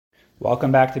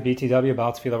Welcome back to BTW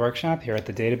Tefilah Workshop here at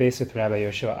the Database with Rabbi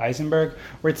Yoshua Eisenberg,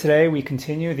 where today we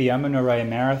continue the Nora'im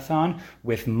Marathon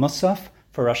with Musaf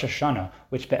for Rosh HaShannah,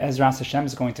 which Be'ezras Hashem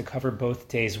is going to cover both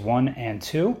days 1 and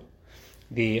 2,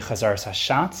 the Chazaras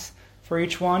HaShatz for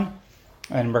each one,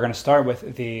 and we're going to start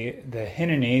with the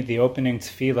Hineni, the opening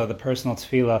Tefilah, the personal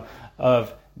Tefilah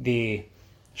of the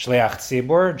Shliach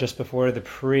Tzibor, just before the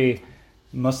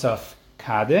pre-Musaf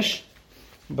Kaddish.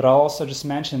 But I'll also just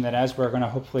mention that as we're going to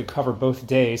hopefully cover both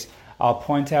days, I'll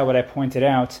point out what I pointed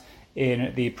out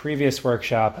in the previous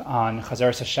workshop on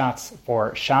Chazaras HaShatz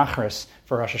for Shacharis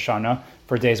for Rosh HaShannah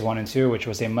for days 1 and 2, which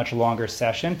was a much longer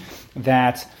session.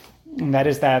 That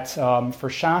is that for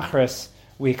Shacharis,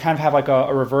 we kind of have like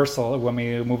a reversal when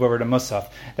we move over to Musaf.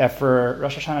 That for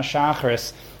Rosh HaShannah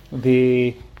Shacharis,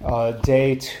 the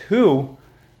day 2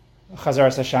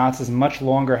 Chazaras HaShatz is much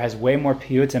longer, has way more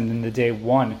piyutim than the day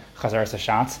 1 Chazaras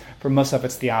HaShatz. For Musaf,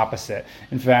 it's the opposite.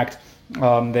 In fact,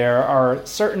 there are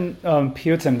certain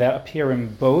piyutim that appear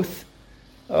in both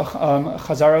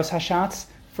Chazaros HaShatz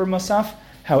for Musaf.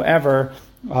 However,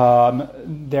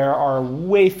 there are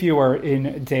way fewer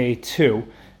in day 2.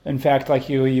 In fact, like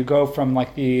you go from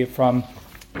the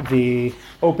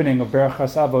opening of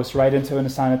Berachas Avos right into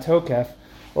U'Nesaneh Tokef,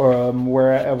 or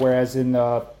whereas in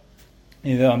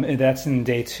that's in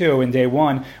day 2. In day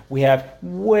 1, we have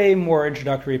way more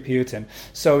introductory piyutim.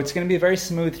 So it's going to be a very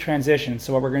smooth transition.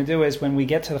 So what we're going to do is when we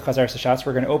get to the Chazaras HaShatz,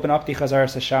 we're going to open up the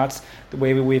Chazaras HaShatz the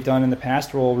way we've done in the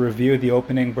past. We'll review the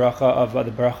opening bracha of the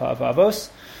bracha of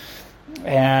Avos.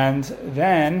 And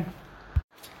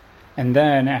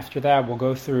then after that, we'll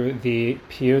go through the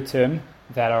piyutim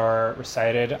that are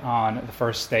recited on the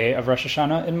first day of Rosh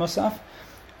HaShannah in Musaf.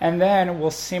 And then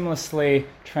we'll seamlessly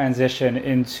transition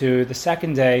into the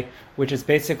second day, which is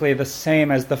basically the same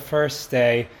as the first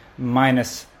day,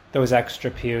 minus those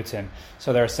extra piyutim.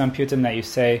 So there are some piyutim that you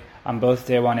say on both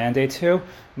day 1 and day 2.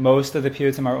 Most of the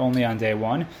piyutim are only on day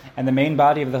 1. And the main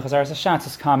body of the Chazaras HaShatz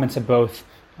is common to both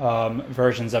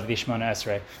versions of the Shemona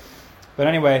Esrei. But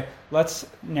anyway, let's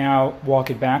now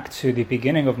walk it back to the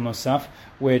beginning of Musaf,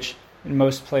 which in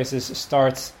most places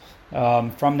starts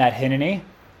from that Hineni,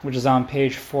 which is on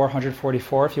page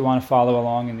 444 if you want to follow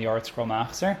along in the Art Scroll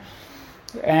Machzer.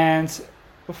 And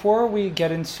before we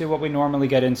get into what we normally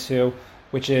get into,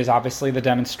 which is obviously the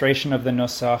demonstration of the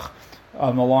Nusach,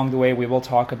 along the way we will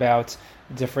talk about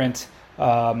different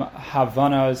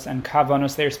Havanos and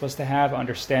Kavanos they're supposed to have,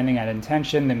 understanding and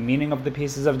intention, the meaning of the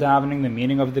pieces of davening, the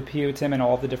meaning of the piyutim, and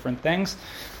all the different things.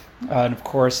 And of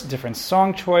course, different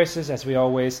song choices, as we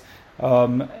always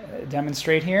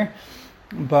demonstrate here.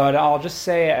 But I'll just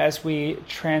say, as we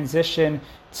transition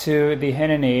to the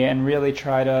Hineni and really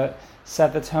try to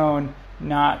set the tone,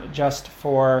 not just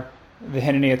for the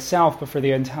Hineni itself, but for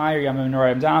the entire Yomim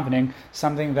Nora'im Davening,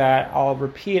 something that I'll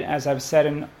repeat as I've said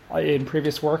in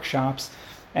previous workshops,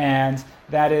 and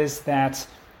that is that,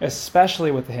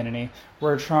 especially with the Hineni,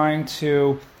 we're trying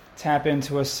to tap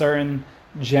into a certain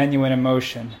genuine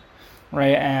emotion,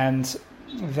 right? And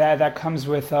that comes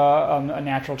with a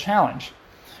natural challenge.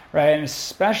 Right, and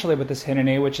especially with this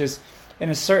Hineni, which is, in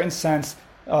a certain sense,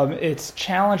 it's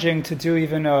challenging to do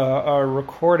even a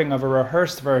recording of a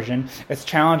rehearsed version. It's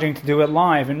challenging to do it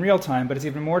live in real time, but it's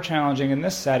even more challenging in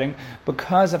this setting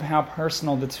because of how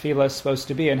personal the Tefilah is supposed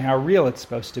to be and how real it's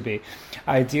supposed to be.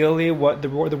 Ideally, what the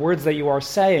words that you are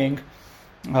saying,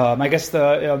 I guess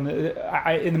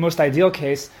in the most ideal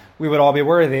case, we would all be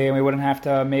worthy and we wouldn't have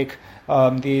to make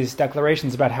these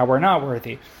declarations about how we're not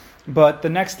worthy. But the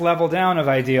next level down of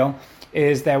ideal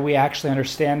is that we actually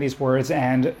understand these words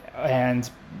and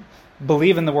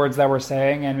believe in the words that we're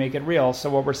saying and make it real. So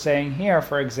what we're saying here,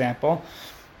 for example,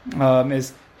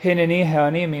 is Hineni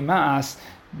Hineni Mima'as.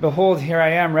 Behold, here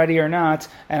I am, ready or not,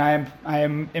 and I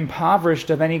am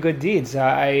impoverished of any good deeds.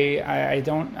 I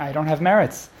don't have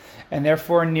merits. And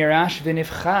therefore, nirash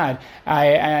v'nifchad,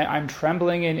 I'm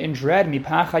trembling in dread,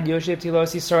 mipachad yoshev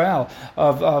tilos Yisrael,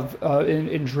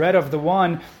 in dread of the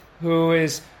one who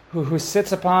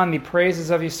sits upon the praises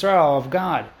of Yisrael, of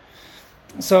God.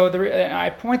 So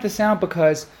I point this out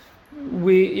because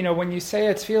when you say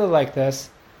a tefillah like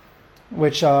this,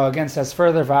 which again says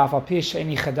further,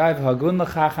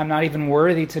 I'm not even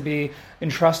worthy to be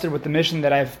entrusted with the mission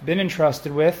that I've been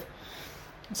entrusted with.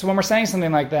 So when we're saying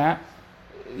something like that,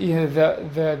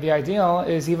 the ideal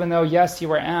is, even though yes, you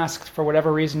were asked for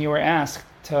whatever reason you were asked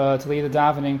to lead the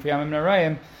davening for Yomim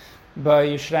Nora'im, but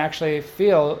you should actually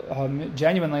feel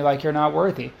genuinely like you're not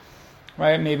worthy,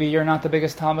 right? Maybe you're not the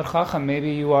biggest Talmud Chacham.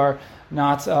 Maybe you are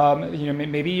not.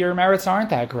 Maybe your merits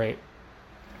aren't that great.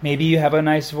 Maybe you have a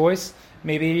nice voice.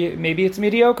 maybe it's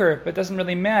mediocre, but it doesn't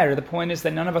really matter. The point is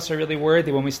that none of us are really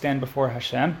worthy when we stand before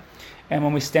Hashem, and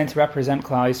when we stand to represent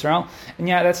Klal Yisrael. And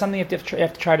yeah, that's something you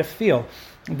have to try to feel.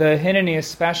 The Hineni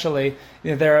especially,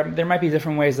 there might be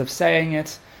different ways of saying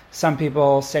it. Some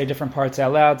people say different parts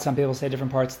out loud, some people say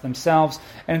different parts themselves.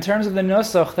 And in terms of the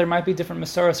nusach, there might be different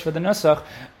masoros for the nusach,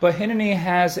 but Hineni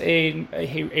has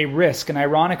a risk, an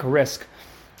ironic risk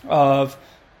of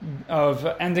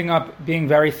ending up being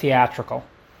very theatrical.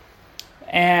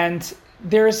 And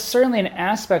there is certainly an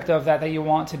aspect of that you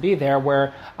want to be there,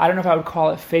 where I don't know if I would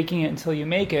call it faking it until you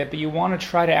make it, but you want to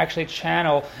try to actually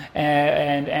channel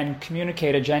and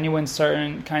communicate a genuine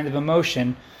certain kind of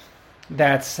emotion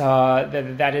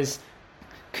that is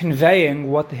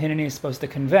conveying what the Hineni is supposed to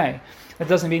convey. That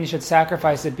doesn't mean you should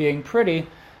sacrifice it being pretty,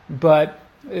 but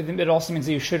it also means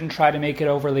that you shouldn't try to make it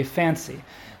overly fancy.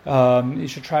 You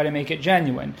should try to make it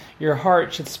genuine. Your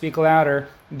heart should speak louder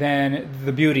than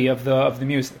the beauty of the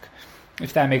music,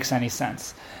 if that makes any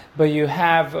sense.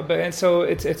 And so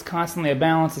it's constantly a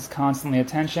balance, it's constantly a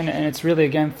tension, and it's really,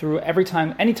 again, through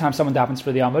anytime someone davens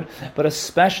for the Amud, but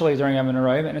especially during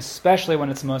Nora'im, and especially when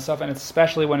it's Musaf, and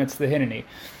especially when it's the Hineni.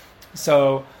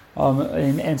 So,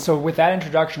 so with that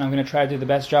introduction, I'm going to try to do the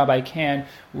best job I can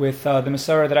with the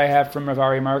Masorah that I have from Rav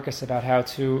Ari Marcus about how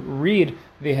to read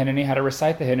the Hineni, how to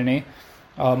recite the Hineni.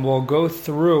 We'll go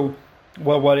through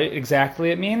what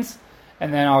exactly it means,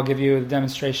 and then I'll give you the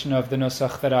demonstration of the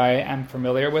nusach that I am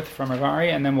familiar with from Rav Ari,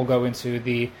 and then we'll go into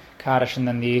the Kaddish and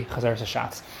then the Chazaras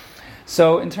HaShatz.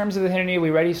 So in terms of the Hineni,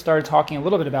 we already started talking a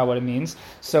little bit about what it means.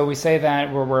 So we say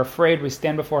that we're afraid, we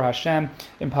stand before Hashem,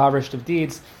 impoverished of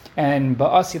deeds, and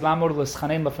Ba'asi lamod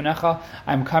l'schanein lefanecha,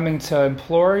 I'm coming to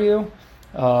implore you,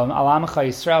 Alamecha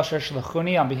Yisrael Sher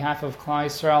Shlachuni, on behalf of Klal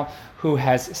Yisrael, who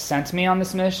has sent me on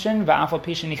this mission, even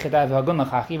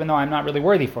though I'm not really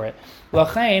worthy for it.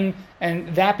 And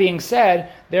that being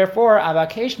said, therefore,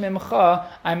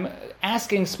 I'm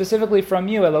asking specifically from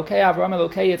you, Elokei Avram,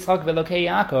 Elokei Yitzchak, Elokei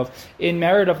Yaakov, in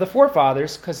merit of the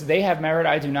forefathers, because they have merit,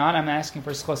 I do not. I'm asking for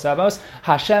Zichronos Avos,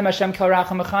 Hashem Kel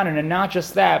Rachem Echanan, and not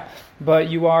just that, but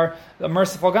you are a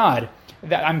merciful God.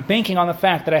 That I'm banking on the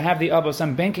fact that I have the Avos.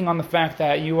 I'm banking on the fact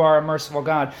that you are a merciful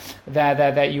God,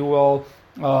 that you will.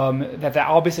 That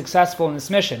I'll be successful in this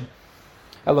mission.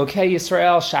 Elokei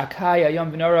Yisrael, Shakai, Ayom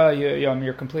V'Nora,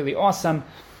 you're completely awesome.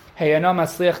 Heyanam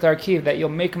Atzliach Darkiv, that you'll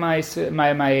make my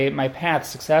path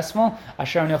successful.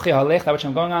 Asher Nochi Halech, that which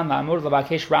I'm going on, La'amur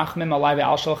L'Bakesh Rachmim Alai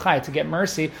Ve'al Shalchai, to get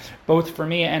mercy both for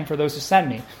me and for those who sent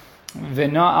me.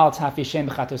 V'na al tafishem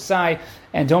b'chatosai,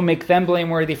 and don't make them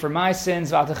blameworthy for my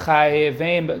sins. V'atachai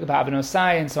veim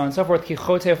b'avanosai, and so on and so forth. Ki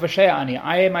chotev v'she'ani,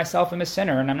 I myself am a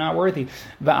sinner and I'm not worthy.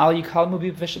 V'al yikalmu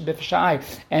b'v'shai,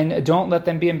 and don't let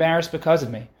them be embarrassed because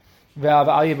of me. V'al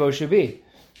yivoshu bi,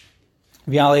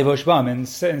 v'al yivosh bam, and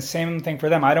same thing for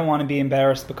them. I don't want to be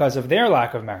embarrassed because of their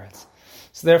lack of merits.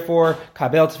 So therefore,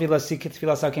 kabel tefilah, sikit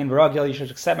tefilah sakein v'ragil, you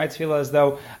should accept my tefilah as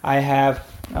though I have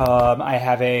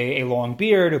a long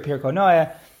beard, upir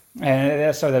konoeh,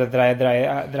 and so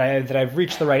that I've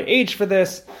reached the right age for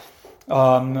this.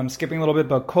 I'm skipping a little bit,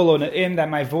 but kol Nora'im, that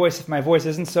if my voice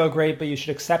isn't so great, but you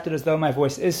should accept it as though my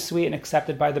voice is sweet and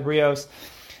accepted by the brios.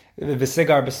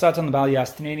 V'sigar b'satan l'bal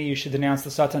yastanini, you should denounce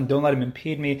the Satan, don't let him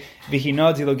impede me.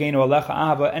 V'hinod zilogenu alecha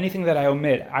ahava, anything that I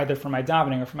omit, either for my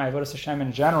davening or for my avodas Hashem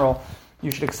in general, you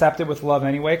should accept it with love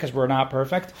anyway, because we're not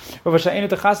perfect. And you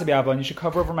should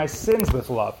cover over my sins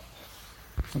with love.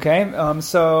 Okay,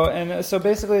 so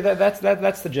basically that's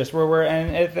the gist.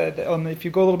 If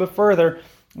you go a little bit further,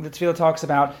 the Tefilah talks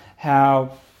about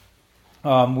how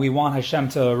we want Hashem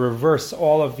to reverse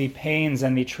all of the pains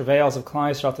and the travails of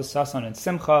Klal Yisrael to Sasan and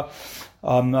Simcha.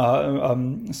 And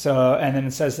then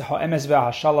it says Ha'emes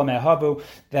ve'hashalom ehavu,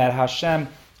 that Hashem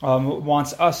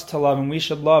wants us to love, and we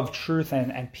should love truth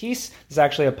and peace. There's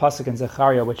actually a pasuk in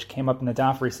Zechariah which came up in the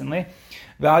daf recently.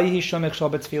 And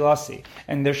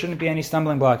there shouldn't be any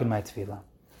stumbling block in my tefillah.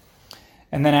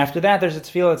 And then after that, there's a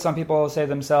tefillah that some people say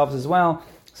themselves as well.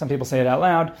 Some people say it out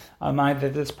loud.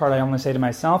 This part I only say to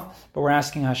myself. But we're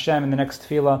asking Hashem in the next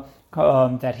tefillah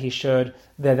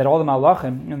that all the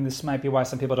malachim, and this might be why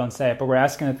some people don't say it, but we're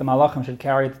asking that the malachim should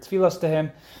carry the tefillos to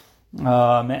him,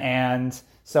 and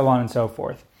so on and so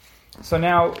forth. So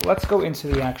now let's go into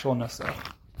the actual nusach.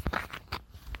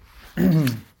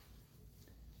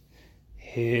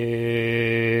 Hineni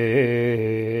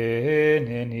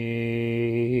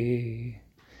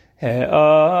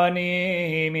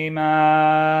he'ani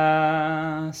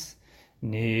mimas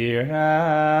nirash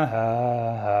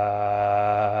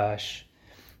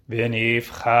v'nifchad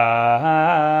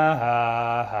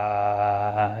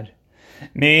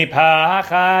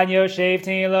mipachad yoshev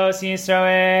tilos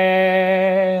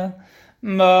Yisrael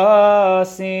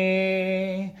Mosi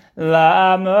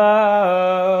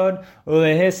Lamod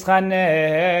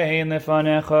U'Nesaneh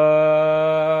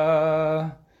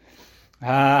Lefanecha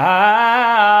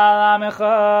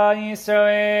Ha'alamecha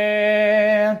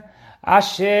Yisrael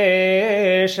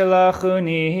Asher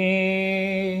Shalachuni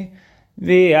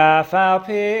V'af al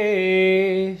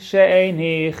pi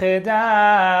she'eni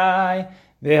chedai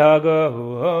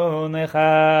v'hagon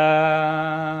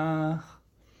lechach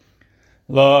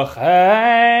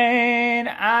Lochein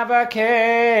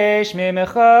avakesh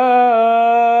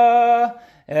mimecha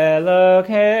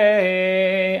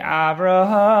Elokei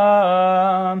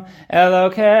Avraham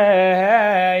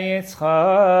Elokei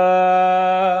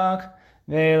Yitzchak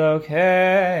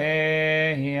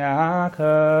V'Elokei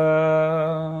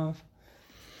Yaakov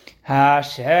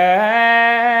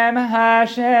Hashem,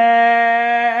 Hashem,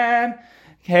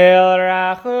 Kel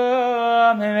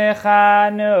Rachum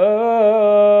Mechanun,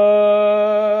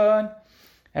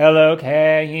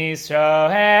 Elokei Yisrael,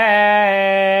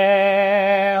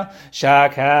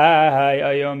 Shakai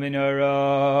Ayom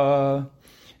Minoro,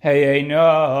 Heyeino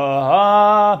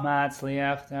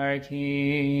Matzliach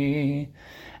Tarki,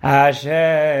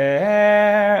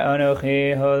 Asher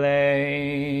Anochi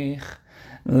Holech,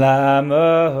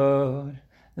 Lamod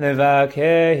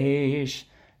levakesh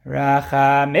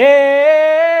rachamim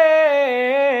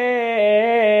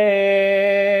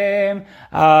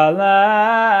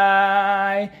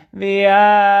alai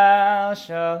v'al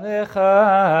shalichai.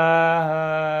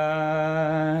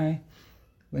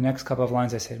 The next couple of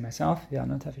lines I say to myself,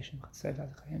 and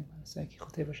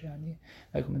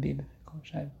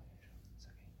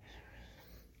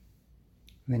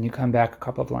then you come back a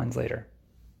couple of lines later.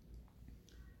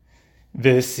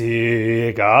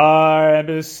 V'sigar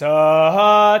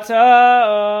b'satan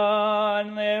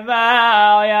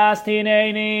leval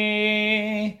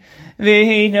yastineni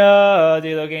v'hino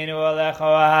dilogenu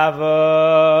alecho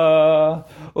ahavo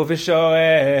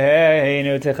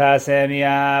uv'shoenu techasem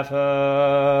yafo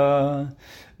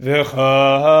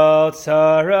v'chol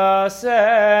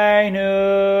tzaraseinu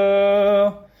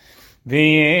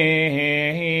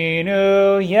v'yinu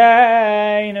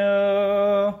yeinu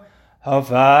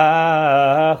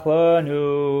Havach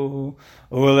lanu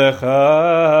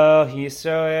ulecha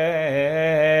Yisrael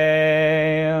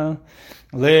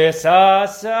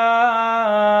l'sasan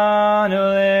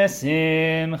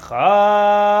u'lesimcha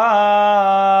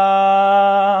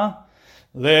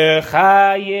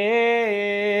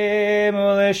l'chayim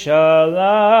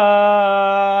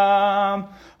u'l'shalam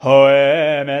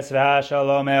ho'emes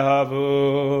v'ashalom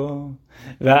ehavu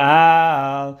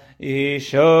V'al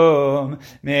ishom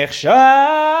mechshal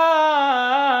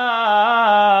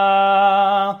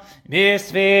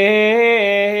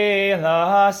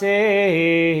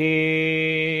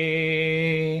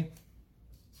b'svilasi.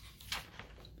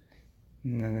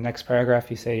 And then the next paragraph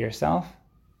you say yourself.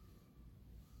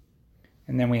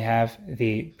 And then we have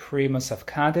the pre-Musaf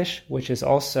Kaddish, which is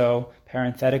also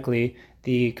parenthetically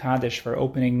the Kaddish for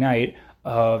opening night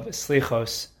of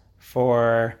Slichos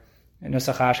for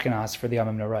Nusach Ashkenaz for the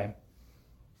Yomim Nora'im.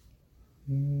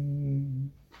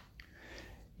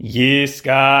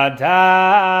 Yiskada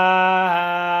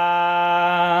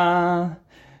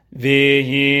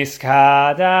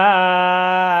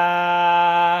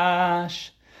v'yiskadash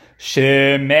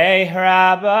shemei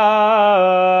rabba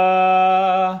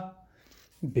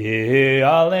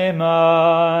bi'alema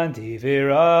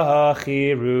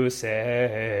divirachi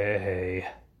rusei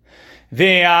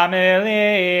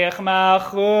V'amelich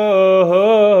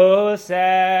malchusei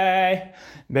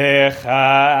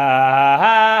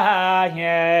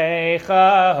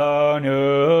b'chayeichon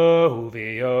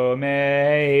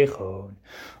u'v'yomeichon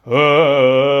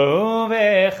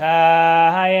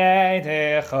u'v'chayei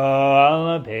techol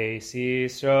beis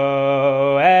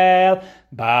Yisroel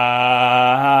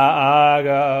ba'agala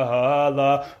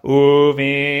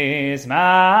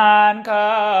u'v'zman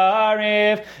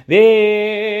kariv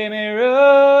v'miru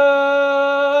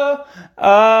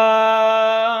amen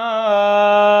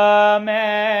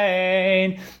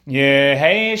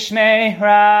Yehi shmei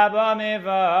rabba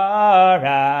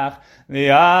mivarach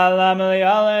li'alam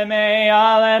li'alamei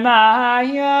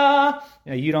alamaya.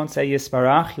 You don't say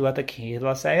Yisparach, you let the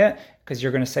Kehillah say it, because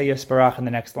you're going to say Yisparach in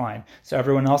the next line. So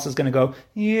everyone else is going to go,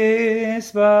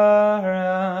 Yisparach.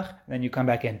 Then you come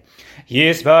back in.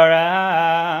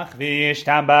 Yisparach,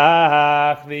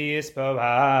 v'yishtabach,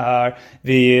 v'yispovar,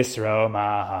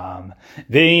 v'yisromam,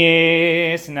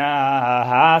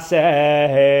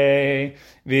 v'yisnaseh,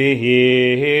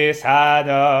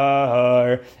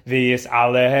 v'yishadar,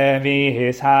 v'yis'aleh,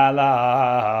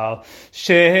 v'yishalal,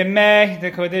 shemeh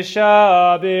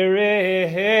dekodesha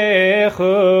b'rechu,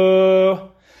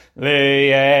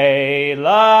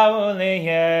 Li'ela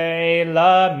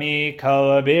u'li'ela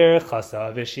mikol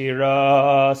birchasa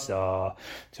v'shirasa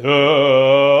tushbechasa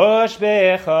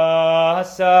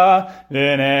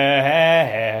v'nechemasa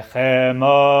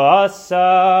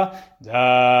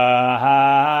damiran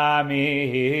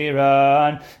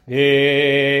v'alima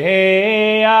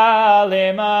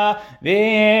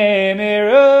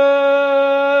v'miru.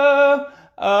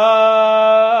 Amen.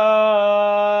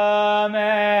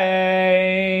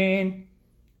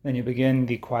 Then you begin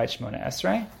the quiet Shemona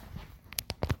Esrei,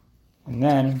 and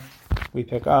then we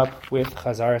pick up with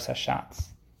Chazaras HaShatz.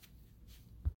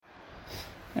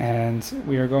 And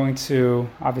we are going to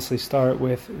obviously start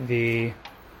with the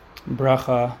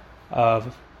bracha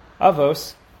of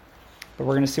Avos, but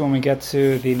we're going to see when we get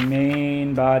to the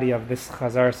main body of this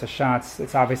Chazaras HaShatz,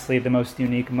 it's obviously the most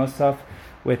unique Musaf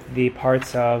with the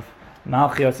parts of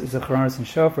Malchiyos, Zichronos, and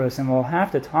Shofaros, and we'll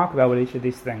have to talk about what each of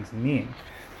these things mean.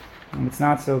 And it's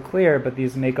not so clear, but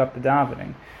these make up the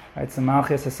Davening. Right? So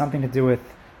Malchiyos has something to do with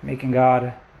making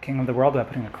God king of the world by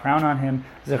putting a crown on him.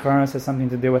 Zichronos has something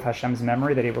to do with Hashem's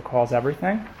memory, that he recalls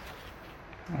everything.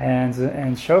 And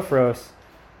Shofaros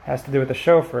has to do with the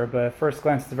shofar, but at first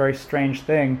glance it's a very strange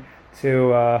thing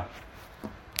to have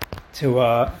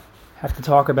to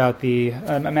talk about the...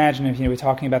 imagine if we're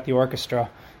talking about the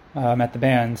orchestra at the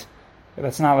band.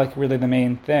 That's not like really the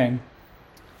main thing.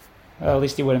 At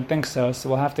least you wouldn't think so. So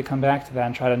we'll have to come back to that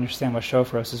and try to understand what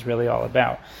Shofaros is really all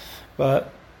about. But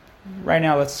right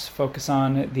now let's focus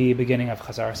on the beginning of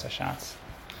Chazaras HaShatz.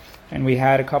 And we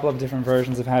had a couple of different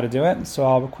versions of how to do it. So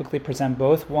I'll quickly present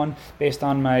both. One based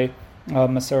on my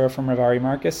Masorah from Rav Ari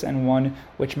Marcus, and one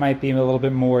which might be a little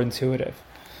bit more intuitive.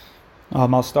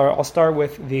 I'll start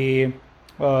with the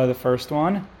first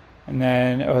one. And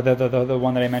then the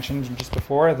one that I mentioned just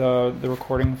before, the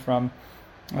recording from,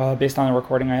 based on the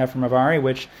recording I have from Rav Ari,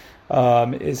 which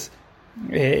it's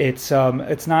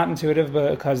not intuitive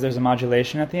because there's a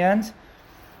modulation at the end.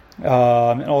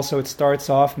 And also it starts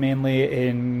off mainly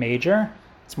in major.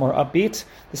 It's more upbeat.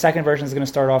 The second version is going to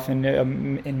start off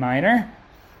in minor,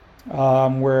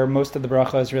 where most of the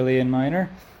bracha is really in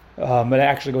minor. But it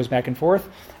actually goes back and forth,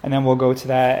 and then we'll go to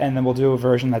that, and then we'll do a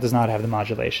version that does not have the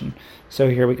modulation. So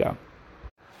here we go.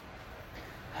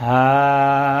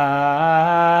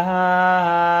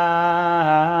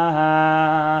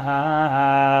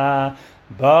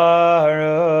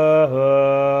 Baruch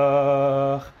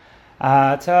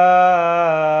atah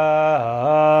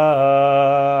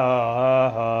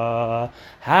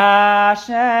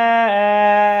Hashem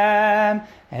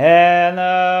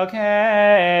Elokeinu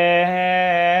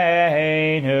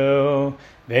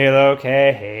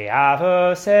Belokei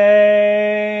Avoseinu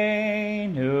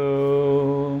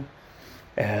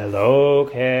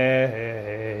Elokei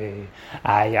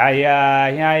ay ay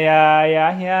ay ay ay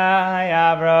ay ay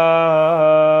Avram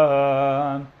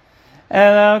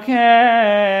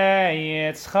Elokei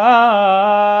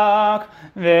Yitzchak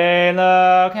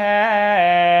Velokei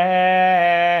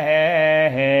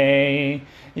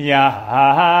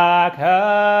Yaakov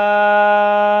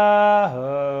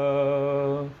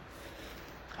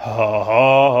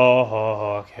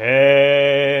Hokel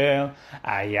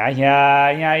ay ay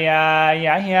ay ay ay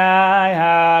ay ay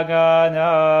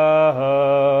Hagadol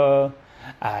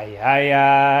ay ay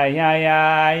ay ay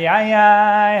ay ay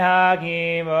ay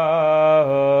Hagibor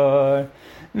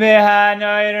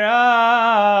V'hanoira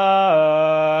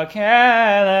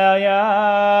kel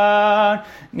elyon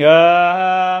Gamel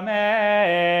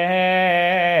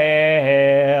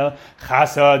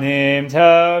Chasadim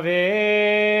Tovim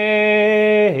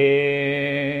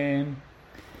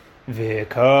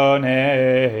V'konei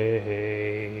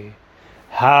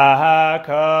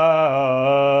Hakol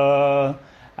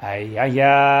ay ay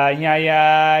ay ay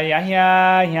ay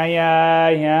ay ay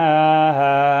ay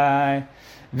ay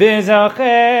V'zocher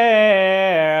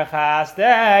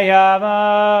chasdei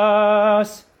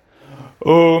avos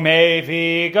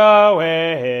u'mevi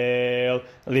goel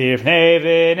livnei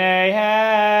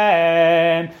v'neihem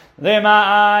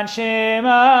l'ma'an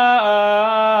shemo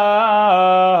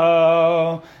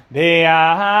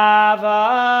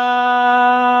b'ahava.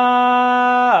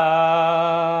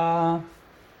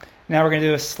 Now we're going to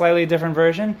do a slightly different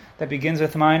version that begins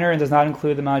with minor and does not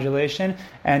include the modulation.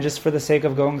 And just for the sake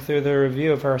of going through the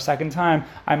review for a second time,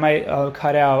 I might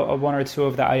cut out one or two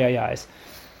of the ay-ay-ay's.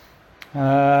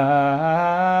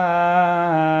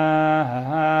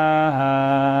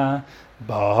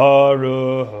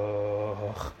 Baruch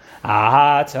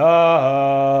atah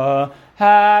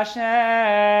Hashem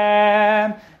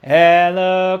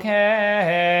Elokeinu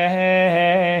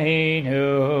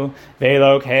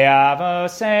Velokei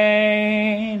Avoseinu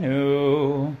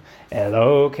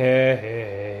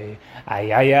Elokei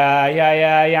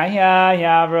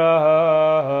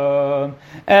Avram,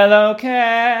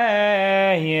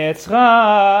 Elokei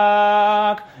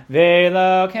Yitzchak,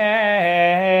 Ve'elokei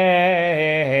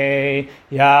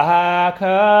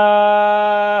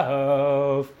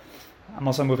Yaakov. I'm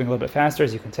also moving a little bit faster,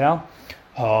 as you can tell.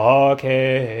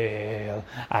 Hakel,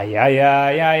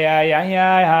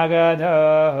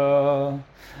 Hagadol,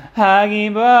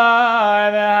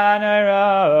 Hagibar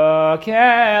v'hanaro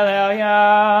kel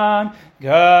elyon,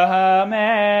 Gamel,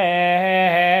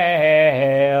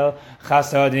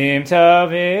 Chasadim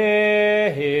tovim,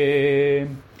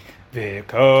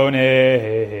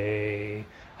 V'konei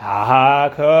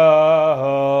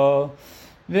hakol,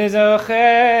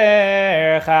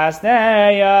 V'zocher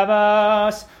chasdei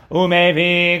avos,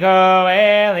 Umevi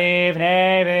goel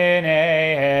livnei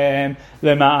b'neihem,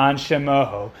 L'ma'an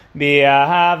shemo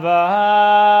bi'ahava.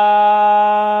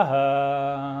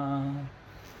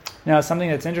 Now, something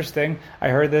that's interesting, I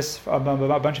heard this a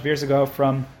bunch of years ago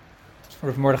from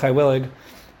Rav Mordechai Willig,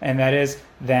 and that is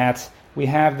that we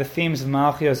have the themes of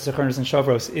Malchiyos, Zichronos, and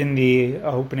Shofaros in the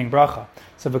opening bracha.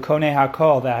 So v'konei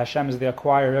hakol, that Hashem is the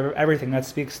acquirer of everything, that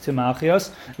speaks to Malchiyos.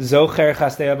 Zocher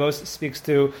chasdei avos speaks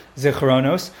to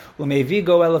Zichronos. Umevi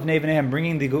goel of Nevinehem,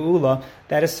 bringing the geula,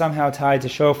 that is somehow tied to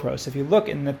Shofaros. If you look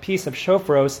in the piece of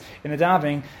Shofaros in the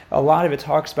Davening, a lot of it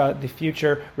talks about the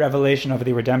future revelation of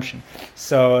the redemption.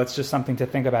 So it's just something to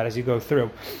think about as you go through.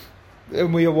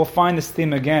 And we will find this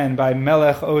theme again by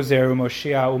Melech, Ozer,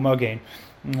 Umoshiach, Umagen.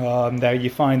 That you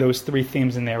find those three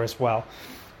themes in there as well.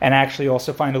 And actually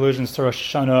also find allusions to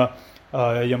Rosh HaShannah,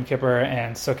 Yom Kippur,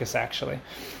 and Sukkot, actually.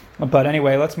 But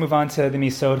anyway, let's move on to the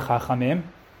Misod Chachamim.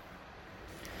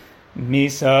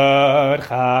 Misod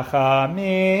Chachamim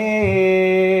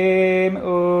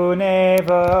U'Nevonim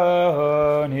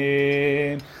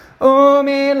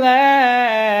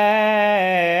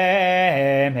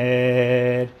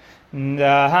U'Milemed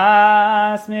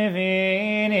Das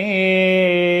Mevinim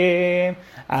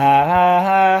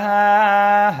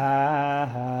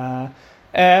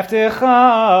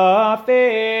Eftecha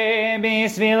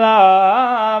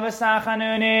Bisvila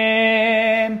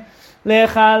V'Sachanunim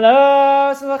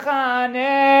Lechalos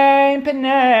L'chanein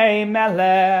Pnei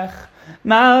Melech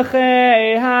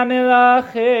Malchei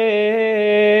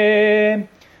HaMelachim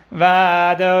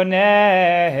V'Adonei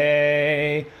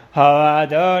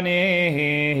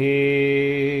HaAdonim.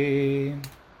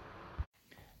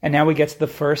 And now we get to the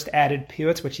first added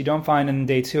piyut, which you don't find in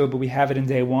day 2, but we have it in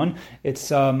day 1.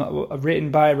 It's written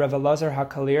by Rav Elazar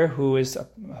HaKalir, who is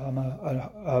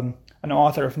an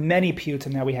author of many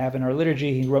piyutim that we have in our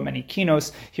liturgy. He wrote many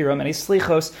kinos, he wrote many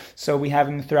slichos, so we have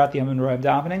him throughout the Yomim Nora'im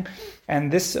davening.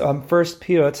 And this first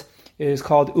piyut is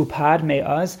called Upad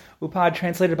Me'az. Upad,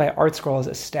 translated by Art Scroll, is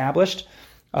established.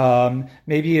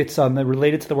 Maybe it's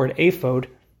related to the word ephod,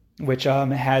 which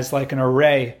has like an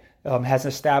array. Has an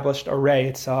established array.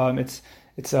 It's an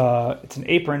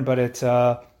apron, but it's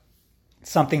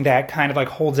something that kind of like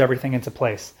holds everything into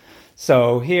place.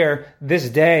 So here, this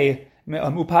day,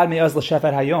 Upad Me'az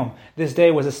l'Shefet Hayom. This day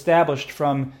was established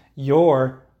from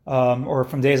your or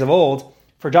from days of old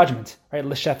for judgment, right?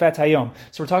 L'Shefet Hayom.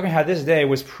 So we're talking how this day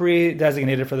was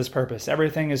pre-designated for this purpose.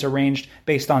 Everything is arranged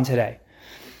based on today.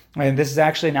 And this is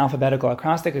actually an alphabetical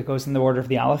acrostic. It goes in the order of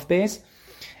the Aleph Beis.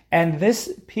 And this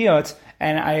piyut,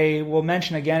 and I will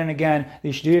mention again and again, that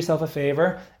you should do yourself a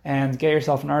favor and get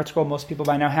yourself an art scroll. Most people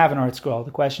by now have an art scroll.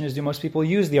 The question is, do most people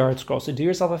use the art scroll? So do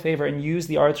yourself a favor and use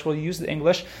the art scroll, use the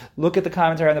English, look at the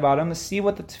commentary on the bottom, to see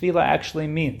what the Tefilah actually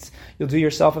means. You'll do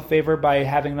yourself a favor by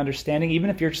having an understanding, even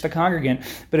if you're just a congregant.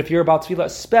 But if you're about Tefilah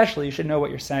especially, you should know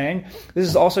what you're saying. This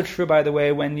is also true, by the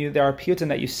way, when there are piyutim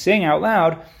that you sing out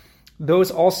loud,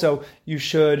 those also you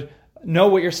should know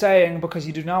what you're saying, because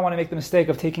you do not want to make the mistake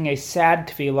of taking a sad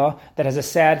tefillah that has a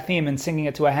sad theme and singing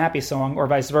it to a happy song, or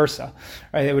vice versa.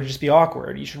 Right? It would just be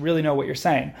awkward. You should really know what you're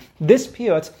saying. This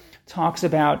piyut talks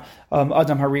about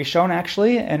Adam Harishon,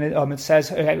 actually, and it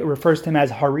says, it refers to him as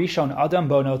Harishon Adam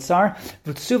Bo Notzar,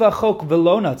 V'tzuva Chok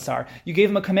V'lo Notzar. You gave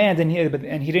him a command and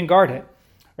he didn't guard it.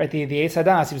 Right, the Eitz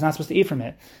Hadas, he was not supposed to eat from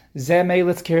it. And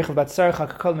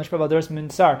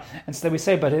so we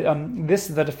say, but this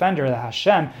is the defender, the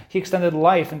Hashem. He extended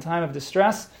life in time of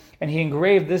distress, and he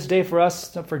engraved this day for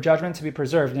us for judgment to be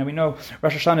preserved. Now we know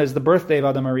Rosh HaShannah is the birthday of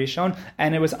Adam Harishon,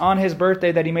 and it was on his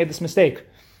birthday that he made this mistake.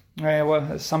 Right,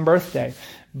 well, some birthday,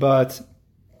 but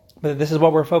this is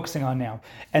what we're focusing on now.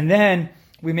 And then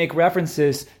we make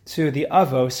references to the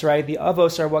avos, right? The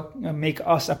avos are what make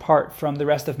us apart from the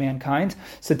rest of mankind.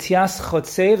 So tias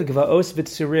chotzev gvaos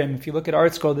v'tzurim. If you look at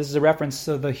Art Scroll, this is a reference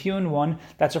to the hewn one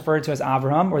that's referred to as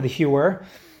Avraham, or the hewer.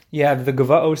 You have the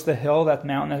gvaos, the hill, that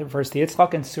mountain that refers to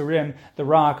Yitzchak, and tzurim, the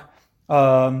rock,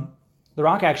 The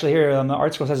rock actually here, the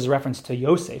art scroll says is a reference to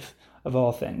Yosef, of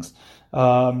all things.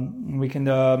 We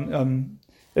can...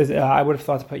 I would have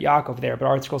thought to put Yaakov there, but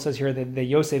Art Scroll says here that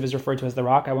Yosef is referred to as the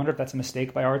rock. I wonder if that's a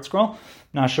mistake by Art Scroll.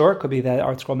 Not sure. It could be that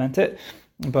Art Scroll meant it.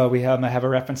 But we have a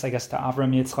reference, I guess, to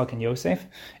Avram, Yitzchak, and Yosef,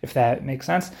 if that makes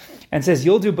sense. And it says,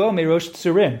 Yildu bo merosh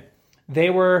tzurim. They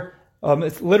were,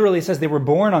 it literally says they were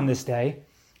born on this day.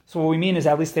 So what we mean is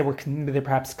at least they were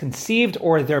perhaps conceived,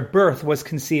 or their birth was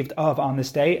conceived of on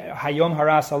this day. Hayom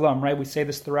hara salam, right? We say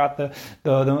this throughout the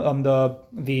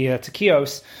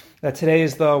Tekios, that today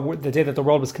is the day that the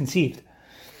world was conceived.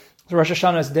 So Rosh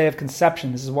HaShannah is the day of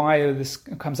conception. This is why this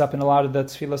comes up in a lot of the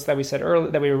tefillos that we said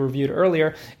earlier, that we reviewed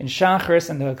earlier in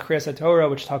Shacharis and the Kriyas Torah,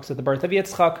 which talks of the birth of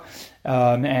Yitzchak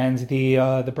and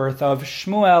the birth of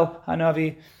Shmuel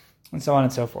Hanavi, and so on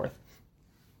and so forth.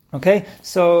 Okay,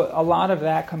 so a lot of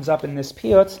that comes up in this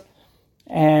piyut,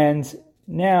 and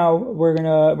now we're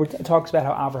talks about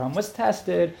how Avraham was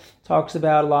tested, talks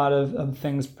about a lot of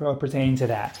things pertaining to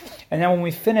that. And then when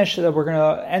we finish, we're going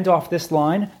to end off this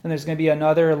line, and there's going to be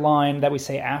another line that we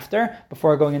say after,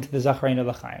 before going into the Zachraynu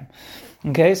L'chaim.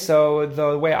 Okay, so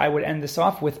the way I would end this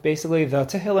off with basically the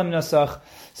Tehillim Nusach.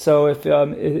 So if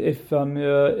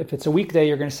it's a weekday,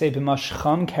 you're going to say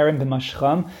B'mashcham, Keren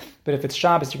B'mashcham, but if it's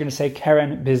Shabbos, you're going to say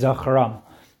Keren B'Zachram.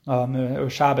 Or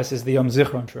Shabbos is the Yom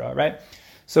Zichron, right?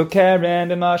 So Keren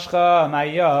b'mashcha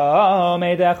mayom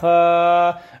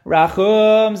eidecha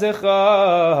rachum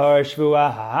zechar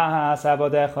shvuas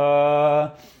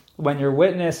avodecha. When your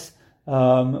witness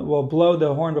will blow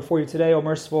the horn before you today, O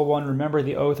merciful one, remember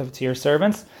the oath to your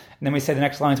servants. And then we say the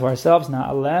next line to ourselves,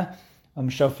 Na'aleh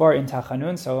shofar in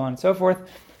tachanun, so on and so forth.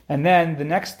 And then the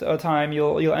next time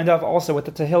you'll end up also with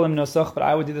the Tehillim Nosach, but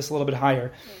I would do this a little bit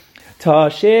higher.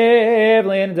 Tashiv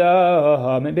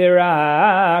lindam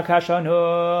birak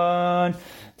hashanun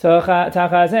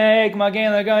tachazek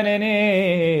magen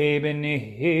laganini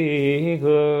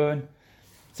benigun.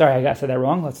 Sorry, I said that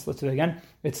wrong. Let's do it again.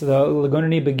 It's the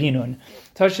lagunini beginun.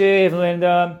 Tashiv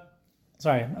lindam.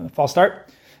 Sorry, false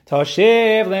start.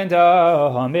 Tashiv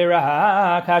lindam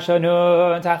birak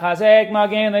hashanun tachazek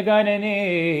magen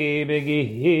laganini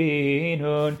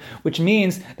beginun, which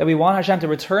means that we want Hashem to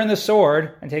return the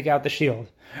sword and take out the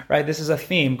shield. Right? This is a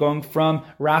theme going from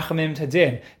Rachamim to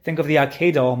Din. Think of the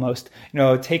Akedah almost.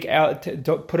 Take out,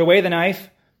 put away the knife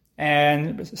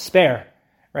and spare.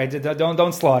 Right?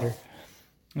 Don't slaughter.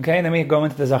 Okay, and then we go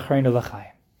into the Zachraynu L'chaim.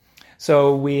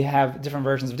 So we have different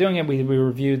versions of doing it. We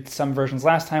reviewed some versions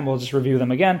last time. We'll just review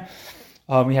them again.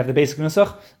 We have the basic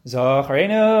nusach.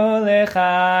 Zichronos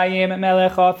l'chaim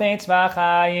melech hafetz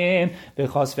v'chaim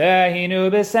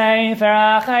b'chosveinu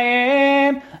b'sefer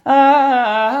hachayim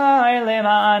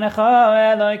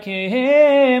le'ma'anecha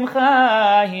Elokim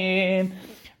chayim.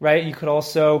 Right? You could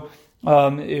also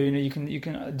you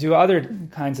can do other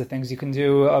kinds of things. You can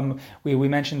do we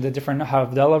mentioned the different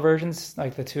Havdalah versions,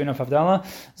 like the tune of Havdalah.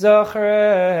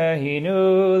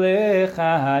 Zichronos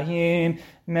l'chaim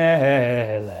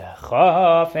melech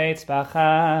hafetz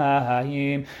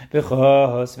b'chaim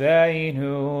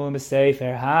b'chosveinu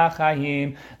b'sefer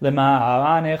hachayim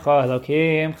le'ma'anecha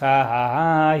Elokim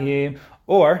chayim.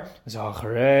 Or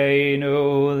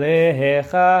Zichronos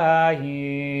l'chaim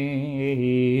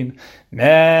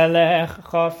melech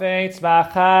hafetz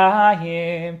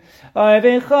b'chaim oy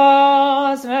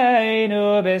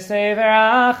b'chosveinu b'sefer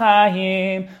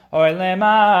hachayim oy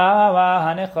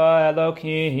le'ma'anecha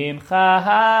Elokim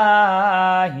chayim.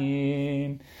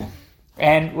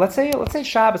 And let's say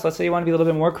Shabbos. Let's say you want to be a little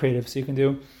bit more creative, so you can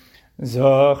do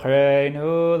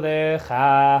Zichronos l'chaim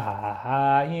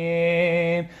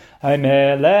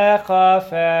melech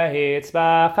hafetz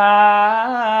b'chaim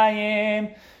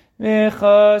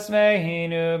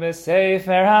v'chosveinu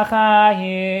b'sefer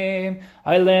hachayim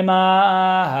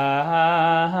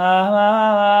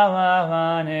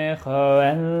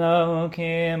le'ma'anecha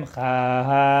Elokim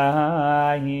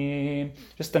chayim.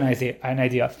 Just an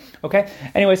idea. Okay?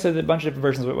 Anyway, so there's a bunch of different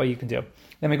versions of what you can do.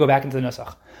 Then we go back into the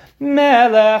Nusach.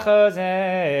 Melech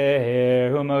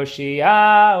Ozer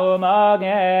u'Moshiach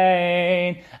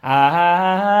u'Magen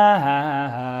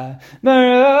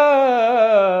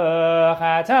Baruch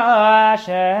atah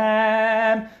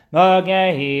Hashem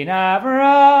Magen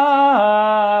Avram.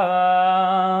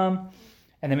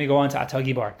 And then we go on to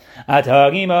Atagibar.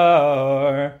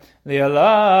 Atagibar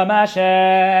Li'olam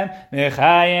Hashem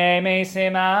Mechayim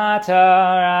Eisim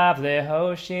Atarav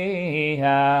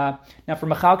Lehoshia. Now for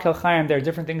Mechal Kel Chaim, there are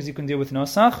different things you can do with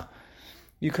Nosach.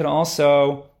 You could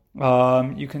also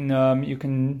you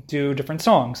can do different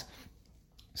songs.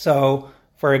 So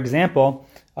for example,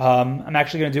 I'm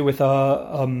actually going to do with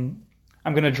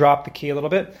I'm going to drop the key a little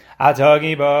bit.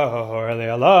 Atogi bor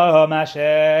le'olam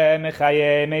Hashem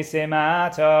mechaye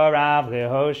meisimat orav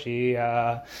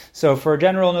lehoshia. So for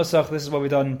general nusach, this is what we've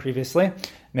done previously.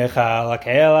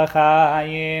 Mechalakei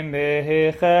l'chaim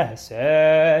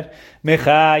b'chesed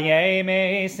mechaye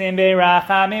meisim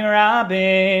b'rachamim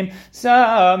rabim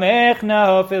samech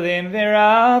nofilim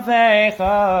v'rafei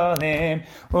cholim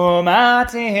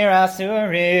umatir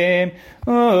asurim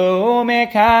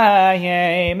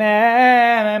u'mekayem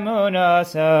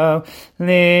emunoso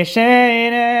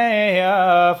l'shenei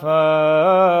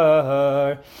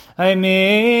afar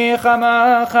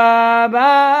Ha'michamacha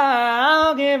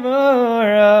ba'al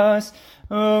gevuros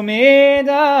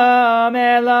u'mida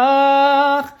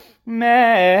melach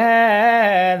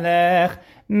melech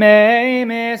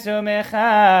meimis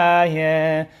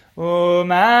u'mechaye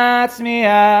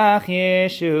u'matzmiach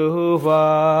yeshuva.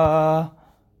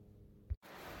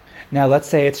 Now let's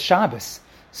say it's Shabbos.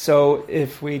 So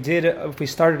if we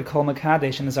started Kol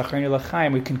Mekadesh and the Zachroni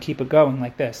L'chaim, we can keep it going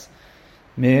like this.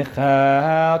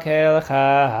 Michal kel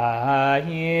chayim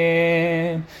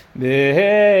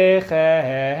b'chesed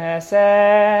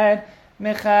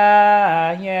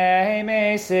Mechayim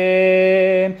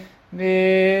meisim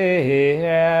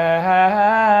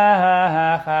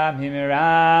b'rachamim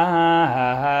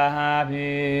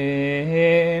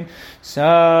rabim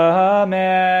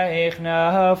Samech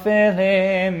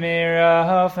nofilim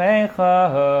mirafei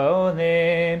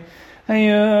cholim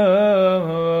Hayu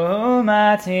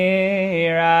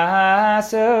matir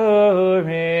asurim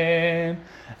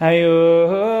Hayu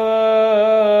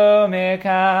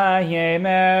mekayem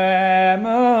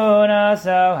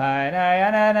emunaso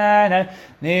Hayananana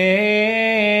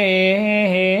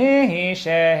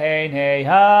Nishenei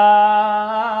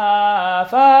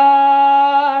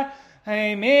hafar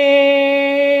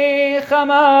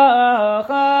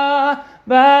Michamacha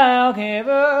ba'al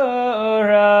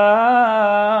gevuros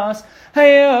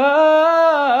Hayomida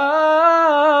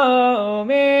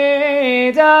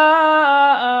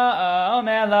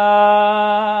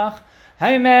melach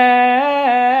Haymelech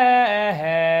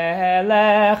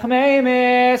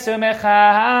meimis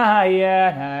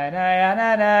u'mechayen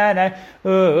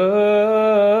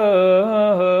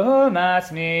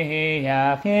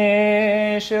u'matzmiach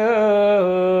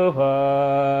yeshuva.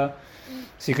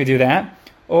 So you could do that,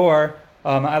 or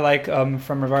I like from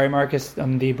Ravari Marcus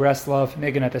the Breslov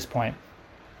Nigun at this point.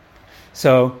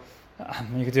 So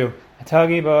you could do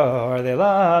Atagi bor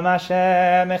le'olam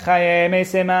Hashem mechaye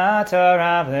meisimat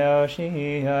orav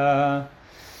lehoshia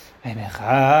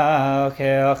Mechal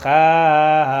kel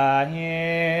chayim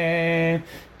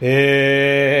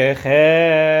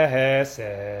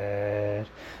b'chesed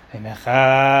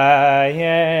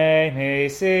Mechayim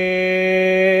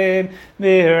meisim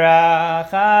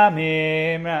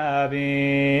b'rachamim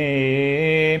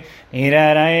rabim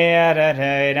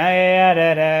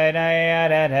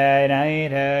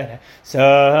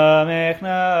Samech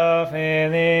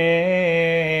nofilim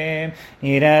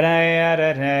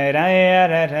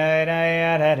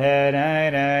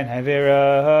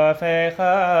v'rafei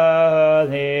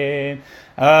cholim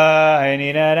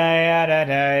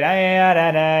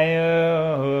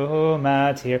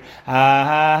matir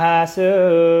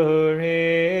asurim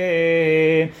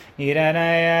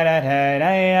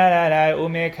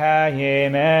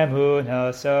umekayem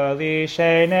emunoso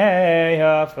l'shenei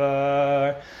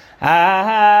afar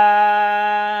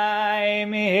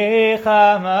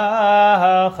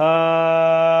michamacha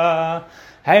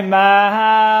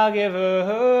ba'al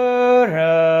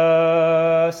gevuros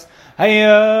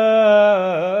Hayomi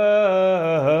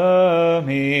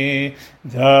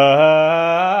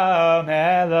da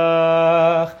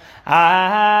melach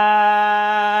melech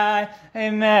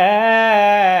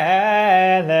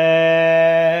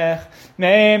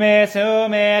meimis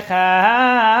u'mechaye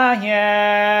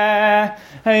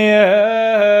hayom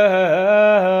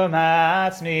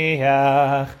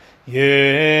atzmiach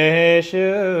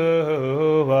Yeshua.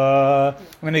 I'm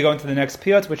going to go into the next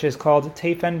piyut, which is called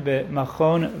Teifen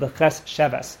b'machon l'ches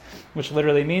sheves, which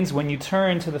literally means when you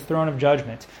turn to the throne of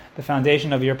judgment, the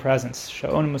foundation of your presence.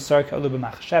 Sha'on musar ka'olu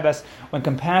b'mach sheves, when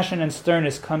compassion and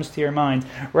sternness comes to your mind.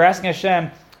 We're asking Hashem,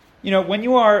 when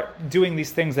you are doing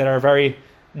these things that are very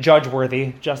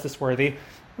judge-worthy, justice-worthy,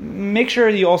 make sure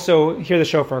you also hear the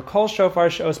shofar. Kol shofar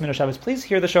she'os min Shabbos. Please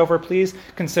hear the shofar. Please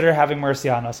consider having mercy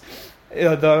on us.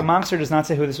 The Machzor does not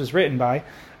say who this was written by,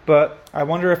 but I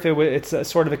wonder if it's a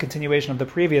sort of a continuation of the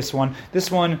previous one. This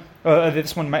one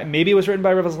maybe it was written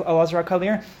by Rav Elazar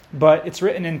HaKalir, but it's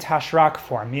written in Tashrak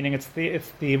form, meaning it's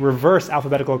the reverse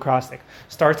alphabetical acrostic.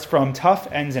 Starts from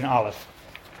Tuf, ends in Aleph,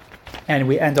 and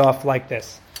we end off like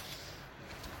this.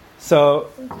 So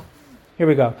Here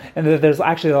we go. And there's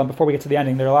actually, before we get to the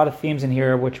ending, there are a lot of themes in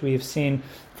here which we've seen,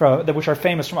 which are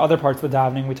famous from other parts of the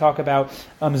davening. We talk about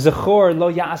Zechor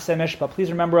lo ya'aseh mishpat.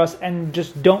 Please remember us and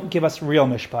just don't give us real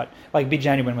mishpat. Like, be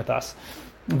genuine with us.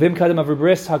 Vim kadam of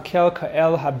bris hakel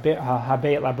ka'el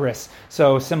habeit labris.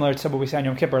 So similar to what we say on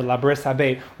Yom Kippur, labris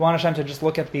habeit. We want Hashem to just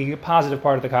look at the positive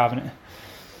part of the covenant.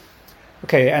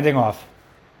 Okay, ending off.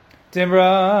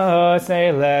 Dimra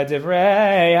seile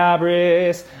divrei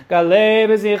habris galei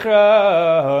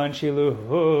bezichron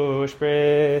shilush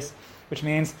bris, which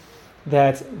means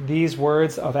that these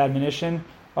words of admonition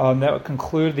that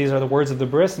conclude, these are the words of the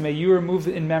bris. May you remove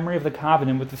in memory of the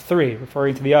covenant with the three,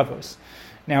 referring to the avos.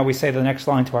 Now we say the next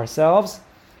line to ourselves,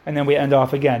 and then we end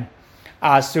off again.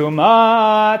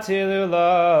 Asuma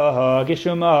tilula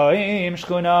gishumoim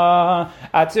shchuna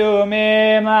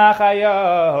atumim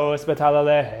lachayos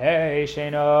betalalei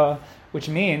shena, which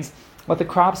means, let the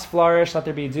crops flourish, let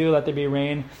there be dew, let there be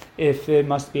rain. If it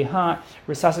must be hot,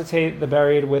 resuscitate the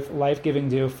buried with life-giving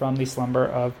dew from the slumber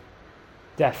of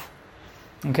death.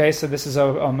 Okay, so this is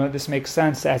this makes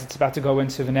sense as it's about to go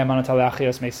into the Ne'eman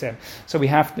Malchiyos Meisim. So we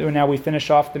finish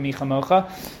off the Michamocha.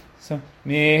 So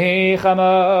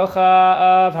Michamocha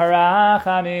of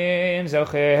Harachamim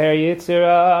Zocher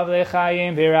Yitzirav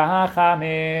Lechayim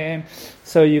Virachamim.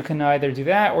 So you can either do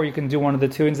that, or you can do one of the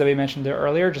tunes that we mentioned there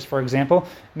earlier. Just for example,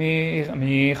 Michamocha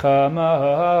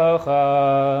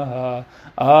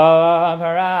of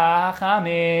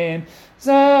Harachamim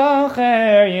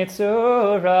Zocher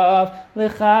Yitzurav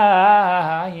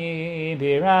L'chaim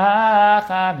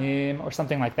Birachamim, or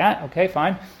something like that. Okay,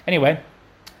 fine. Anyway,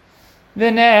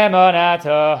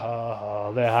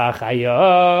 V'ne'emonato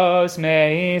l'hachayos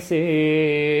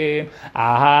meisim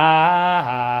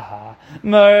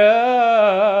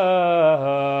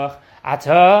Baruch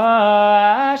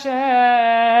Atah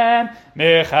Hashem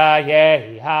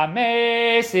Mechayei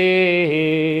HaMeisim.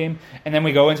 And then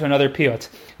we go into another piyut.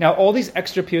 Now, all these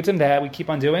extra piyutim that we keep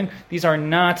on doing, these are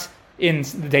not in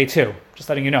day 2. Just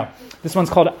letting you know. This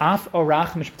one's called Af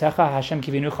Orach Mishpatecha Hashem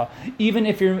Kivinucha. Even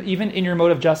in your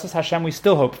mode of justice, Hashem, we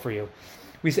still hope for you.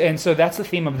 And so that's the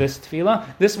theme of this tefillah.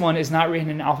 This one is not written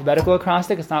in alphabetical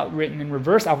acrostic. It's not written in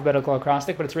reverse alphabetical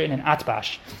acrostic, but it's written in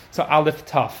atbash. So Aleph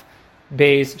Taf,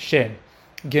 Beis Shin,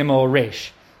 Gimel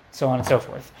Resh, so on and so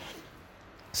forth.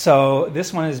 So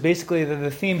this one is basically, the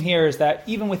theme here is that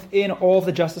even within all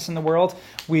the justice in the world,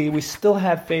 we still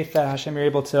have faith that Hashem are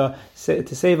able to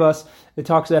save us. It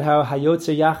talks about how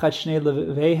Hayotzer Yachad Shnei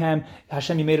Levehem,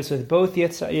 Hashem, you made us with both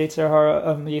Yetzer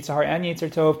Har and Yetzer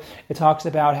Tov. It talks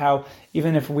about how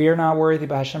even if we are not worthy,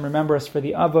 but Hashem remember us for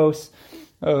the avos.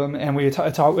 And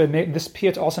this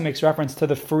piyut also makes reference to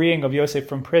the freeing of Yosef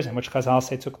from prison, which Chazaras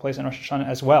say took place in Rosh HaShannah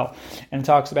as well. And it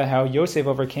talks about how Yosef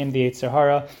overcame the Yetzer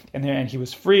Hara, and he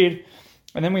was freed.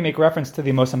 And then we make reference to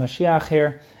the Moshe Mashiach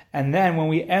here. And then when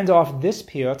we end off this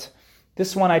piyut,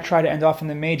 this one I try to end off in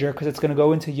the major because it's going to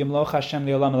go into Yimloch Hashem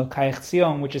Le'olam Elokayich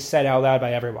Tzion, which is said out loud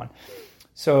by everyone.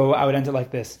 So I would end it like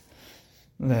this.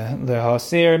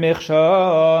 Lehasir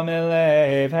michshol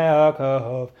milev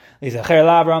Yaakov, lizacher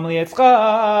l'Avram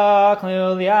liYitzchak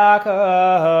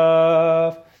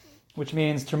liYaakov, which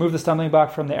means to remove the stumbling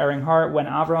block from the erring heart when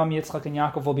Avram, Yitzchak, and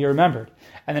Yaakov will be remembered.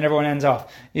 And then everyone ends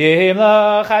off.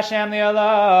 Yimloch Hashem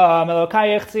li'olam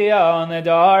Elokayich Tzion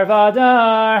ledar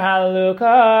vadar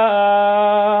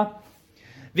haluka.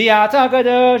 V'ata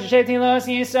kadosh shetilos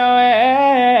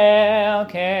Yisrael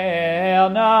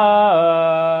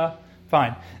kelna.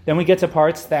 Fine. Then we get to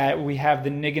parts that we have the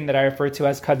niggin that I refer to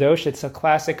as kadosh. It's a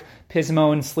classic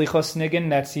pismon slichos niggin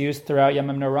that's used throughout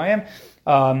Yomim Nora'im.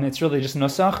 It's really just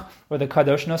nusach, or the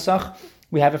kadosh nusach.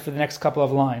 We have it for the next couple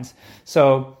of lines.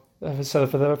 So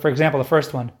for example, the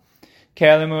first one.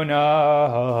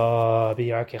 Kelimuna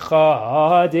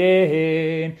biyarkecha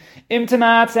din im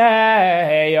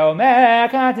tamatzeh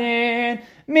yomek adin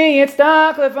mi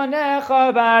yitzdak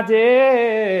lefanecha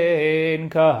badin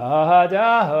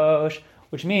kadosh,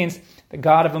 which means the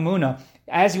God of Emunah.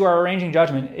 As you are arranging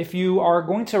judgment, if you are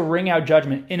going to wring out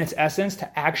judgment in its essence to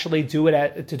actually do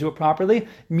it properly,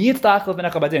 mi yitzdak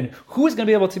lefanecha badin, who is going to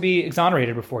be able to be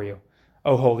exonerated before you,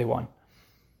 O Holy One?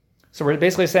 So we're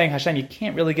basically saying, Hashem, you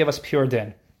can't really give us pure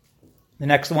din. The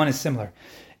next one is similar.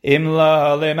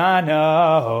 Imla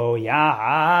lemano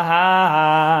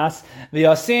yas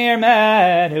v'yosir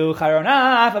menhu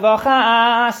charonaf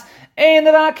avochas ein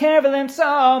levaker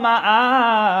v'limtso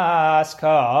ma'as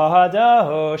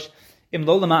kadosh.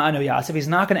 Imlo lemano yas, if he's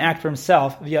not going to act for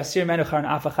himself, v'yosir menhu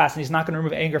charonaf avochas, and he's not going to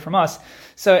remove anger from us,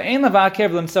 so ein levaker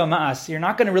v'limtso ma'as, you're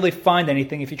not going to really find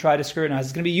anything if you try to scrutinize.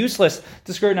 It's going to be useless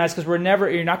to scrutinize because you're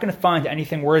not going to find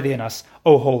anything worthy in us,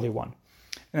 O Holy One.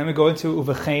 And then we go into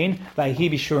Uvechein, Vayhi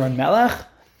Bishurun Melech.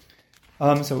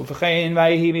 So Uvechein,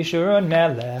 Vayhi Bishurun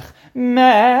Melech,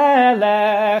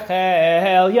 Melech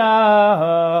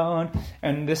Elyon.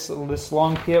 And this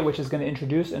long piyut, which is going to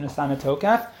introduce U'Nesaneh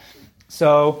Tokef.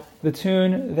 So the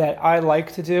tune that I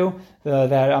like to do,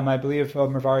 that I believe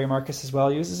Mervari Marcus as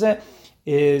well uses it,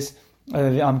 is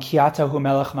Kiata Hu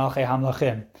Melech Malchei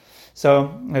Hamlachim.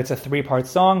 So it's a 3-part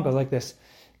song, goes like this.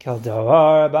 Kel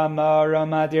doar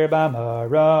b'marom adir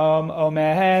b'marom,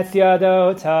 ometz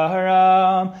yado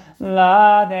taharam,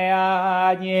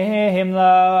 ladead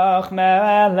yimloch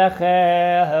melech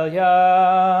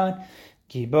elyon.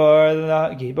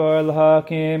 Gibor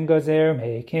l'hakim gozer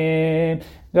mekim,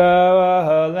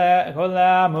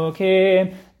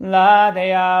 golamukim,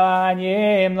 ladead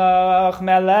yimloch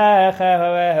melech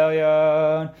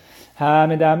elyon.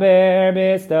 Hamidaber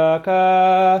b'tzedaka,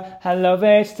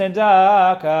 halovesh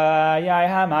tzedaka, yai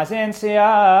hamazin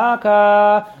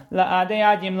siaka, la'adei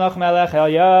yimloch melech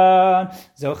elyon,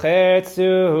 zocher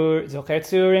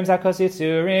tzurim zakos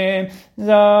yitzurim,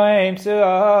 zoim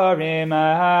tzurim,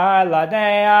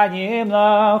 la'adei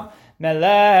yimloch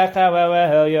melech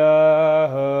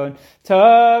elyon.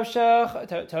 Tov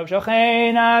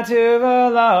shochein atuv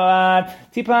lo'ad,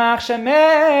 tipach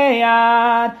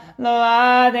shemeyad,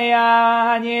 lo'ad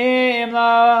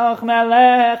yimloch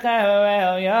melech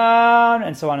elyon,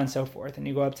 and so on and so forth. And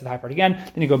you go up to the high part again,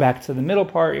 then you go back to the middle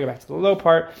part, you go back to the low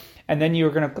part, and then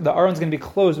the Aron's going to be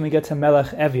closed when we get to Melech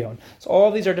Evyon. So all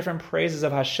of these are different praises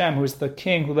of Hashem, who is the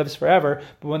King who lives forever,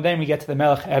 but then we get to the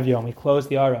Melech Evyon, we close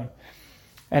the Aron.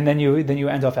 And then you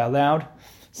end off out loud.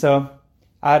 So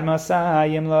Ad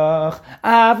Masayim Loch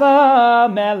Ava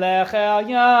Melech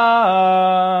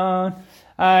Elyon,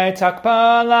 I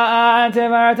takpa la'ad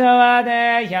tivarto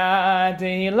adeyad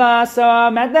laso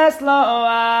medes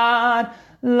lo'ad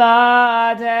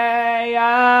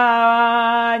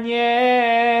la'adeyad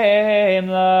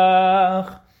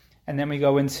yimloch. And then we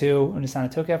go into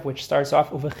U'Nesaneh Tokef, which starts off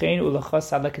Uvechein ulachos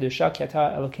sad lekedusha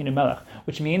kiata Elokeinu melech,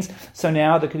 which means, so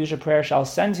now the kedusha prayer shall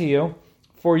send to you,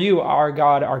 for you, our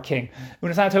God, our King.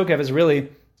 U'Nesaneh Tokef is really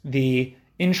the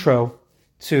intro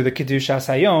to the Kedushas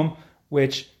Hayom,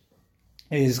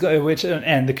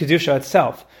 and the Kedusha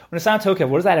itself. U'Nesaneh Tokef,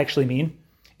 what does that actually mean?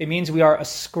 It means we are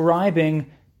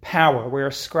ascribing power, we're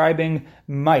ascribing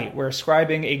might, we're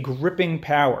ascribing a gripping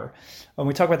power. When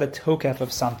we talk about the tokef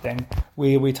of something,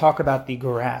 we talk about the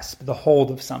grasp, the hold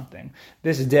of something.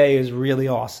 This day is really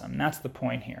awesome. That's the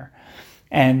point here.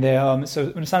 And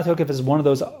so U'Nesaneh Tokef is one of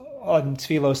those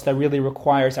tefillos that really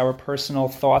requires our personal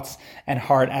thoughts and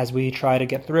heart as we try to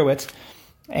get through it.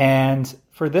 And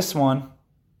for this one,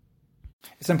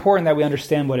 it's important that we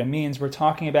understand what it means. We're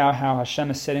talking about how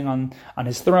Hashem is sitting on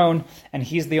his throne, and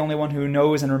he's the only one who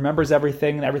knows and remembers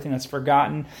everything that's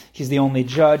forgotten. He's the only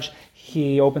judge.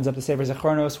 He opens up the Sefer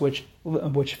Zichronos,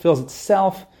 which fills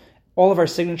itself. All of our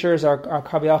signatures are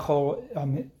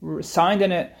kaviyachol signed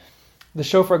in it. The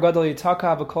shofar gadol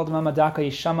yitaka, the kol d'ma madaka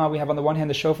yishama. We have on the one hand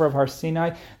the shofar of Har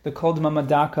Sinai. The kol d'ma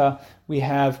madaka, we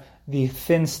have the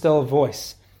thin, still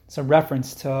voice. It's a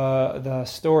reference to the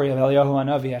story of Eliyahu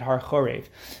Hanavi at Har Chorev.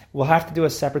 We'll have to do a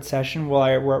separate session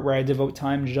where I devote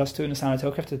time just to U'Nesaneh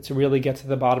Tokef to really get to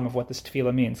the bottom of what this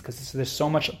tefillah means, because there's so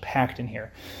much packed in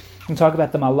here. We talk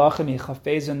about the malachim,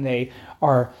 the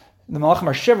malachim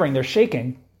are shivering, they're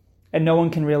shaking, and no one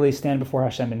can really stand before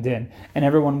Hashem in din. And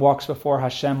everyone walks before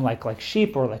Hashem like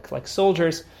sheep or like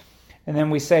soldiers. And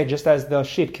then we say, just as the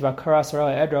sheep, then we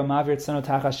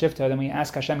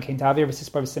ask Hashem,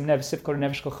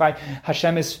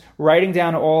 Hashem is writing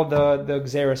down all the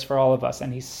Xeris for all of us,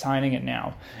 and he's signing it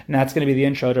now. And that's going to be the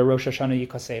intro to Rosh HaShannah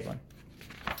Musaf.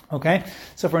 Okay?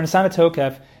 So for U'Nesaneh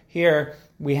Tokef, here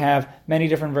we have many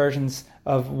different versions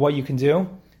of what you can do.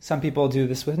 Some people do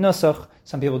this with nusach,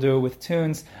 some people do it with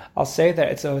tunes. I'll say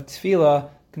that it's a tefillah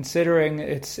considering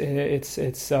its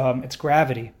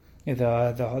gravity. In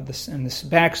this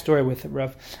backstory with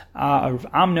Rav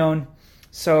Amnon,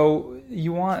 so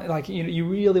you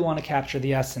really want to capture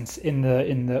the essence in the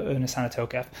U'Nesaneh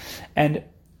Tokef, and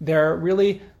there are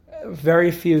really very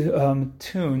few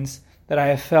tunes that I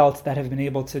have felt that have been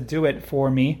able to do it for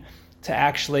me to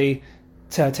actually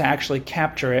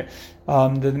capture it.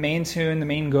 The main tune, the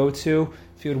main go-to,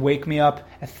 if you would wake me up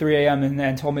at 3 a.m.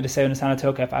 and told me to say U'Nesaneh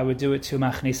Tokef, I would do it to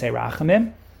Machnise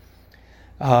Rachamim.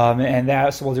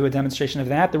 So we'll do a demonstration of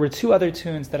that. There were two other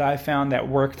tunes that I found that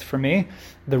worked for me.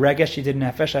 The Regesh Yedid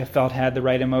Nefesh I felt had the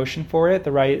right emotion for it,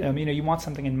 the right, you want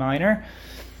something in minor.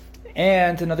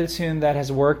 And another tune that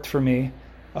has worked for me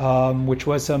which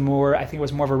was I think it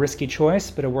was more of a risky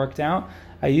choice, but it worked out.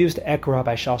 I used Ekra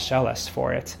by Shalshelis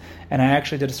for it, and I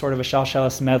actually did a sort of a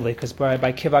Shalshelis medley, because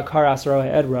by Kiva Karas Roa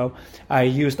Edro, I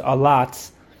used a lot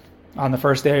on the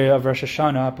first day of Rosh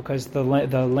HaShannah, because the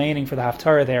laning for the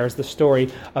Haftarah there is the story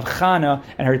of Chana,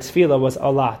 and her Tefilah was a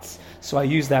lot. So I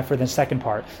used that for the second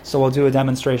part. So we'll do a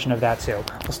demonstration of that too.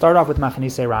 We'll start off with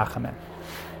Machanise Rachamin.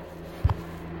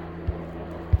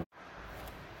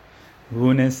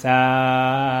 U'Nesaneh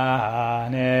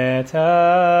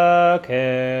Tokef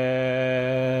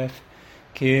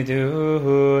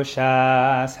Kedushas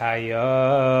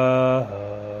Hayom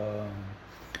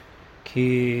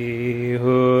Ki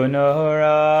hu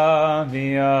Nora'im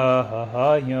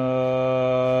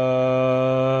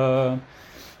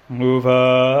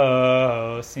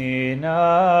Uvo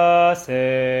Sinase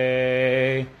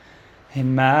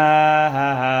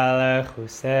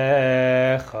Malchiyos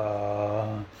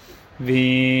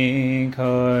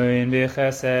V'koin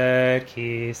b'chesed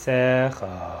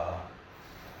kisecha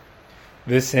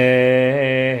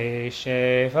V'sei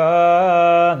shevalav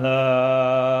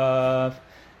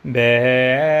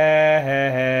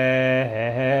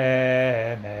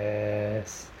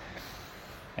be'emes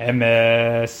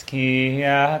Emes ki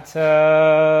atahu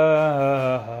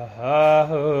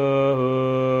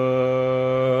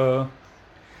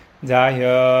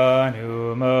Dayan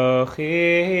u'mochiach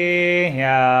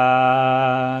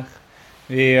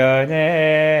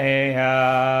v'yodei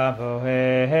avoed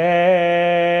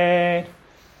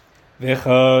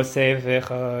v'chosei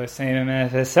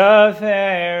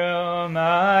v'sofer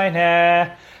u'mayneh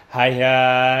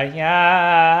hayayay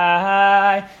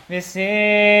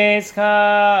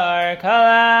v'sizkar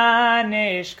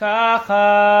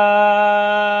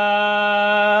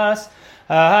kalanishkachas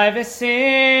I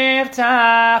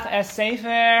v'siftach es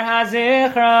sefer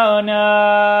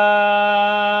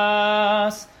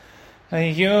haZichronos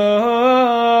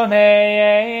Yomei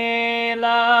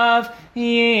elav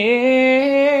yikare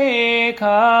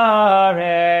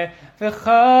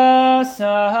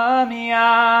v'chosam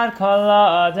yad kol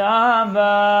adam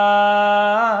ba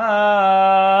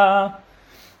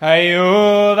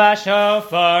Hayu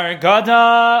v'shofar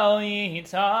gadol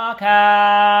yitaka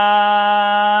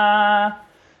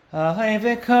Ay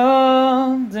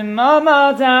v'kol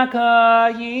d'mama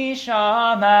daka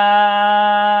yishama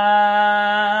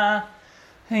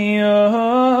Hayu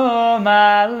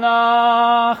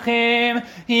malachim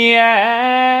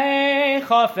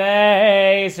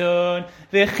yechofezun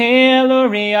v'chilu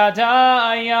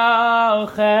riyadaya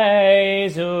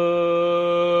uchezun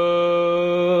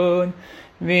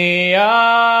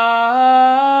v'yamiru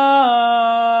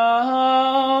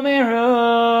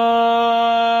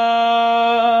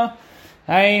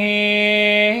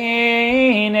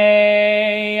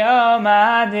Hineni yom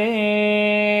adin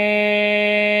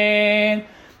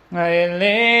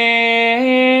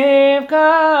Lev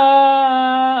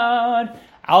God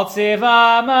al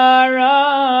tziva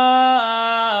maramba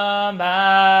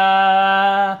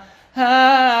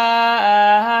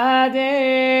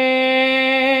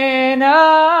adin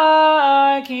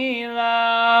ki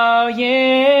lo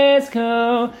yizku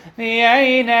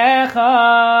v'yeinecha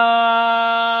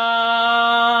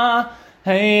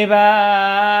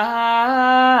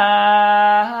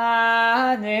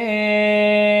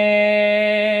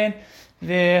Heibanin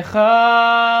v'chabay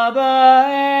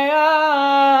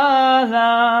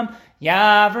alam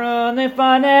yavru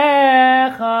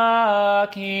lefanecha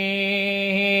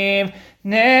kiv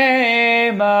neimaron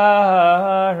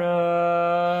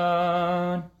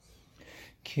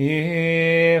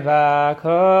kivakoras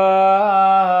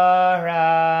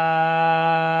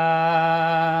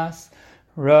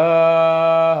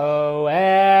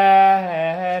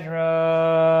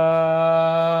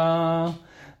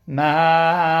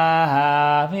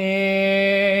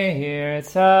Ma'avir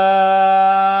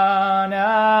tzana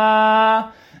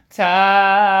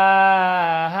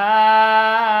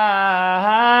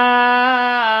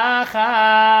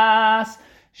tachas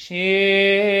shivta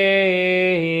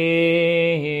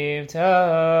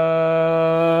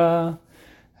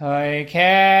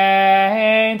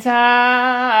Hoikein tavir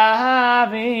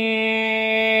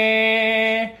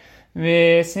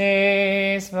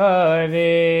V'sis vor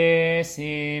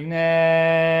v'simne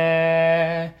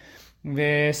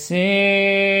v'sivkar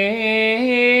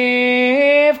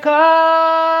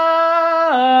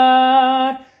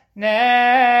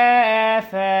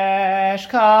nefesh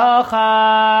kachai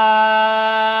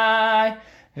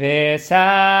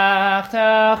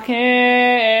v'sachtach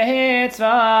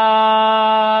kitzva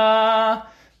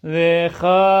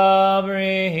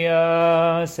v'chabri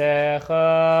yosecha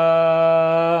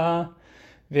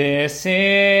v'sicht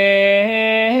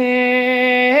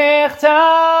Yachtav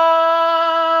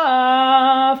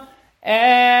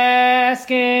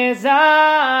Eskizar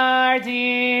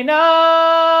Dinam.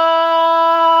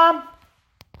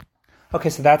 Okay,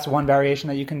 so that's one variation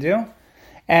that you can do.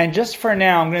 And just for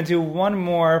now, I'm going to do one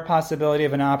more possibility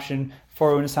of an option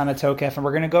for U'Nesaneh Tokef, and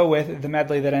we're going to go with the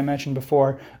medley that I mentioned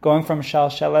before, going from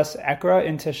Shalsheles Ekra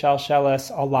into Shalsheles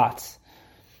Alatz.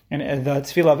 And the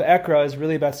Tefilah of Ekra is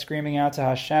really about screaming out to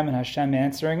Hashem and Hashem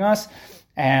answering us,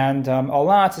 and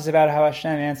Alatz is about how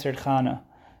Hashem answered Chana.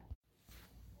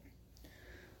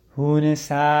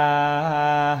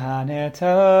 U'Nesaneh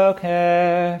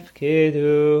Tokef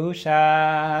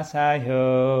Kedushas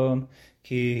Hayom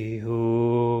Ki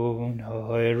hu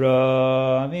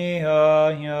noira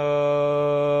mi'hayom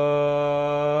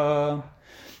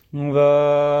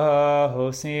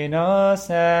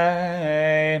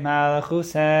v'hosinasei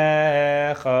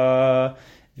malchusecha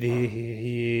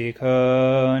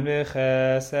v'hikon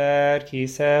v'chesed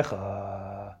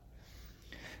kisecha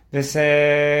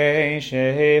v'sei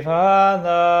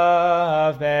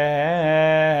she'valav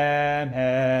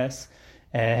be'emes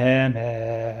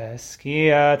Emes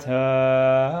ki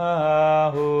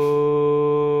atahu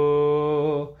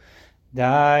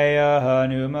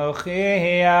Dayanu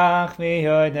mochiach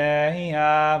v'yodei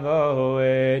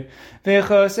avoed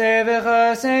v'chosei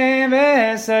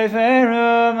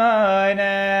v'seferu moineh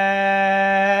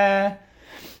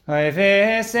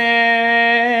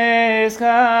v'sei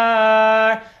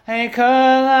skar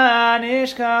ha'kol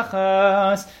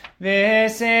ha'nishkachos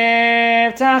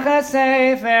V'sev tachat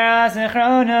sefer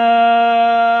Zichronos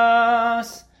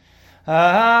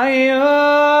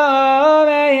Hayom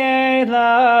eyed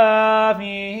lav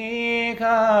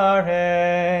yikareh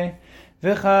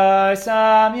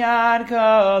V'chasam yad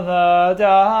kol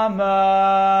adama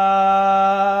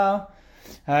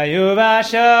Hayu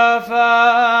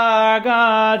v'shofar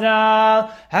gadal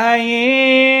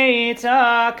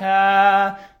hayitaka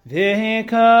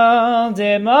V'kol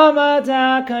demamada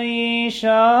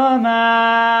k'yishama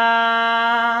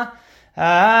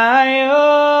Ayo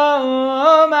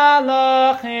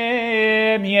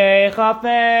malachim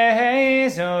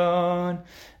yechafezon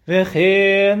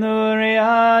V'chilu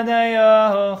riada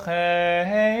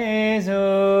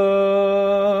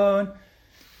yochezon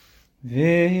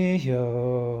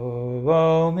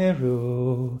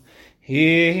V'yomiru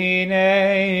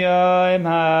Hinei yom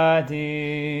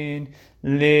hadin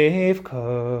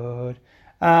Livkod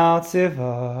al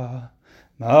tzivah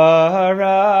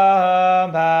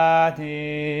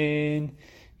marabadin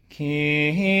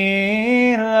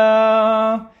ki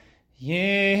lo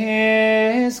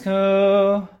yizku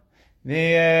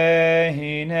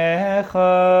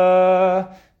v'yehinecha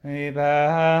v'badin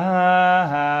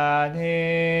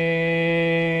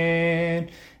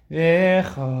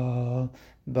v'chol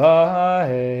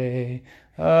ba'ei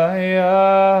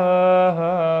Ayalam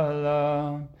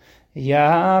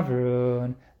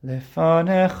Yavrun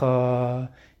Lefonecha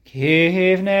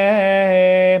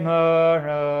Kivnei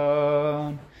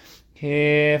Moron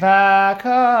Kivakaras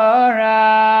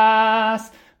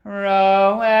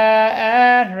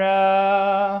Ro'et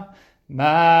Ro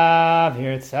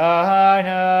Mavir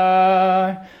Tzarnar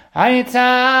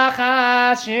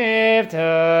Haytachat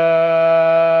Shivto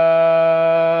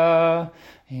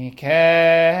Ikein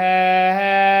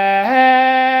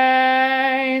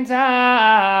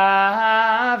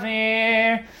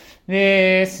Tavir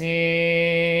Visispar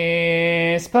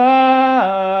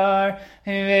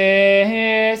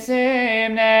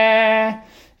Visimne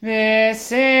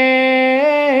Visivkot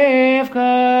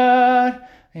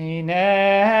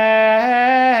Nefesh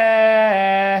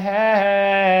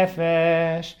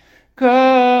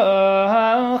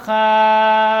Kol Chai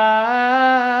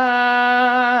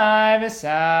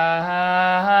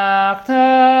V'sachtach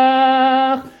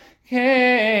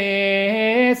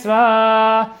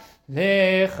Kitzvah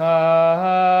Lecha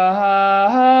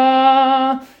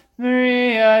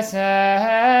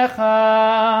V'riyasecha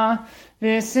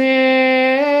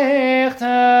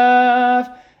V'sichtav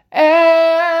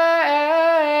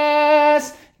Es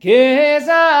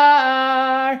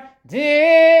Gizar Dinam.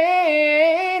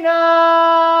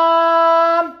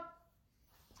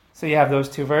 So you have those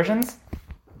two versions,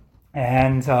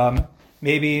 and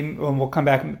maybe we'll come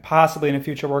back possibly in a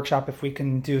future workshop if we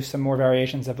can do some more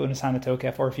variations of U'Nesaneh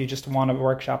Tokef, or if you just want a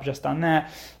workshop just on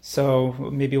that. So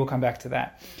maybe we'll come back to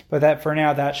that. But that for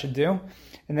now, that should do.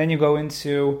 And then you go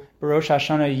into Rosh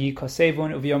HaShannah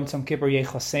Yikosevun Uv'Yom Tzom Kippur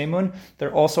Yechosemun. There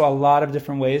are also a lot of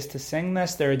different ways to sing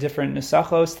this. There are different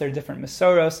nusachos, there are different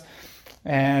mesoros,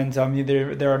 and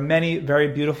there are many very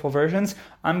beautiful versions.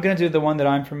 I'm going to do the one that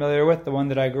I'm familiar with, the one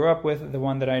that I grew up with, the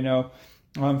one that I know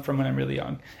from when I'm really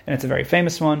young. And it's a very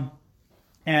famous one.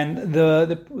 And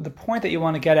the point that you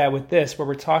want to get at with this, where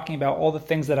we're talking about all the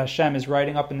things that Hashem is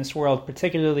writing up in this world,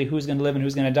 particularly who's going to live and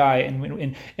who's going to die,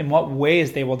 and in what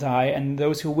ways they will die, and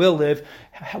those who will live,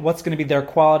 what's going to be their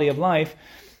quality of life.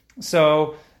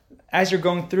 So as you're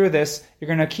going through this, you're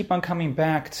going to keep on coming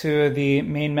back to the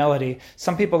main melody.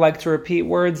 Some people like to repeat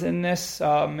words in this,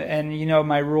 and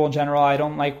my rule in general, I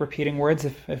don't like repeating words,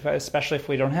 especially if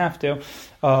we don't have to.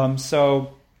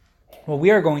 So what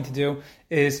we are going to do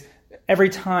is, every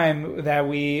time that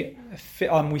we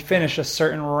finish a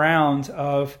certain round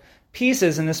of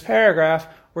pieces in this paragraph,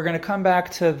 we're going to come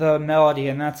back to the melody,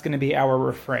 and that's going to be our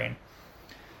refrain.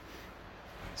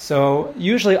 So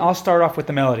usually I'll start off with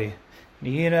the melody.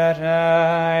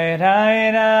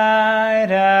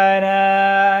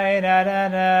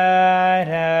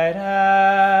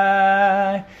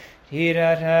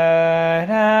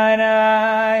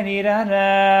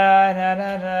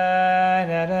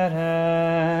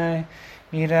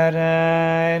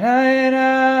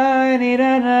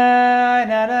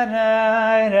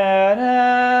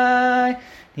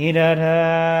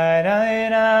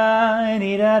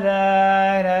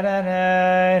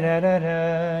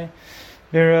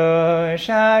 Rosh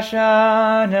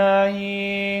HaShannah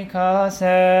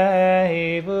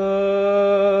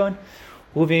yikasebun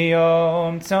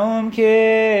Uviyom tzom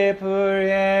kippur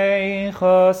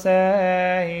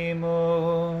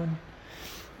yichoseimun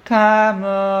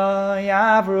Kama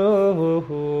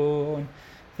yavruhun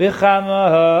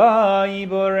V'chama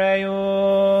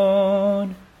yiboreyun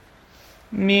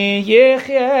Mi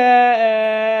yichyeh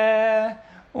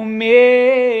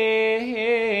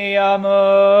Umi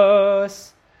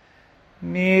yamos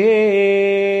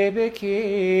Mi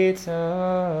bekitzo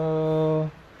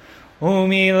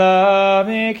Umi la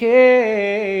bekitzo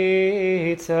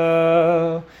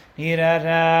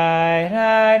Ni-da-dai,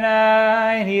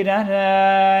 dai-dai,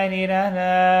 ni-da-dai,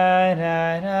 ni-da-dai,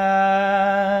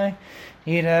 dai-dai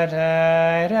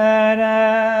Ni-da-dai,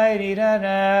 dai-dai,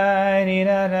 ni-da-dai,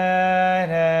 ni-da-dai,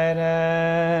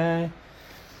 dai-dai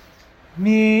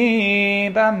Mi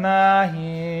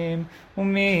b'mayim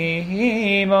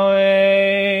Umi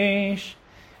bo'esh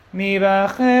Mi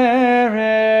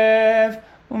b'cherev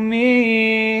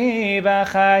Umi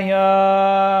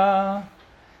b'chaya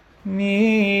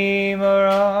Mi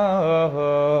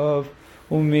morov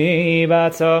Umi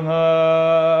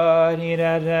b'tzomah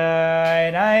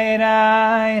Ni-da-dai,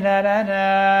 dai-dai,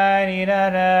 da-da-dai,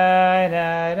 ni-da-dai,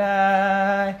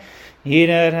 da-dai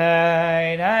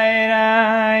Ni-da-dai,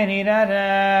 dai-dai,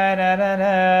 ni-da-dai,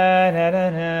 da-da-dai,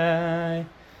 da-da-dai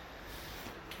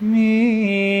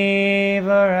Mi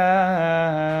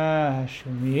v'rash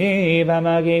Mi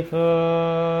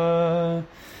b'magefa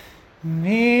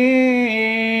Mi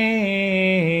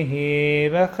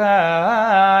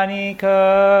b'chanika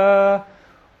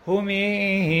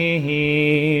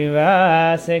Umi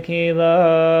v'sekila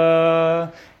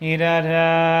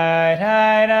Ni-da-dai,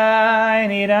 dai-dai,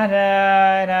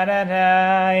 ni-da-dai,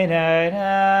 da-da-dai,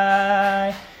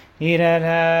 dai-dai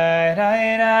Ni-da-dai,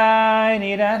 dai-dai,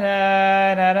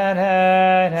 ni-da-dai,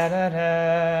 da-da-dai,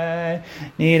 da-da-dai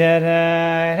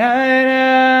Ni-da-dai,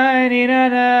 dai-dai,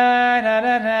 ni-da-dai,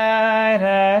 da-da-dai,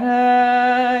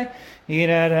 da-dai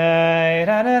Ni-da-dai,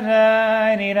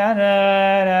 da-da-dai,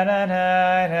 ni-da-dai,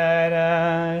 da-da-dai,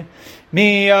 da-dai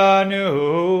Mi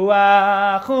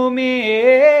anuach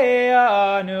umi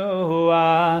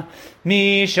anuach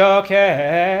Mi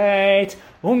shoket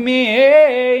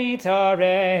umi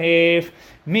taref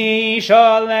Mi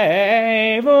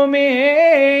shalev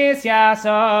umi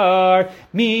yasar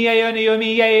Mi yoni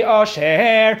umi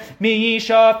asher Mi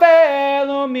shafel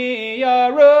umi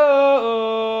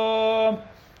yarum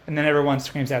And then everyone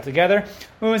screams out together.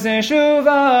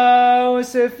 Uzeshuva,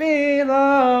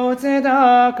 Tefilah,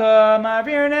 tzedakah,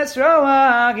 ma'avir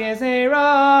nesroa,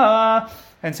 gezerah.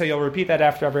 And so you'll repeat that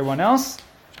after everyone else.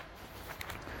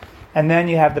 And then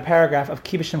you have the paragraph of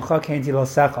Ki b'shimcha kein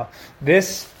tilosecha.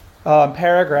 This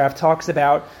paragraph talks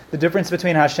about the difference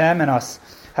between Hashem and us.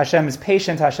 Hashem is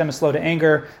patient, Hashem is slow to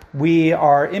anger. We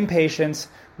are impatient,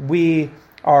 we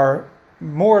are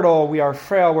mortal, we are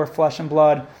frail, we're flesh and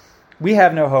blood. We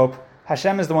have no hope.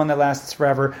 Hashem is the one that lasts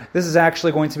forever. This is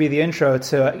actually going to be the intro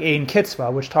to Ein Kitzvah,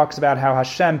 which talks about how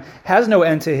Hashem has no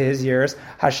end to his years.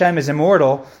 Hashem is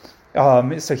immortal.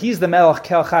 So he's the Melech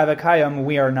Kel Chai V'Kayim,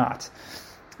 we are not.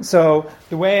 So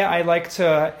the way I like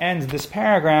to end this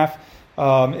paragraph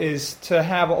is to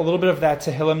have a little bit of that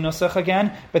Tehillim Nusach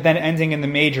again, but then ending in the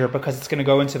major, because it's going to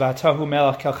go into V'Atahu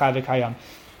Melech Kel Chai V'Kayim.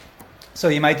 So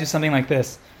you might do something like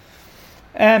this.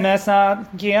 Emesa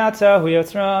Giata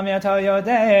Huyotzram Yato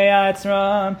Yodei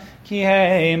Atzram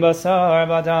Kiheim Basar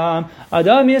Badam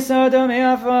Adam Yisodom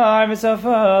Yafar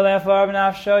Visafal Yafar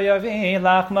B'nafsho Yavi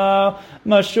Lachmo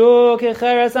Mashu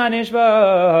Kicheres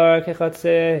Anishbar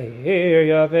Kichatzeir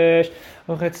Yavish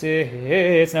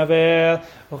Uchetzitz Navel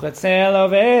Uchetzel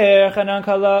Over Chanan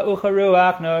Kala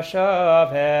Ucharuach No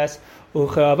Shaves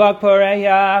Uchavak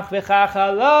Poreyach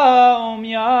V'chachala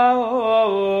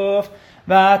Yauf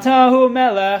Vatahu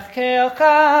melech kel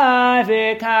chai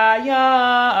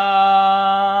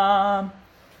v'kayam.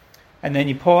 And then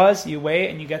you pause, you wait,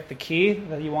 and you get the key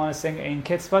that you want to sing Ein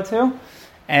Kitzvah to.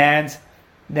 And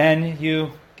then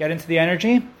you get into the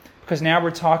energy, because now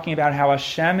we're talking about how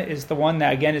Hashem is the one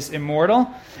that, again, is immortal.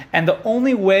 And the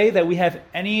only way that we have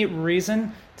any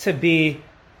reason to get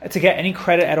any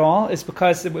credit at all is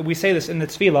because we say this in the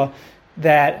Tefilah,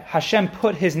 that Hashem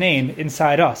put His name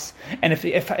inside us, and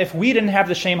if we didn't have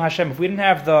the Shem Hashem, if we didn't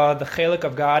have the chelik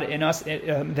of God in us,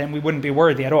 then we wouldn't be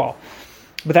worthy at all.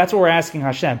 But that's what we're asking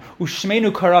Hashem.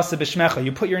 Ushmeinu karasa b'shmecha.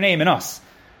 You put your name in us,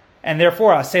 and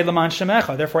therefore aseh l'man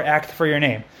shemecha. Therefore act for your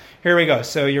name. Here we go.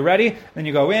 So you're ready. Then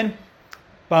you go in.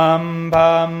 Bam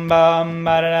bam bam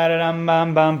ba da da dum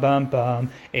bam bam bam bam.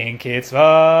 In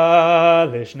kitzvah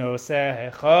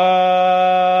lishnosecha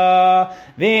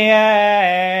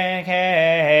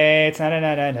v'yeketz na na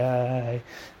na na na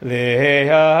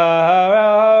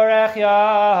liyorech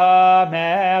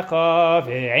yamecha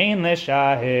v'ein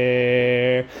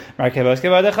l'shahir markevos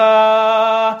kevodecha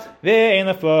v'ein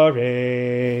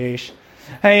l'forish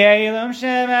hayelum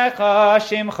shemecha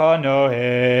shimcha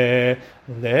noeh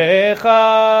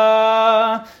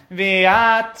Lecha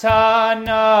v'ata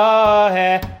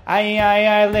nohe ay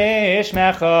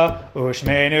lishmecha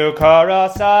ushmenu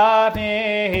karasa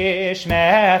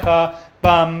v'ishmecha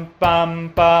bam bam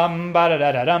bam ba da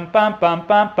da da dum bam bam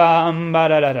bam bam ba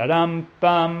da da da dum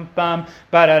bam bam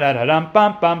ba da da da dum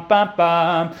bam bam bam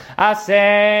bam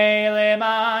aseh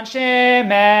leman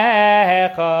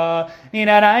shemecha ni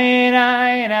na na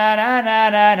na na na na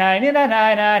na na ni na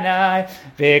na na na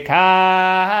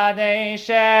v'kadesh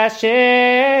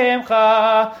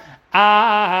shemcha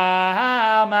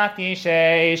al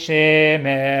makdishei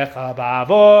shemecha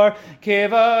bavor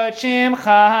kivod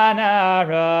shemcha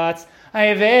naratz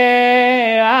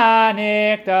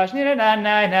Ve'anikdash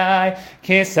niranai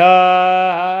kisot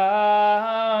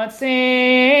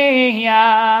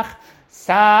siyach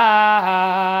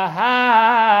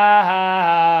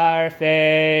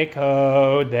sarfei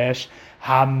kodesh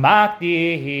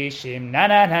hamakdishim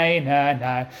nanai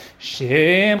nanai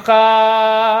shimcha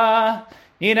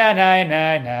niranai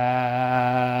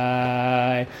nanai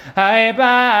Hai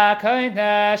ba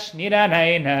kodesh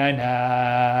niranai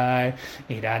nanai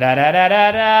nira da da da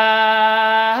da da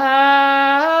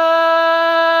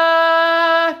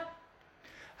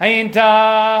Ein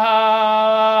darei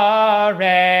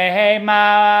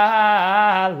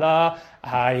mala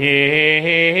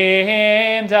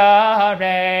Haim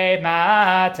darei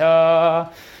mata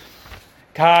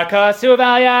Kakasuv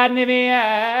al yad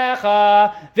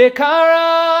niviecha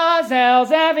Vikara zel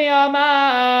zeviamar.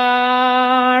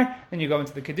 Then you go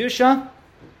into the Kedusha,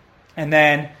 and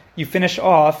then you finish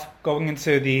off going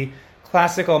into the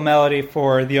classical melody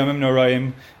for the Yomim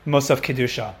Nora'im Musaf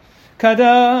Kedusha.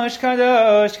 Kadosh,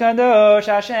 Kadosh, Kadosh,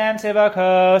 Hashem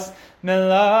Tzivakos,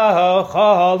 Meloch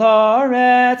Chol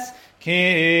Haaretz,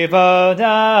 Kivodo,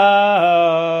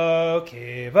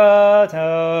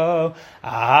 Kivodo,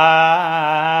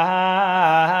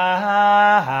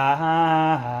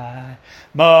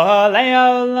 Molei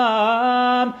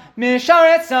Olam,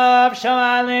 Misharetz of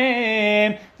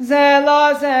Shoalim,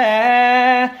 Zelo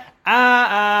Zeh,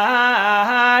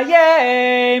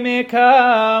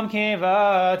 Mikom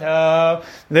Kivodo,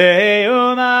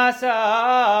 Leumasam,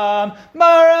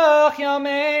 Baruch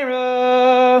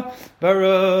Yomeru,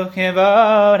 Baruch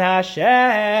Kivod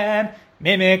Hashem,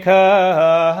 Mimikomo,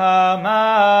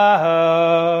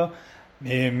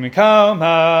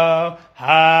 Mimkomo,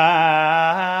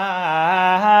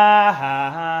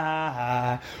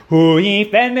 Hu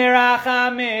yifen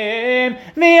mirachamim,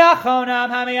 v'yachonam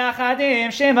hamiyachadim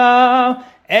shemo,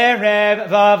 erev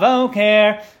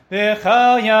v'avoker,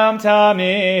 v'chol yom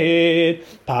tamid,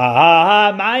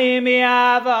 pamayim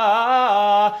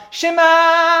yava,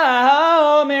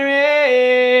 shema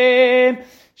omerim,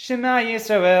 Shema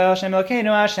Yisrael, Shem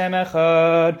Elokeinu Hashem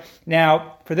Echad.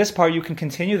 Now, for this part, you can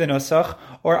continue the Nusach,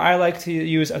 or I like to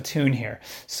use a tune here.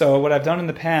 So what I've done in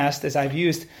the past is I've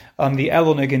used the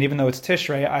Elul Nigun, even though it's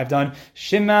Tishrei, I've done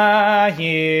Shema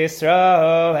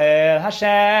Yisrael,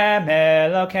 Hashem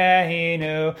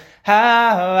Elokeinu,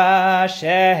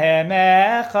 Hashem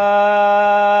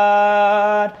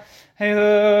Echad.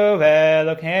 Hu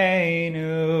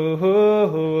Elokeinu,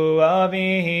 Hu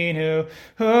Avinu,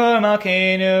 Hu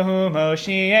Malkeinu, Hu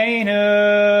Moshienu,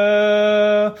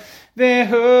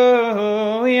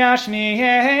 V'Hu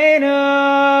Yashmienu,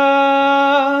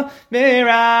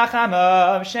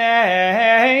 V'Rachamav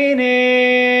Shenis,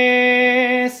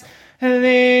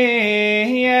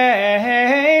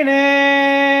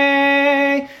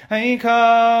 Li'yenei,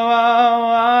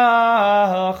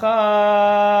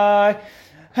 Ha'ikoachai,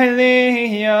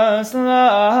 Ha'liyos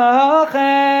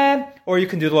lachem. Or you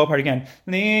can do the low part again.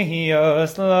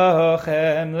 Liyos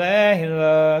lachem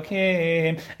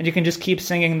le'ilakim. And you can just keep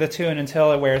singing the tune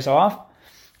until it wears off.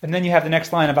 And then you have the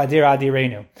next line of Adir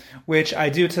Adirenu, which I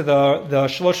do to the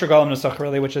Shlosh Regalim Nusach,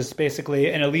 really, which is basically,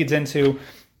 and it leads into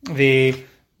the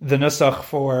Nusach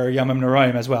for Yomim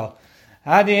Nora'im as well.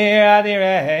 Adir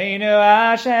Adirenu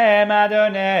Hashem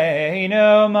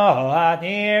Adoneinu Mo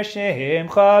Adir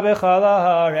Shimcha B'chol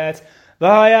Haaretz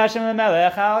V'Hayashem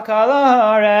L'melech Al Kol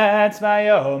Haaretz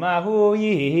V'yom Ahu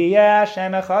Yihye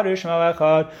Hashem Echad U'Shmo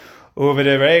Echad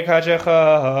U'v'divrei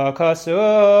Kadshecha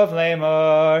Kasuv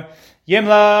Leimor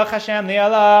Yimlach Hashem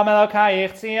Li'olam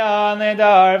Elokayich Tzion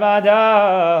L'dar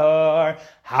V'dar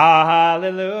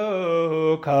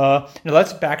Hallelujah. Now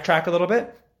let's backtrack a little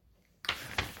bit.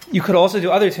 You could also do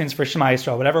other tunes for Shema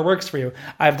Yisrael, whatever works for you.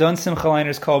 I've done Simcha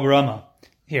Liner's Kol Barama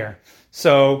here.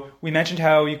 So we mentioned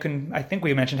how you can, I think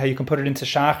we mentioned how you can put it into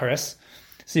Shacharis.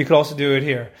 So you could also do it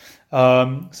here.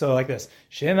 So like this.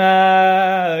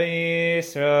 Shema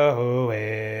Yisrael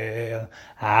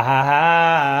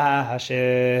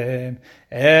Hashem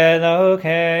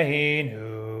Elokeinu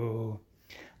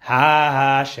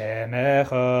Hashem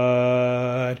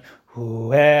Echad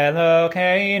Hu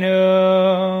Elokeinu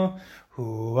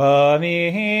Hu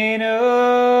Avinu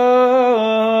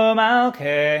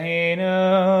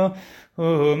Malkeinu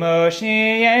Hu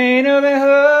Moshienu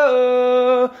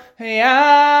V'Hu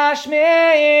Yashmienu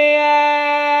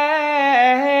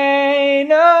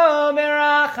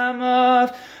B'Rachamav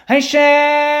Hashenis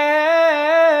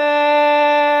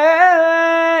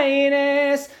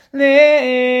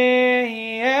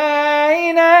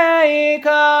Li'yenei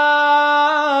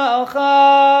Kol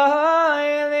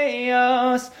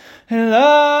Chaylios Lochem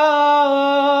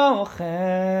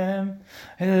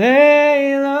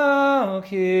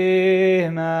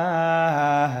Leilokim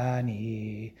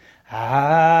Ani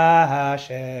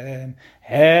Hashem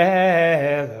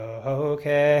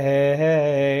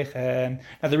Elokechem.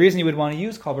 Now the reason you would want to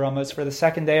use Kol Barama is for the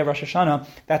second day of Rosh Hashanah.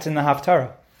 That's in the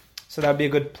Haftarah. So that would be a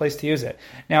good place to use it.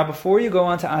 Now, before you go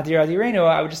on to Adir Adirenu,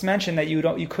 I would just mention that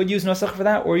you could use Nusach for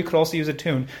that, or you could also use a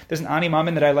tune. There's an Ani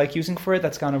Mamin that I like using for it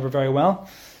that's gone over very well.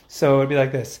 So it would be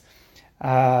like this.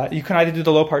 You can either do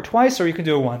the low part twice, or you can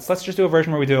do it once. Let's just do a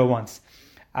version where we do it once.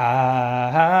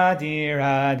 Adir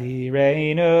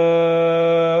Adirenu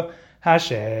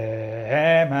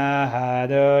Hashem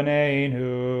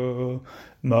Adoneinu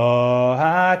Mo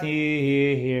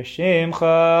Adir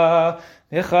Shimcha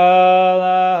B'chol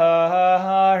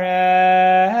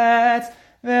haaretz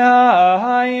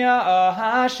V'haya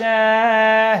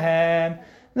Hashem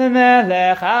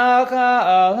L'melech Al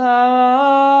Kol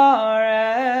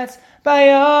Haaretz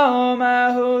B'yom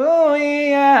Ahu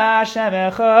Yihye Hashem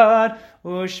Echad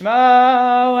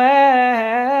U'Shmo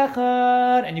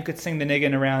Echad. And you could sing the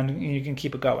niggin around and you can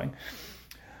keep it going.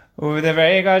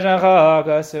 U'divrei Kadshecha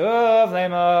Kasuv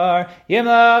Leimor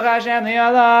Yimlach Hashem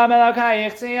Li'olam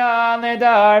Elokayich Tzion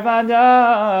L'dar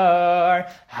V'dar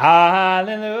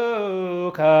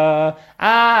Hallelujah.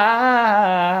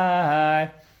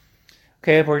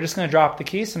 Okay, we're just going to drop the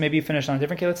key, so maybe you finish on a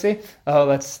different key. Let's see.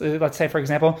 Let's say, for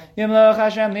example, Yimlach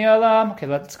Hashem Li'olam. Okay,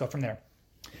 let's go from there.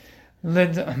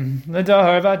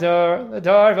 L'dar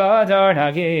vadar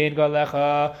nagid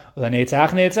golecha U'lenetzach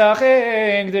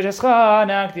netzachim K'dushescha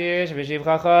nakdish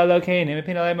V'shivchacha Elokeinu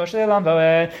Mipinalei Moshe Elam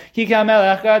V'ed Ki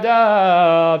kamelech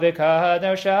gadol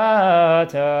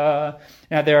V'kadoshata.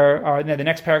 Now the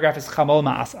next paragraph is Chamol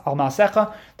al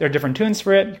Maasecha. There are different tunes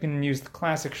for it. You can use the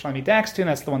classic Shlomi Dax tune.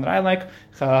 That's the one that I like.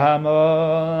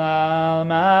 Chamol al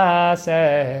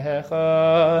Maasecha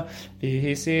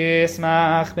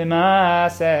V'hisismach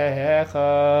b'Maasecha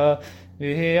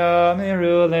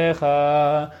V'yamiru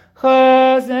lecha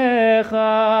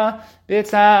Chazecha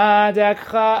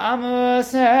B'tzadekcha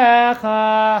amusecha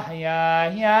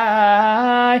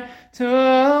Yai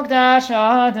Tukdash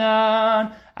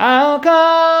Adan Al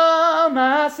Kol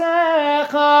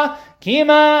Maasecha Ki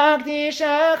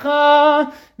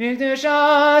Makdishecha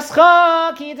V'Kdushascha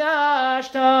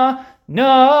Kidashta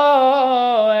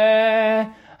Noe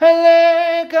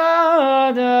Lekadosh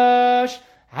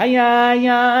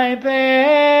Hayayay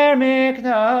Per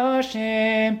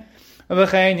Mikdoshim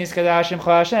V'chein niskadash Shimcha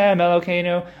Hashem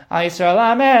Elokeinu Al Yisrael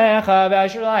Amecha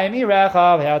V'Yisraelim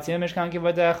Yirecha V'Yatzil Mishkan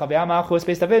Kivodecha V'Yamachus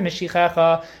Beis David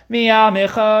Mishichecha Miyam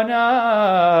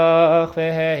Mechonach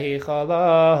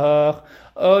V'Heichalach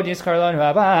O Diskarlon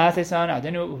Rabas Esan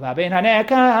Adenu Uvaben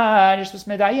Haneka Yishus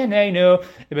Medayenenu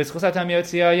Ibiskusatam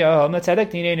Yotziyayom Letzedek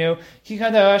Dinenu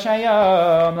Kikadosh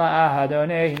Hayom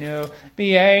La'adonenu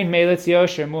B'yein Melitz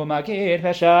Yosher Mu Magid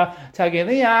Pesha Tagil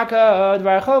Yakod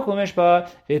Varchok Umishpat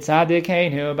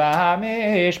V'Tzadikenu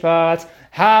B'Hamishpat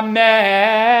Hamelech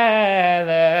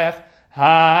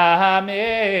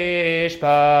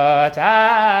Hamishpat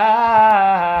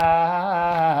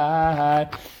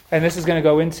And this is going to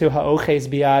go into Ha'oches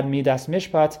Biad Midas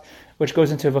Mishpat, which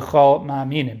goes into V'chol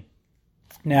Ma'aminim.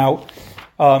 Now,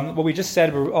 what we just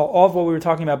said, all of what we were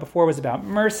talking about before was about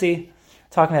mercy,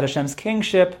 talking about Hashem's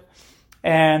kingship,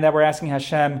 and that we're asking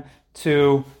Hashem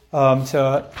to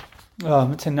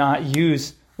not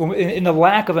use, in the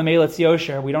lack of a Melitz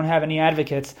Yosher, we don't have any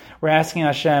advocates, we're asking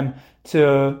Hashem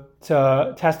to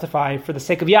testify for the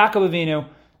sake of Yaakov Avinu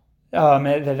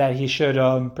that he should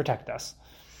protect us.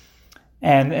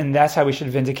 And that's how we should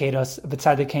vindicate us.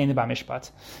 V'tzadikein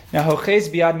b'mishpat. Now, hoches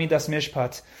biad midas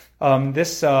mishpat.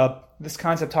 This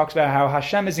concept talks about how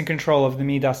Hashem is in control of the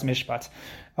midas mishpat.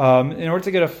 In order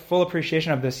to get a full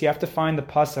appreciation of this, you have to find the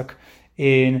pasuk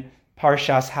in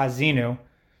Parshas Hazinu,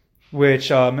 which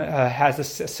has a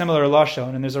similar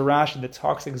lashon, and there's a Rashi that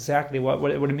talks exactly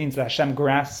what it means that Hashem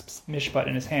grasps mishpat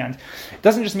in his hand. It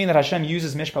doesn't just mean that Hashem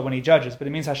uses mishpat when he judges, but it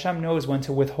means Hashem knows when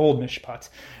to withhold mishpat.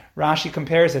 Rashi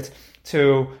compares it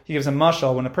to, he gives a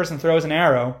mashal, when a person throws an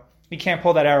arrow, he can't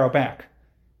pull that arrow back.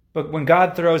 But when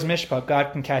God throws mishpat,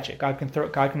 God can catch it. God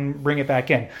can bring it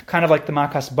back in. Kind of like the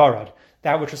makas barad.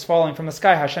 That which was falling from the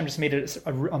sky, Hashem just made it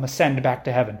ascend back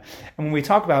to heaven. And when we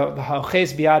talk about the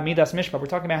ha'oches biad midas mishpat, we're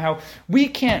talking about how we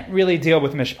can't really deal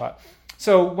with mishpat.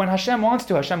 So when Hashem wants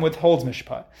to, Hashem withholds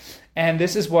mishpat. And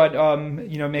this is what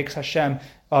makes Hashem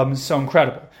so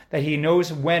incredible, that he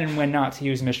knows when and when not to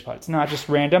use mishpat. It's not just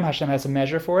random. Hashem has a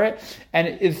measure for it.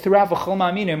 And throughout V'chol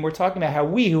Ma'aminim, we're talking about how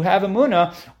we who have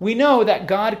emunah, we know that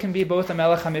God can be both a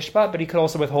melech ha-mishpat, but he could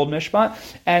also withhold mishpat.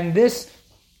 And this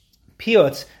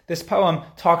poem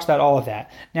talks about all of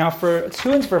that. Now, for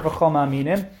tunes for V'chol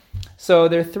Ma'aminim, so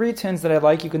there are 3 tunes that I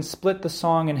like. You can split the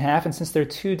song in half, and since there are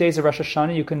 2 days of Rosh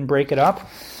Hashanah, you can break it up.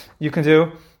 You can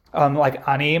do like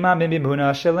Ani Ma'amim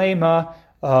B'Muna Shalema,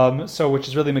 which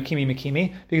is really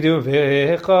Makimi. You can do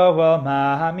V'chol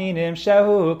Ma'aminim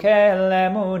Shehu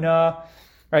Kelemuna.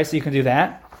 Right, so you can do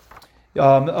that.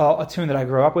 A tune that I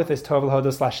grew up with is Tov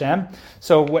L'Hodos L'Hashem.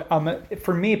 So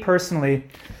for me personally,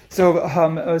 so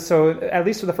at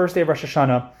least for the first day of Rosh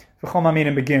Hashanah, V'chol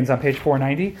Ma'aminim begins on page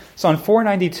 490. So on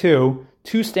 492,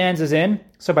 2 stanzas in,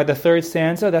 so by the 3rd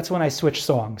stanza, that's when I switch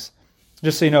songs.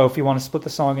 Just so you know, if you want to split the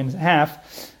song in half.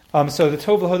 So the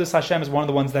Tov L'Hodos Hashem is one of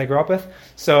the ones that I grew up with.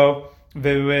 So,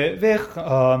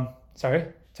 Tov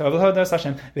L'Hodos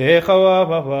Hashem.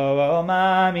 V'chol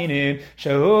Ma'aminim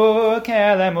Shehu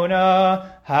Kelemuna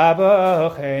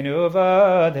Habochenu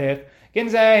V'odech. So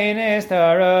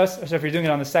if you're doing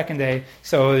it on the 2nd day,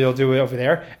 so you'll do it over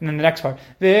there. And then the next part.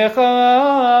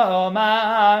 V'chol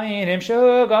Ma'aminim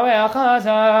Shehu Goel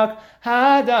Chazak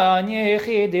Hadan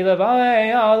Yechidi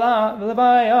L'vay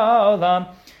Olam.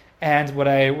 And what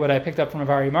I picked up from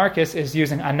Avari Marcus is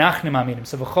using Anachnu Ma'aminim.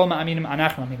 So V'chol Ma'aminim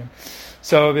Anachnu Ma'aminim.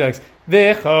 So it'll be like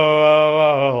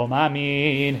V'chol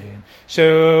Ma'aminim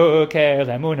Shehu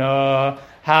Kelemuna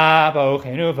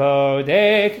Habochenu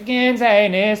V'odech Ginzei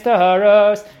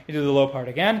Nistaros. You do the low part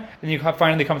again, and you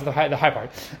finally come to the high part.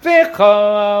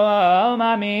 V'chol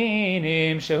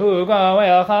Ma'aminim Shehu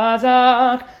Goel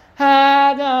Chazak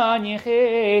Hadan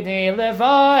Yechidi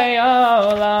L'vay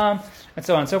Olam. And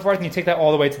so on and so forth, and you take that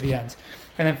all the way to the end.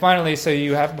 And then finally, so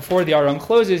you have, before the Aron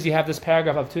closes, you have this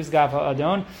paragraph of Tuzgav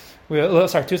Ha'adon,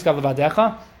 Tuzgav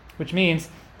Levadecha, which means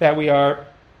that we are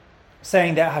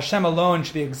saying that Hashem alone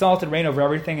should be exalted, reign over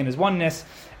everything in his oneness,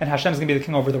 and Hashem is going to be the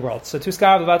king over the world. So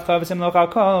Tuzgav Levadcha V'simloch Al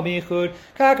Kol B'yichud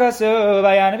Kakasu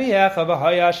V'yan V'yecha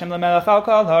V'hoya Hashem L'melech Al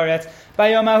Kol Haaretz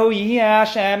V'yomahu Yeh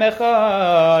Hashem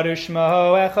Echad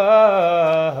U'shmo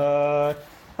Echad.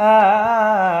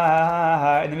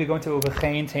 And then we go into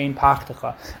V'chein Tein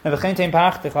Pachtecha. Now V'chein Tein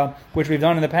Pachtecha, which we've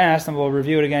done in the past, and we'll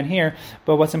review it again here,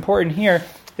 but what's important here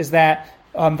is that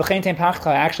V'chein Tein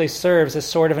Pachtecha actually serves as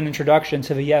sort of an introduction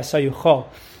to the Yes Hayuchol,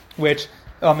 which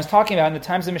is talking about in the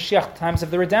times of Mashiach, the times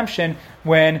of the redemption,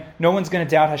 when no one's going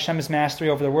to doubt Hashem's mastery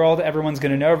over the world, everyone's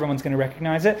going to know, everyone's going to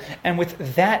recognize it, and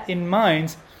with that in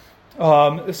mind,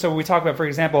 So we talk about, for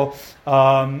example,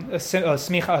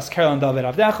 Smichas Kerlan David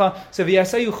Avdecha. So the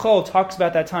V'yasayu Chol talks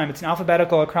about that time. It's an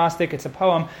alphabetical acrostic. It's a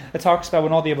poem that talks about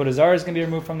when all the Avodah Zarah is going to be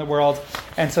removed from the world.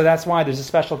 And so that's why there's a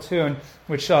special tune,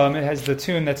 which it has the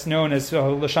tune that's known as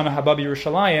Lashana Habab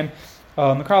Yerushalayim,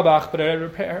 Krabach. But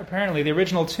apparently the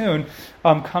original tune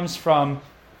comes from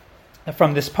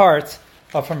this part,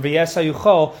 from V'yasayu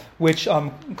Chol, which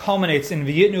culminates in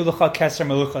V'yitnu L'cha Keser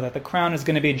Melucha, that the crown is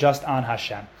going to be just on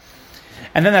Hashem.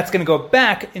 And then that's going to go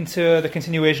back into the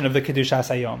continuation of the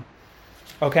Kedushas Hayom.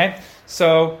 Okay?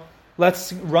 So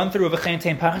let's run through U'V'chein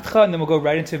Tein Pachtcha, and then we'll go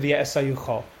right into V'yasayu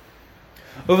Chol.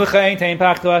 U'V'chein Tein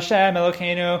Pachtu Hashem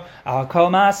Elokeinu Al Kol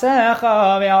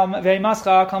Maasecha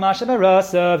V'Mascha Kol Ma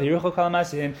Shebarasa V'Yiruchu Kol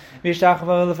Masim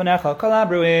V'Yishtachvu L'Fanecha Kol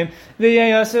Abruim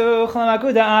V'Yayasu Chol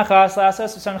Maguda Achas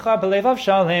L'Asas V'Sancha B'Levav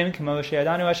Shalim K'mo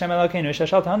She'yadanu Hashem Elokeinu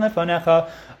Sheshaltan L'Fanecha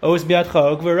Oz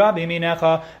B'Yadcho G'V'Rabi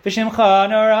Minecha V'Shimcha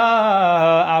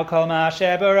Nora'im Al Kol Ma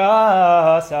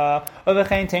Shebarasa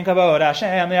U'V'chein Tein Kavod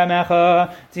Hashem L'Yamecha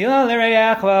Tila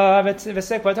L'Reyecha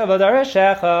V'Sikva Tova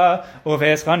Dareshecha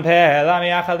U'V'Eschon Peh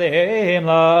Yachalim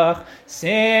lach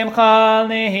simcha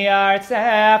lihi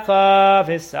artzecha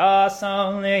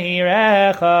v'sason lihi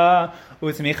recha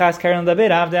u'tzmichas keren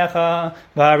David avdecha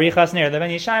v'arichas ner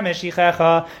leben yishai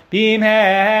meshichecha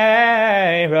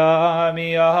b'mheira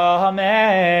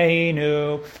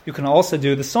miyameinu. You can also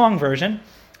do the song version,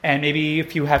 and maybe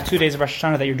if you have 2 days of Rosh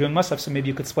HaShannah that you're doing Musaf, so maybe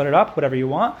you could split it up, whatever you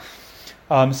want.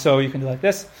 So you can do like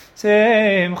this.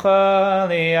 Simcha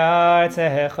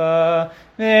li'artzecha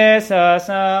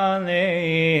v'sason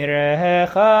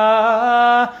li'recha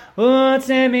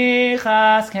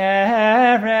u'tzimichas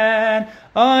keren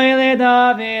oy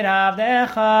leDavid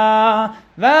avdecha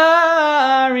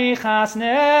v'arichas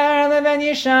ner leben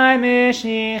yishai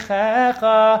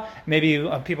meshichecha. Maybe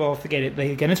people forget it.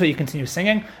 They get into it, you continue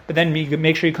singing, but then you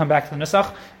make sure you come back to the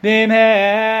Nusach.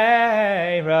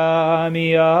 B'mheira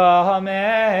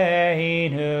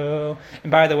miyameinu.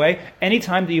 And by the way,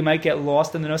 anytime that you might get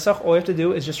lost in the Nusach, all you have to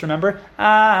do is just remember,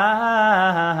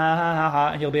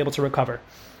 and you'll be able to recover.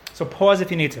 So pause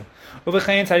if you need to.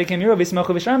 U'v'chein tzadikim yiru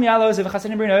v'yismochu v'shram yalos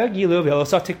v'chasadim brino gilu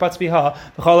v'yolosach tikpat zbiha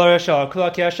v'chol harashah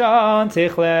kulak yashan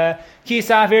tichle ki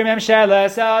safir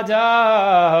memsheles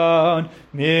adon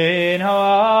min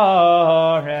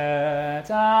ha'aretz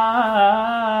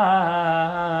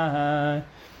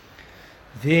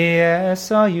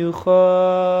v'yesayu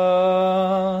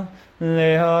chol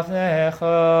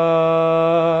lehavnecha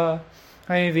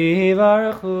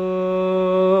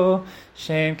v'yivarechu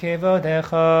Shem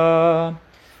kevodecha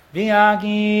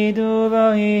v'yagidu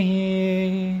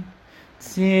v'yihi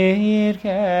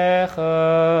tzirkecha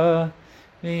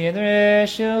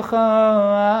v'yidreshu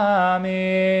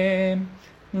amim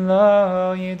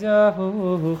lo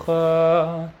yidavucha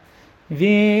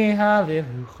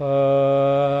v'halilucha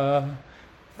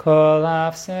kol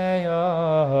afsei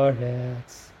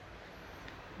oretz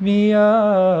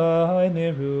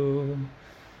v'yoymeru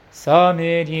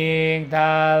Samid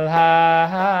Yigdal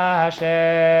Hashem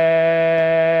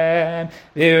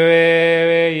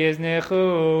V'yiznechu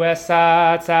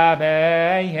esat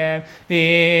zabehem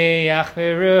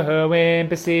V'yachveruhim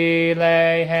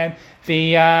b'sileihem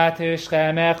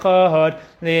V'yatushchem echod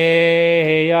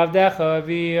Li'avdecha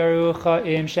v'yarucha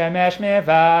im shemesh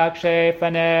mevakshei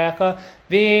fanecha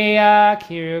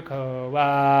V'yakiru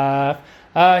koach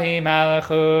Ahi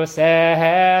malchus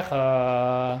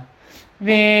echa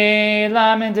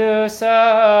V'lamindu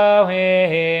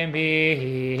sohim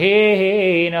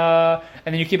b'hina.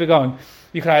 And then you keep it going.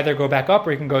 You can either go back up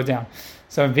or you can go down.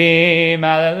 So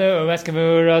v'malalu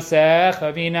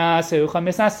eskavurasecha v'nasucha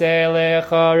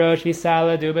misnaselecha rosh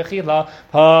v'saladu b'chila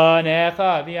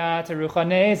panecha v'yatarucha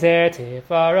nezer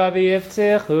tifara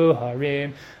v'yiftichu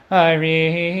harim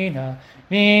harina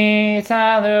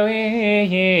v'talu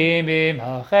iyim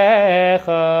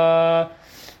b'malchecha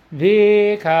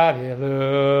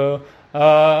V'kavilu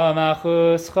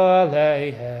amachus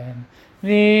choleihem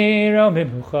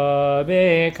v'romimucha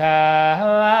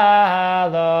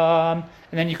b'kalam.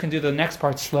 And then you can do the next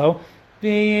part slow.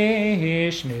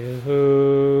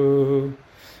 V'yishmihu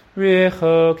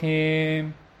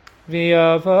richokim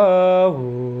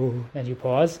v'yavohu. Then you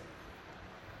pause.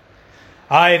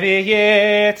 Ay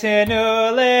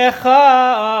v'yitenu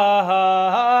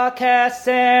lecha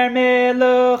keser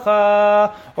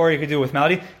milucha. Or you could do it with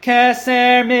melody.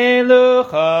 Keser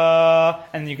milucha.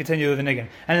 And you continue with the niggin.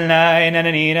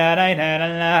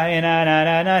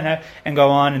 And go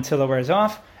on until it wears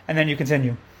off. And then you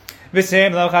continue.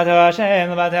 V'sim lo chato Hashem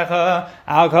levatecha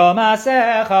al kol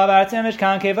maasecha v'artem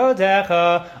mishkan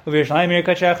kevodecha u'v'yerushalayim ir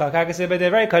kodshecha kakaseh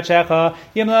b'divrei kodshecha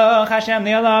yimloch Hashem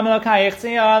li'olam elokayich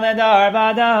tzion ledar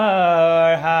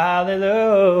v'adar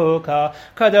hallelujah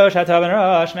kadosh ata ben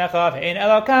rosh mecha v'ein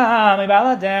elokam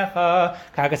mibaladecha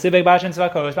kakaseh b'gbashin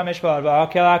tzvakos b'mishpat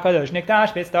v'akel hakadosh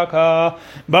nikdash b'tzedakah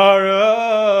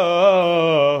baruch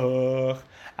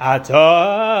Ato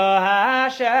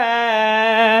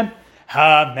Hashem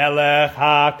HaMelech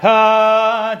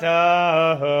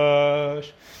HaKadosh.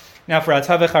 Now for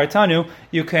Ata V'chartanu,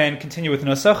 you can continue with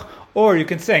Nusach, or you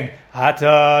can sing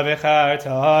Ata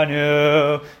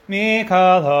V'chartanu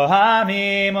Mikol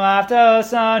Ho'amim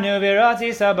U'aftosanu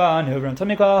V'rotzi Sabanu V'ranto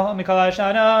Mikol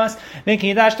Hashanos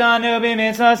V'kidashtanu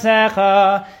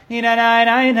B'mitzvosecha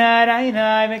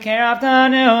Hineni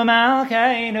V'keraftanu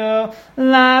Malkeinu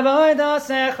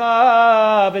Lavodosecha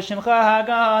B'shimcha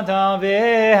HaGadol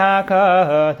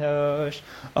V'HaKadosh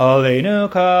Oleinu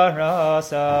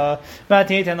karasa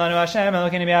V'titen lanu Hashem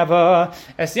Elokeinu b'yavo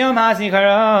Es yom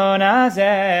hazikaron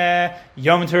hazeh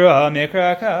Yom Teruah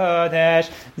Mikra Kodesh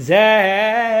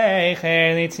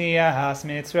Zecher L'tzias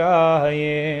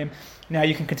Mitzrayim. Now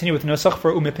you can continue with Nusach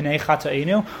for U'mipnei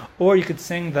Chato'enu, or you could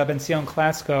sing the Ben Zion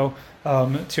Classico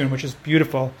tune, which is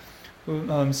beautiful.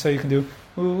 So you can do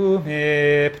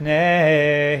U'mipnei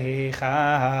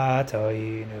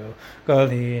Chato'enu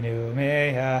Golinu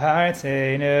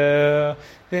me'artzeinu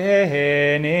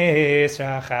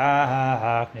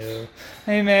v'nisrachaknu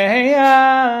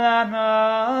me'alat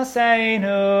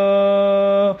moseinu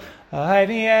ay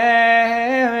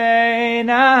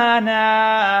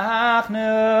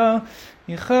v'ye'enanachnu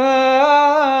yicholim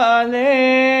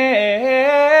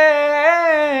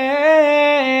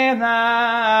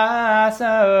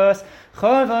lasos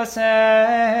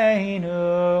chovoseinu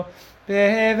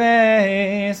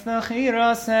beveis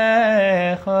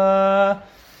b'chirosecha.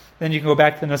 Then you can go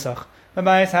back to the Nusach.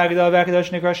 B'bayis hagdol v'akadosh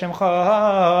nikra shemcha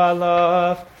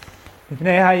alav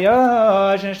B'nei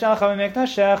hayosh nishtalcha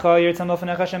v'mikdashecha yirtzam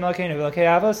l'fnecha Hashem Elokeinu v'elokei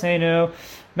avoseinu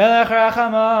melech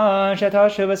rachamon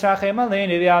shetashu v'tzrachem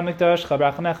aleinu v'al mikdashcha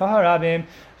b'rachamecha harabim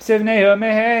v'sivnehu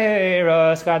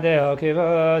meheros kadeho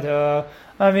kivodo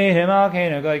Avihim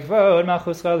Alkeinu Goikvod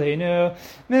Malchus Galinu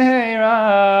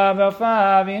Meira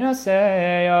V'Ofa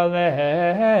V'Nosei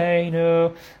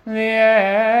Aleinu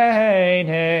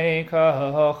Li'enei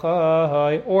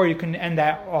Kochoi. Or you can end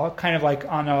that kind of like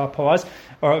on a pause.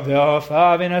 Or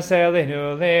V'Ofa V'Nosei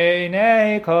Aleinu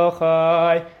Li'enei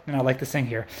Kochoi. And I like to sing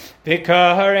here.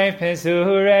 V'Karei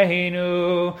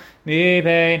Pesureinu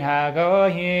Mi'bein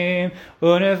Hagoyim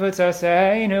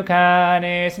U'Nefutzoseinu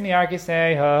Kanes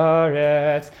Mi'arkisei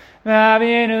Haaretz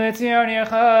V'Avienu L'Tzion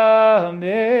Yecham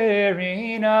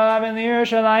B'Rina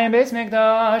V'L'Yerushalayim Beis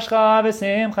Mikdashcha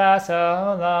V'Simchas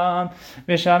Ha'olam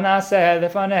V'Sham Naseh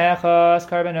Lefanechos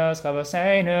Karbanos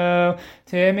Chavoseinu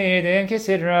Timidim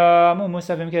Kisidram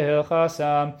U'Musafim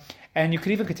Kehilchasam. And you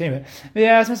could even continue it.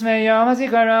 V'yasmus me'yom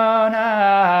hazikaron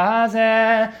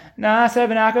hazeh Na'aseh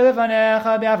b'nakar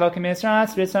lefanecha B'yavo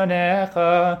k'mitzratz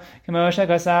b'ritzonecha K'mo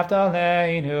shekasafta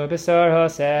aleinu b'sor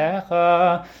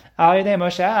hosecha Al yedei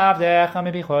Moshe avdecha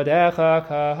mibichodecha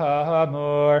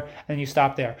k'hamor. And you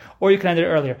stop there. Or you can end it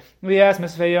earlier.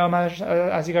 V'yasmus me'yom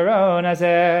hazikaron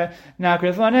hazeh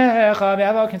Na'akar lefanecha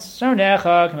B'yavo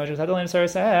k'mitzratz K'mo shekasafta aleinu b'sor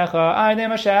hosecha Al yedei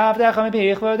Moshe avdecha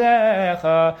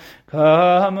mibichodecha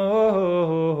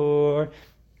Kamor.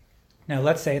 Now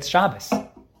let's say it's Shabbos.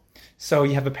 So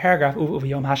you have a paragraph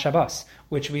Yom HaShabbos,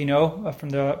 which we know from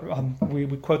the we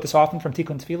quote this often from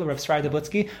Tikkun Tefilah, Rav Srai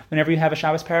Deblitsky. Whenever you have a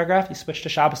Shabbos paragraph, you switch to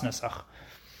Shabbos Nusach.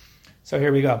 So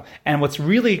here we go. And what's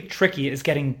really tricky is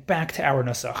getting back to our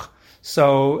Nusach.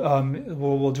 So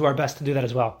we'll do our best to do that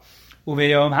as well.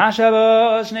 Uveyom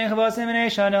HaShabbos shnei chavosim v'nei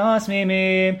shanos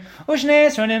mimim u'shnei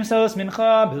esronim sos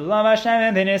mincha b'lav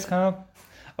Hashem v'niskam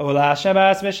Ola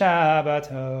Shabbos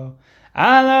v'Shabbato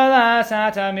Alola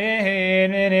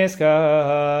Satamin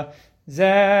v'niska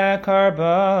Ze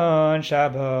Karban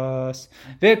Shabbos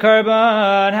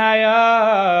V'Karban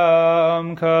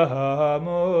Hayom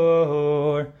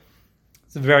Kamor.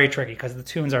 It's very tricky because the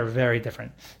tunes are very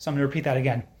different. So I'm going to repeat that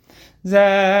again.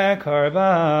 Ze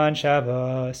Karban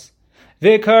Shabbos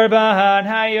V'Karban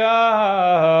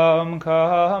Hayom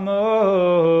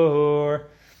Kamor.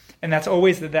 And that's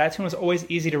always, that tune is always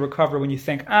easy to recover when you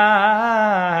think,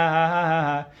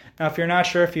 Now, if you're not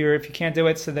sure, if you can't do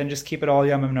it, so then just keep it all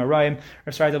Yomim Nora'im.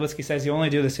 Rav Srai Deblitsky says you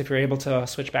only do this if you're able to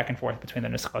switch back and forth between the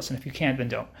nuschos, and if you can't, then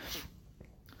don't.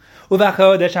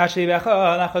 Uvachodesh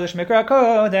hashlivecha lachodesh mikra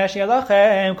kodesh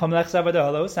yalachem kom lech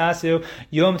zavadolo sasu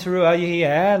yom teruah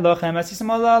yeh lochem asisam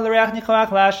olah l'reach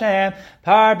nichoach l'Hashem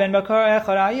par ben bakar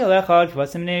echad ayil echad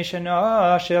kvasim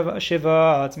neshana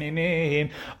shivat mimim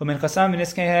umin chasam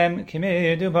v'niskehem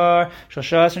kimidubar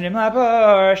shosha esronim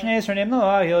labar shnei esronim lo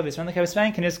ayil v'esron l'keves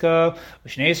vein kinisko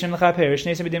v'shnei esronim l'chaper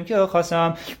shnei esronim b'dim kil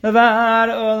chasam levar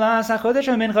olas hachodesh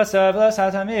umin chasav v'las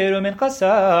hatamir umin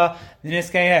chasa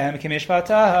v'niskehem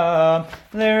kimishpatam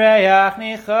l'reach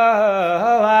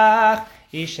nichoach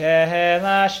Ishel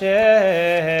Hashem.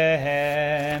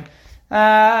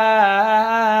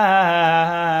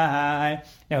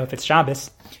 Now, if it's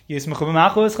Shabbos, Yismuchu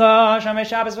b'malchus cha, Shamei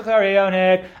Shabbos v'chari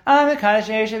yonik, Amikal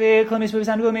she'eshavi, Klumis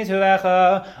b'v'san gumi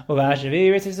tuvecha,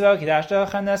 Uvashavi ritzizvo, Kidashto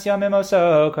chanas Yomim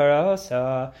oso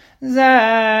karosa,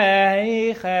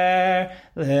 Zeicher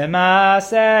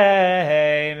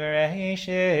l'masei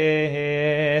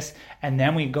v'reishis. And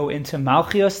then we go into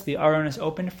Malchiyos, the Aron is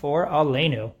open for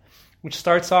Aleinu, which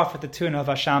starts off with the tune of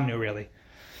Hashamnu, really.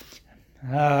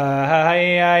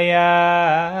 Ay, ay,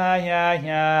 ay, ay,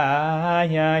 ay,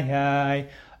 ay, ay,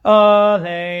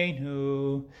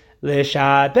 Aleinu,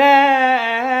 l'shabeach,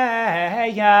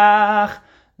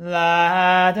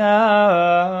 l'adon,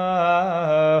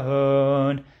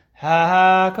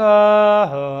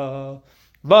 hakol,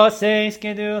 Boseis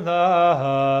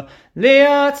gedula,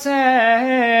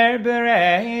 liotzer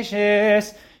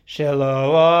bereishis,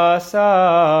 Shelo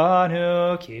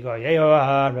asanu ki goyeo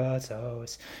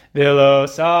haratzos v'lo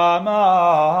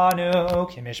samanu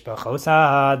ki mishpachos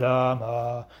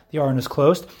adama. The Aron is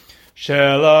closed.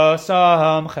 Shelo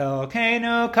sam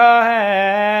chelkeinu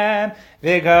kahem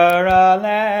v'gar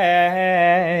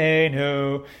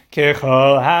aleinu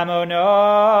kichol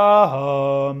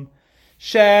hamonom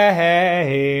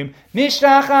shehem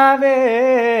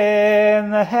mishtachavim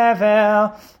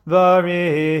lehevel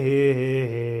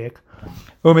Varik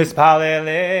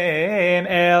Umispalelim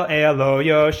El Elo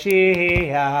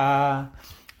Yoshia.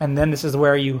 And then this is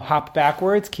where you hop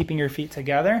backwards, keeping your feet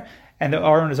together, and the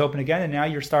Aron is open again, and now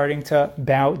you're starting to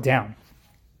bow down.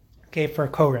 Okay, for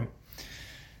Korim.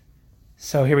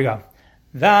 So here we go.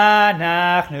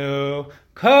 Vanachnu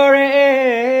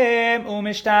Korim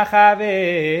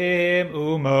Umishtachavim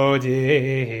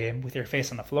Umodim, with your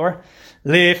face on the floor.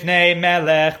 Lifnei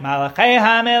melech malachei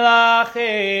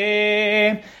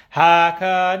hamelachim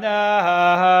hakadosh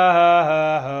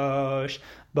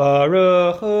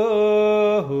baruch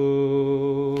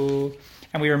hu.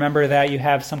 And we remember that you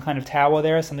have some kind of towel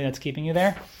there, something that's keeping you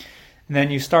there. And then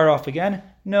you start off again.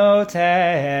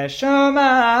 Noteh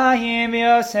shomayim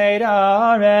yosei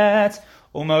haaretz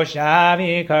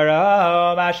umoshavi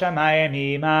karo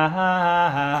b'shamayim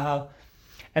imal.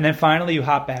 And then finally you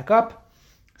hop back up.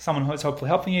 Someone who's hopefully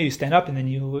helping you, you stand up and then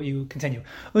you continue.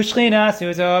 Ushchina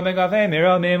suzo begave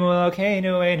miro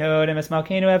mimulokenu einod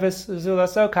emismalkenu evis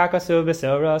zulaso kakasu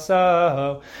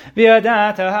b'soroso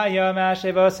v'yadata hayom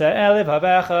ashevosa eliv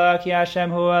havecha ki Hashem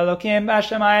hu elokim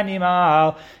b'ashamayim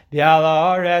nimal v'al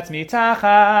haaretz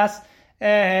mitachas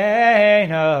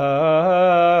einod.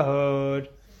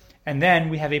 And then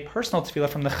we have a personal tefillah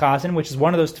from the Chazan, which is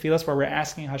one of those tefillahs where we're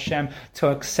asking Hashem to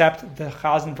accept the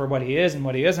Chazan for what he is and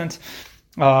what he isn't.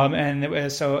 And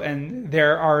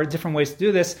there are different ways to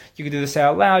do this. You could do this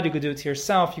out loud. You could do it to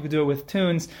yourself. You could do it with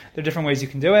tunes. There are different ways you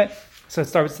can do it. So it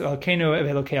starts with Elokeinu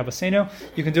v'Elokei Avosenu.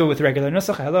 You can do it with regular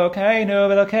nusach. Elokeinu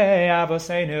v'Elokei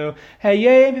Avosenu.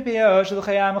 Heyei mipio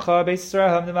shluchei amecha beis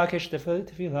Yisrael hamdemakesh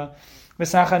tefilah.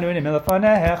 V'sachanu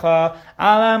nimilaponecha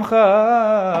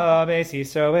alamcha beis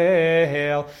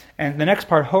Yisrael. And the next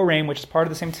part, Horeim, which is part of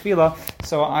the same tefillah.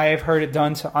 So I've heard it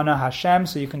done to Ana Hashem,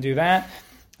 so you can do that.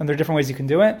 And there are different ways you can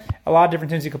do it. A lot of different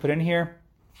tunes you can put in here.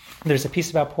 There's a piece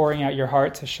about pouring out your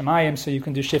heart to Shemayim, so you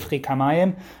can do Shifchi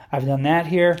Kamayim. I've done that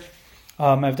here.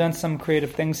 I've done some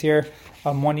creative things here.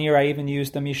 One year I even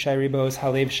used the Mishai Ribo's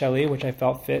Halev Sheli, which I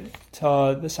felt fit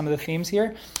to some of the themes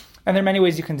here. And there are many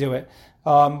ways you can do it.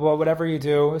 Well, whatever you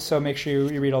do, so make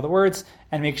sure you read all the words,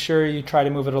 and make sure you try to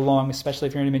move it along, especially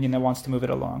if you're in a minion that wants to move it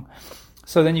along.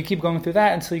 So then you keep going through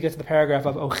that until you get to the paragraph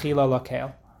of Ochila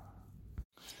Lakel.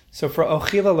 So for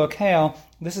Ochila Lokel,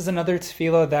 this is another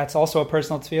tefillah that's also a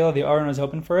personal tefillah. The Aron is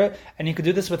open for it. And you could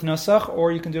do this with nusach,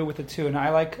 or you can do it with a tune. I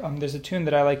like, there's a tune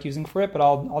that I like using for it, but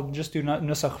I'll just do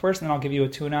nusach first, and then I'll give you a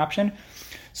tune option.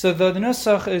 So the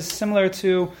nusach is similar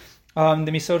to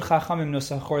the Misod Chachamim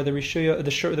nusach, or the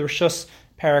Rishus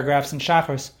paragraphs in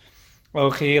Shachos.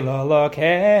 Ochila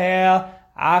Lokel,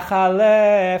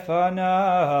 Achalefono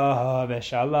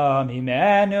b'shalom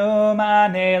himenu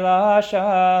manei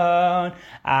lashon.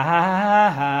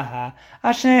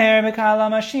 Asher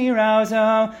b'kalam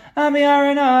ashirazo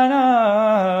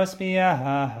amiarinanos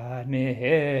biyad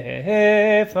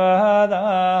mihifalav.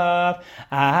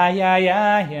 Ay, ay,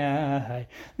 ay, ay.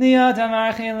 Liodam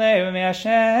archileu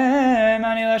me'Hashem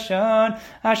ani lashon.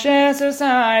 Asher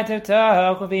susai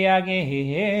tivtok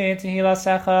v'yagid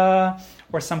tihilasecha.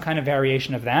 Or some kind of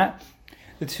variation of that.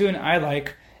 The tune I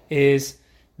like is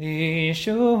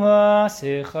Yeshua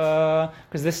Sicha,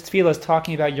 because this tefillah is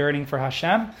talking about yearning for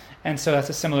Hashem, and so that's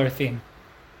a similar theme.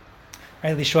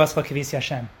 Right? Yeshua Sicha Kivisi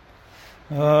Hashem.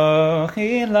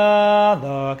 Ochila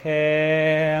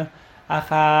lokel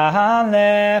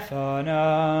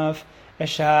achalefonav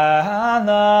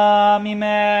eshala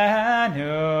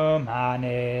mimenu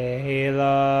manei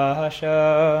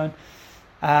lashon.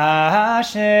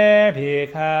 Asher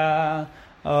bikal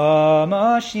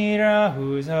omoshira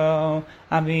huzo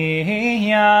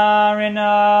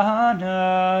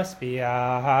abiyarinanos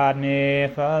biad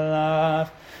mifalav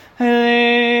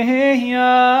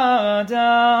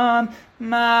liyadam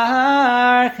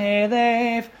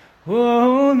marchelev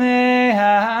ume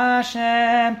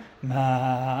Hashem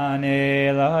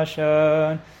manei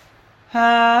lashon.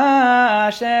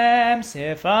 Hashem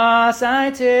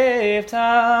sifasai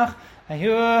tiftach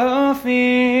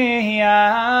Ayufi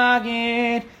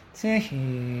yagid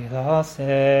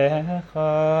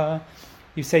tihilasecha.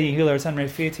 You say Yehila or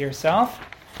Sanrefi to yourself,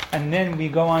 and then we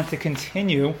go on to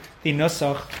continue the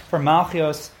nusach for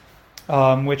Malchiyos,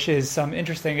 which is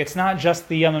interesting. It's not just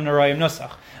the Yomim Nora'im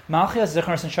nusach. Malchiyos,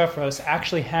 Zichronos, and Shofaros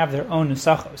actually have their own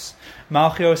nusachos.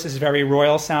 Malchiyos is very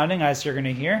royal sounding, as you're going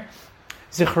to hear.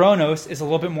 Zichronos is a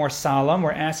little bit more solemn.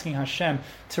 We're asking Hashem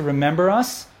to remember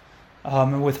us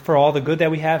for all the good that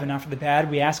we have and not for the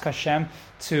bad. We ask Hashem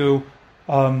to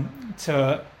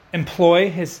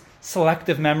employ His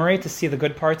selective memory to see the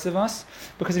good parts of us.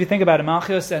 Because if you think about it,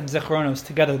 Malchiyos and Zichronos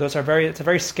together, it's a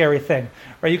very scary thing,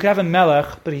 right? You could have a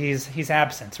melech, but he's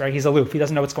absent, right? He's aloof. He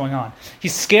doesn't know what's going on.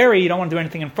 He's scary. You don't want to do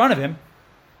anything in front of him,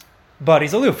 but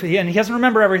he's aloof, and he doesn't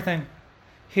remember everything.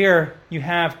 Here you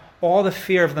have all the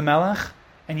fear of the melech,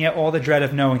 and yet all the dread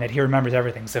of knowing that he remembers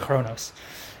everything, Zichronos.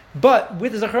 But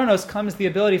with Zichronos comes the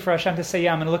ability for Hashem to say,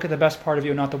 yeah, I'm going to look at the best part of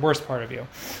you, not the worst part of you.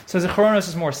 So Zichronos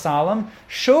is more solemn.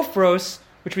 Shofaros,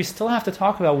 which we still have to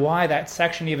talk about why that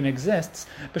section even exists,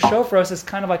 but Shofaros is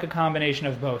kind of like a combination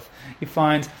of both. You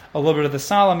find a little bit of the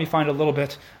solemn, you find a little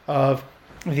bit of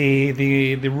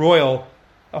the royal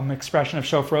expression of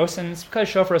Shofaros, and it's because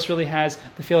Shofaros really has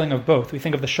the feeling of both. We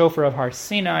think of the shofar of Har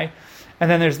Sinai, and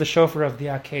then there's the shofar of the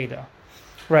Akedah.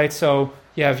 Right, so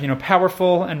you have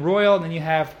powerful and royal, and then you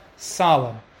have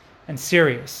solemn and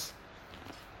serious.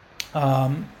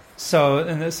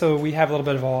 So we have a little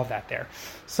bit of all of that there.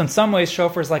 So in some ways,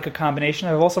 shofar is like a combination.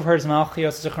 I've also heard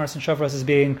Malchiyos, Zichronos, and Shofaros as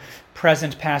being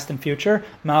present, past, and future.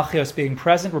 Malchiyos being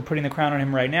present, we're putting the crown on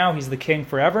him right now. He's the king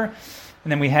forever.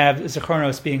 And then we have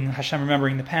Zichronos being Hashem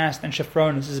remembering the past, and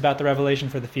Shofaros is about the revelation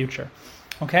for the future.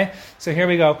 Okay, so here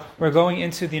we go. We're going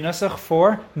into the nusach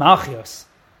for Malchiyos,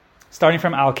 starting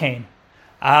from Al Kain.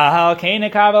 Al Kain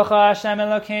ekavelcha Hashem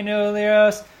Elokeinu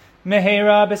liros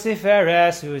mehera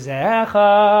b'siferes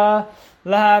uzecha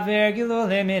lahavir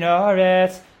gilulim min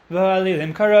haaretz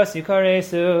v'halilim karosi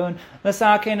karesun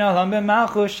l'sakein olam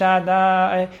b'malchus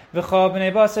Shaddai v'chol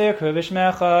b'nei basar yikru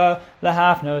b'shmecha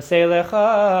lahafno seilecha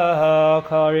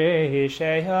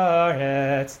karishei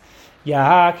haaretz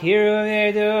yakiru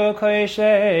v'yedu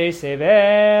koishei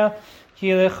sevel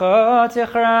Kilecha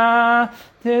tichra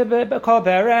kol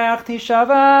berech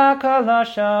tishava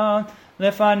kalashon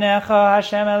lefanecha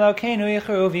Hashem Elokeinu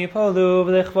yichru v'yipolu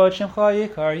v'lichvot shemcha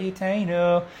yikar yiteinu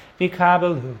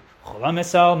v'kabelu cholam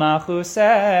esol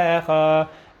malchusecha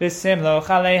v'simloch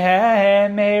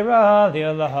aleihem meira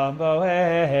li'olam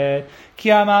bo'ed ki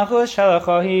ha'malchus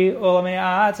shalacha hi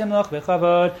u'leme'at imloch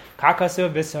b'chavod kakasuv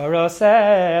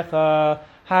b'sorosecha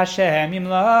Hashem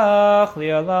yimloch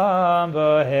li'olam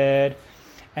bo'ed.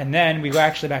 And then we go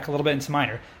actually back a little bit into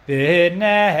minor.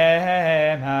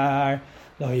 V'nehemar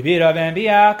lo yibira ben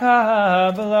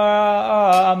biyakav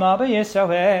v'lo amal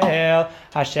b'Yisrael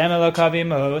Hashem Elokav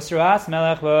imos ru'as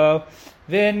melech bo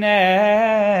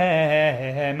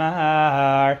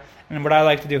v'nehemar. And what I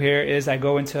like to do here is I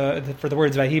go into, for the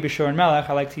words Vayi b'shur and melech,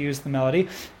 I like to use the melody.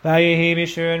 Vayi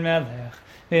b'shur and melech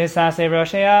v'sasei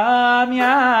roshei am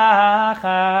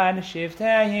yachad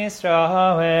shiftei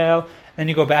Yisrael. Then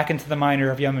you go back into the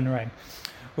minor of Yom Nora'im.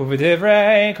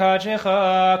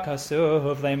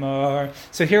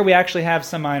 So here we actually have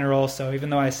some minor also, even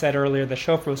though I said earlier the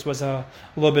Shofaros was a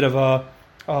little bit of a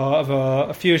of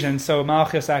a fusion. So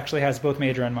Malchiyos actually has both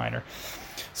major and minor.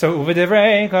 So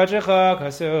u'v'divrei kodecha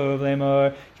kasuv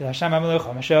lemor ki Hashem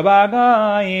hamelucha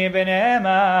meshabagai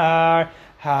v'ne'emar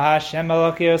Hashem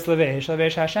Malchiyos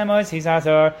levesh Hashem ois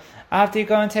hizazor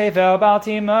Avtikon tevel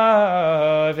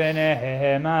baltimor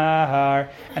v'ne'emar.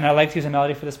 And I like to use a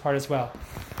melody for this part as well.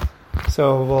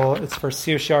 So it's for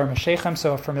Sir Shiar Meshechem,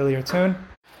 so a familiar tune.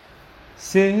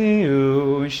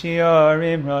 Siu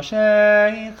shiarim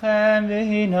Roshechem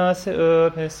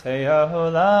v'hinaseu pesei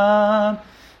ha'olam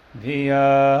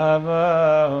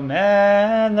v'yavo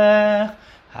melech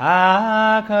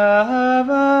hakavod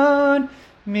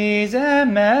mizeh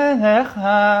melech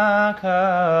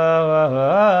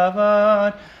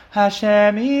hakavod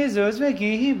Hashem Yizuz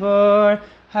v'gibor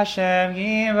Hashem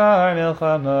Gibor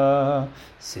Milchama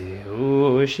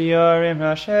Siu shiarim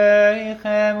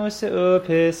Roshechem u'seu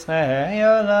pesei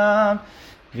ha'olam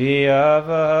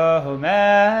v'yavo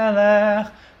melech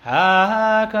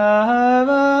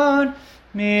hakavod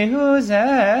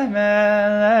Mihuzeh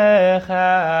melech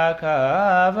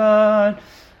hakavod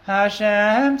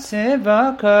Hashem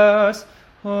tzivakos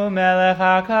hu melech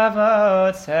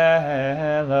hakavod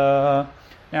selah.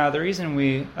 Now, the reason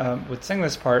we would sing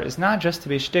this part is not just to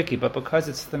be shticky, but because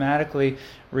it's thematically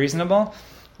reasonable.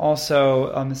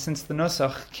 Also, since the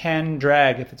nusach can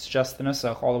drag if it's just the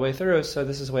nusach all the way through, so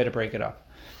this is a way to break it up.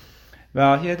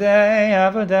 V'al yedei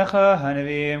avodecha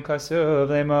hanavim kasuv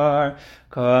lemor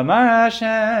K'amar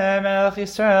Hashem melech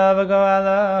Yisrael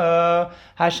v'go'alo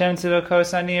Hashem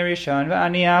tzivakos ani rishon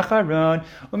v'ani acharon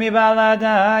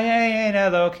u'mibaladai ein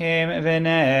Elokim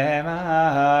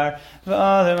v'ne'emar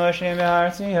v'ol Moshe b'har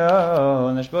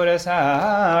Tzion l'shbodes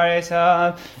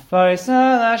ha'aresav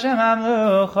v'yisrael Hashem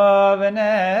hamlucha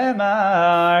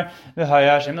v'ne'emar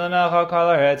v'haya Hashem l'melcha kol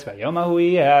haaretz v'yom hahu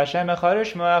yeh Hashem echad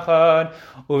u'shmo echad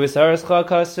u'v'sarescha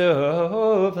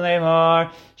kasuv lemor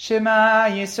Shema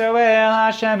Yisrael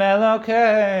Hashem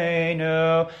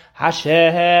Elokeinu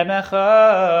Hashem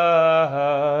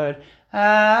Echad.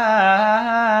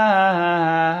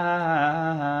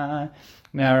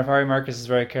 Now, Rav Ari Marcus is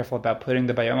very careful about putting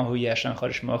the Bayom Hu Yeshem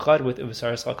Chodesh Mochad with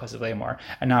U'V'Saras Chakasav Leimor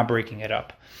and not breaking it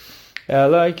up.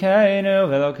 Elokeinu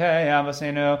v'Elokei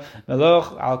Avosenu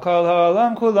Meluch al kol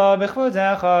ha'olam kulo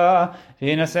b'chvodecha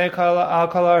v'yinaseh al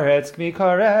kol haaretz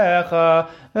b'korecha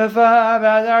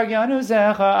v'va'ad argyanu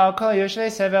zecha al kol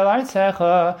yoshvei sevel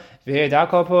artzecha v'yed'a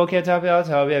kol pukei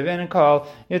tapilto v'yevin kol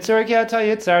yitzur keto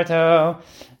yitzarto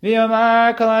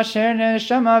v'yomar kol asher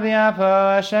neshama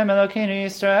v'yapo Hashem Elokeinu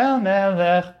Yisrael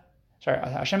melech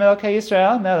Hashem Elokei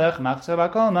Yisrael melech machzor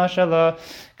b'kol mashallah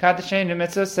Kadeshenu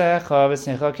mitzosecha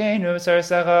v'snichokeinu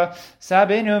v'sarasecha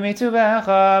sabenu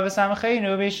mitubecha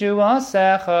v'samchenu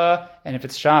b'shuasecha. And if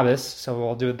it's Shabbos, so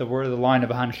we'll do the word of the line of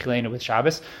V'hanchilenu with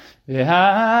Shabbos.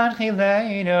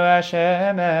 V'hanchilenu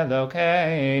Hashem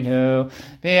Elokeinu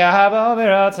v'yahavo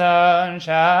v'ratzon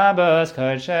Shabbos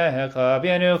kodshecha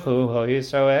v'yanuchu ho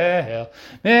Yisrael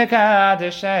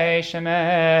v'kadeshei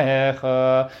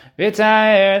shemecha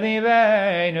v'taer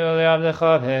libeinu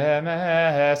li'avdecha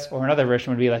v'emes. Or another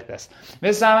version would be like this.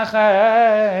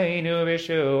 V'samachenu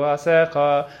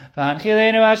b'shuasecha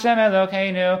v'hanchilenu Hashem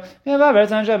Elokeinu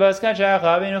v'vabertzon Shabbos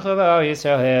kodshecha v'yanuchu ho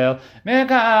Yisrael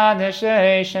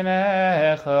v'kadeshei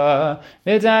shemecha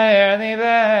v'taer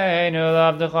libeinu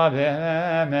li'avdecha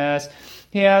v'emes.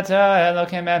 Ki ata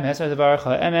Elokim emes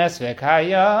v'devarcha emes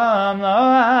v'kayam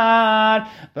lo'ad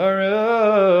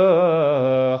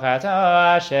Baruch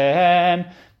ata Hashem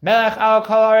melech al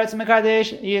kol haaretz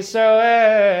mekadesh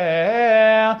Yisrael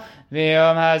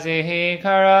v'yom hazihi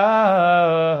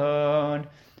karon.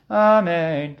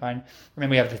 Amen. Fine. And then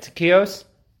we have the Tekios.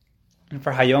 And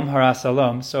for Hayom Hara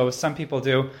Salom, so some people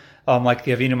do like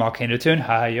the Avinu Malkeinu tune,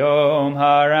 Hayom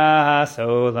Hara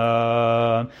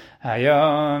Solam,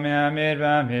 Hayom Yamid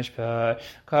B'Mishpat,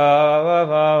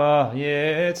 Kavava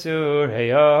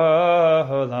Yitzurei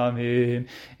Olamim,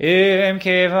 Im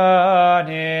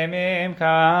Kevadim, Im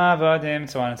Kavadim,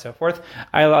 so on and so forth.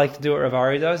 I like to do what Rav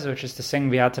Ari does, which is to sing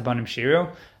V'yata Banim Shiru.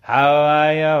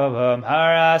 Hayom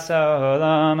Hara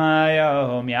Solam,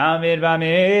 Hayom Yamid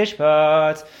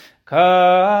B'Mishpat,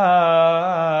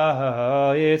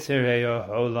 Yitzurei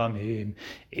Olamim,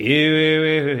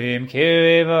 Iwim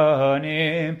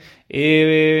Kivanim,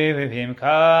 Iwim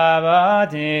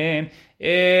Kavadim,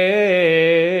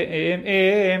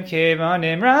 Im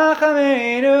Kivanim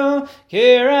Rachamenu,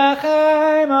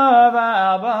 Kirachem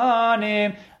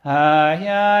Avalbanim,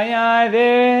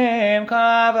 Vim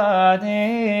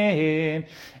Kavadim,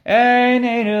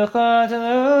 Einenu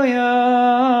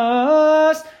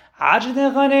Choteluyos,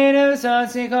 Hajdechaneinu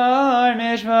Satzikar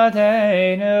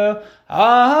Mishpateinu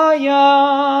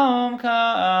Hayom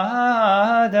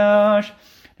Kadosh.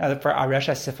 Now, for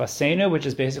Aresha Sifasenu, which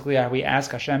is basically how we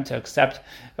ask Hashem to accept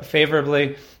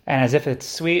favorably, and as if it's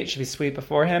sweet, it should be sweet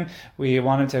before Him. We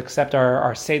want Him to accept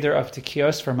our Seder of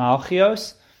Tekios for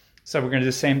Malchiyos. So we're going to do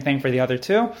the same thing for the other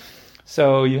two.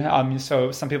 So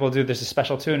so some people do, there's a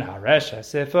special tune, Aresha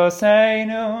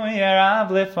Sifasenu Yerav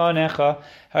Lifonecha.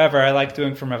 However, I like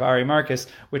doing from Rav Ari Marcus,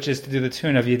 which is to do the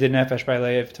tune of Yedid Nefesh by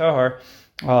Leiv Tohar,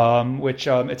 which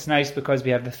it's nice because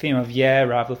we have the theme of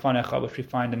Yerav Lifonecha, which we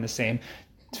find in the same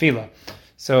Tefilah.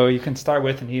 So you can start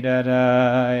with or you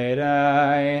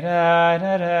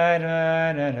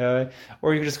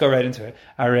can just go right into it.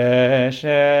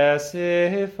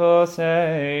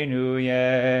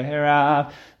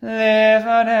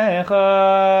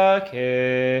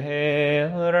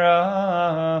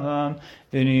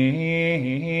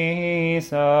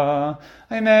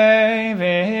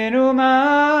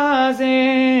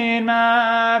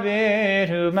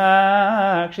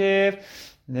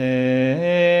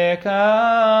 Leka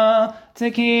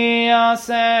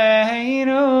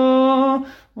Tekiyaseinu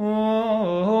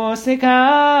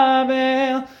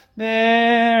Usikabel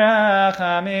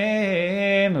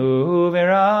Berachamim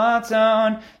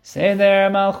Uveratzon Seder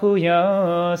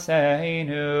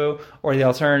Malchuyoseinu. Or the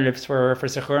alternatives for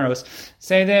Zichronos.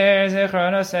 Seder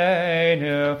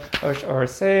Zichronoseinu or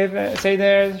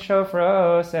Seder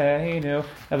Shofaros.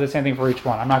 Have the same thing for each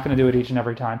one. I'm not going to do it each and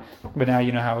every time, but now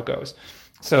you know how it goes.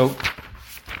 So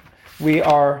we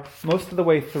are most of the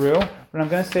way through. What I'm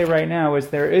going to say right now is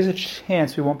there is a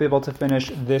chance we won't be able to finish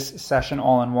this session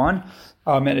all in one.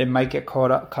 And it might get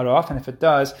cut off, and if it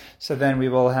does, so then we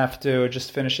will have to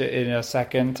just finish it in a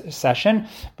second session.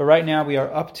 But right now we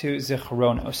are up to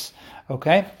Zichronos.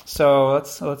 Okay, so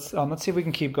let's see if we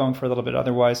can keep going for a little bit.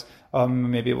 Otherwise,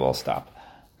 maybe we'll stop.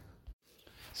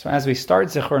 So as we start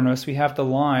Zichronos, we have the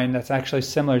line that's actually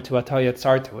similar to Atayat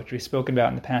Sarta, which we've spoken about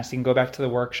in the past. You can go back to the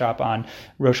workshop on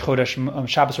Shabbos Rosh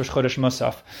Chodesh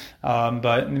Musaf.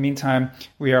 But in the meantime,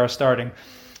 we are starting.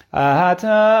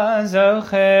 Ata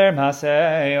zocher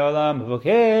masei olam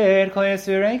v'voked kol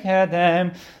yisurei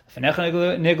kedem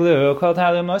v'necha niglu kol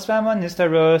talumos v'amon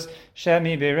nistaros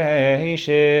shemi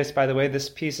bereishis. By the way, this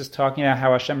piece is talking about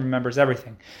how Hashem remembers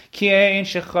everything. Ki ein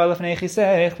shechol lefnei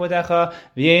chiseich vodecha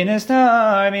v'yein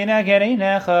estar minaged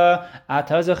einecha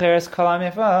ata zocher es kol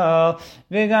hamifal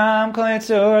v'gam kol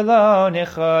yitzur lo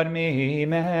nichad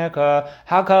mimeka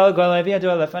hakol golev yadu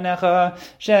lefanecha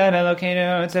shem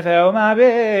Elokeinu tzefeu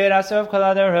ma'abir Asov kol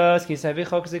adaros ki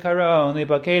sevichok zikaron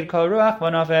libaked kol ruach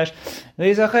v'nafesh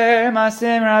lizacher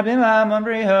masim rabim amon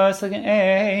brihos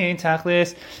ein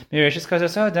tachlis mirishis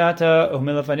kazos data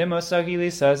u'milafanim osagi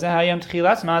lisa zehayam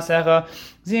tchilas masecha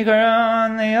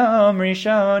zikaron leyom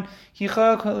rishon ki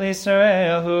chok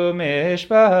l'Yisrael hu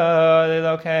mishpah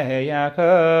l'Elokei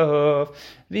Yaakov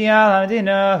v'al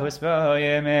hamdina husbo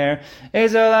yemer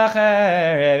ezol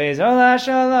acherev ezol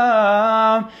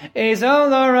hashalom ezol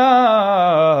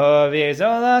l'rov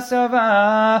ezol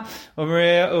ha'sova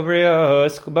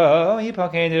ubrios bo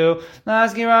yipokedu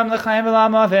lasgiram l'chaim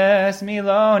v'lamaves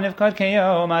milo nivkod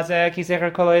keyom azeh ki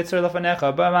zecher kol ha'yitzur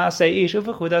lefanecha b'maaseh ish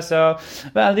u'v'chudaso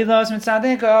v'alilos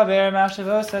mitzadeko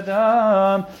v'machshavos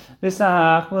adam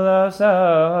v'sach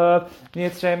v'losov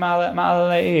v'yitzrei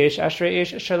ma'alei ish ashrei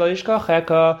ish shelo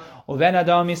yishkocheka uven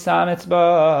adam yisam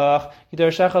etzbach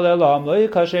yidorshecha le'olam lo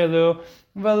yikashelu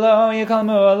v'lo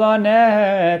yikalmu lo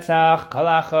netzach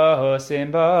kalachos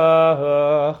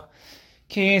imbach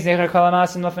ki zecher kol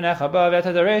ha'masim lefanecha bo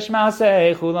v'etadoresh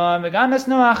ma'asei chulam v'gam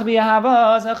esnoach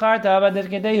v'yahava zacharta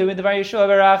v'divkedehu v'dvar yeshua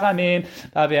v'rachamim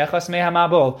v'aviachos mei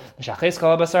ha'mabol v'shachis kol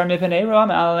ha'basar mipnei rom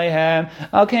aleihem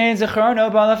al kein zichrono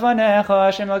bo lefanecha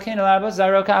Hashem Elokeinu l'arba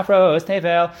zaro kafros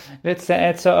tevel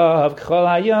v'tze'etzov k'chol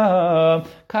hayom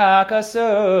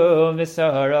kakasum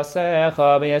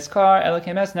v'sorosecha v'yeskar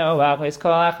Elokim es noach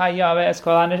v'yeskol ha'chaya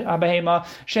v'yeskol ha'behema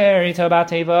sherito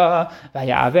b'teva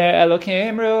v'yaver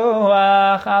Elokim ruach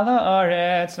al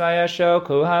ha'aretz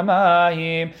v'yashoku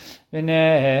ha'mayim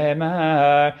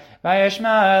v'ne'emar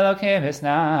v'yashma Elokim es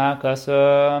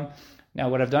nakasum. Now,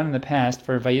 what I've done in the past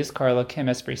for Vayizkar Elokim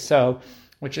es briso,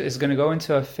 which is going to go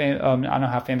into I don't know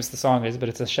how famous the song is, but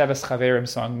it's a Sheves Chaverim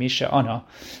song, Misha Ana,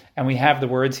 and we have the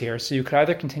words here. So you could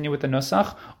either continue with the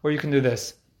Nusach, or you can do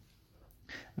this.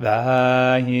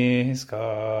 Vayizkar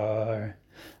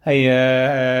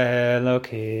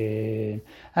Elokim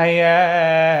Hayes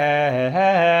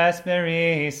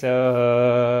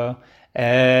Beriso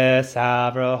Es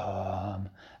Avraham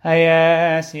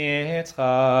Hayes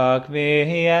Yitzchak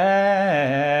V'Yes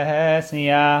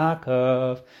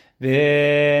Yaakov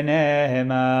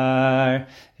v'nemar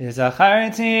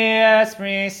v'zacharti es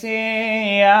brisi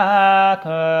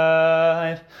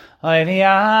Yaakov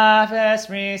v'yav es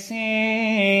brisi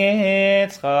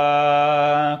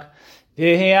Yitzchak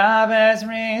v'yav es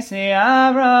brisi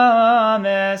Avram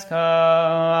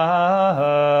eskar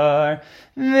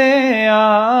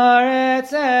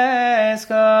v'yaretz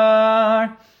eskar.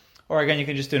 Or again, you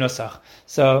can just do nosach.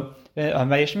 So,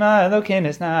 Vayishma Elokim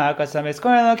es Nakasam es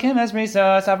Kor Elokim es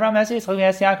Brisos Avram es Yitzchak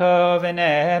es Yaakov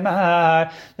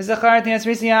v'nemar v'zacharti es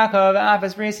Brisi Yaakov v'av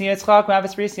es Brisi Yitzchak v'av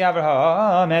es Brisi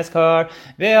Avraham es Kor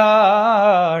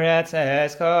v'aretz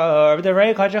es Kor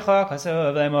v'derei kadshecha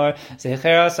kasuv lemor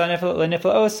Zichronos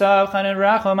l'nifl osav chanan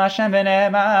rachom Hashem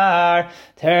v'nemar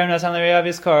terem nasan l'riyav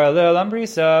yiskor l'olam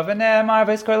Briso v'nemar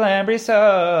v'yiskor l'em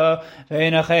Briso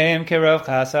v'inachem kirov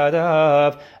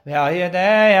chasadav v'al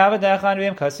yedei avadecha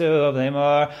v'im kasuv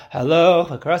Lemor, hello,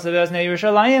 across the Bosne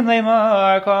Yerushalayim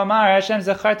Lemor, Komar Hashem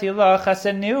Zacharti Lo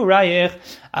Chasenu Rayich,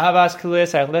 Avas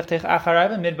Kulis Arlechtich Acharai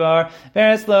Midbar,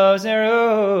 Veres Lo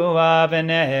Zeru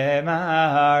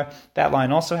Avenemar. That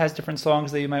line also has different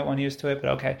songs that you might want to use to it,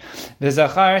 but okay.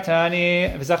 V'zacharti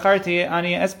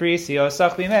ani esprisi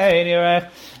osach b'meirich,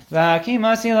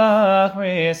 v'akimasi lach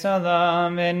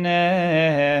b'risalam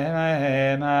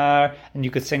v'nemar. And you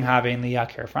could sing Havein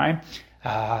Liyakir, fine?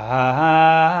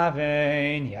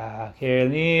 Havein Yakir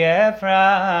li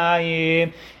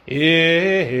Ephraim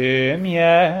im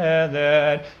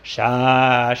yeled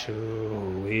shashuim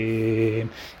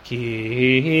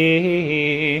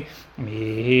ki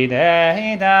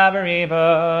midei dabri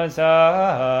bo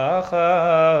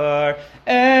zachar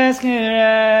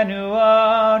eskirenu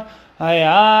od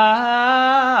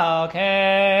hayal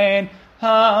kein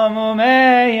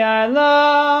hamumei yalo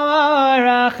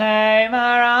rachem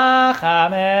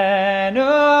arachamenu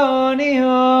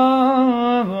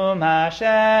nihum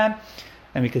Hashem.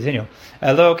 And we continue.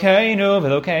 Elokeinu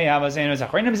v'elokei avazenu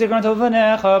zachreinu b'zichron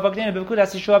tovanecha v'agdinu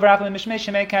b'vkudas yeshua v'rachim mishmei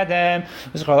shemei kadem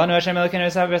v'zichrolanu Hashem Elokeinu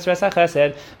v'sav v'sres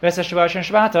ha'chesed v'sashuvah shem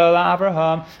shvata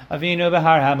la'Avraham Avinu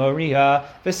b'har ha'moriah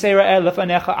v'seira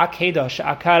elefanecha akedosh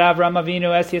akar Avram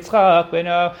Avinu es Yitzchak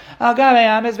b'no al-gavei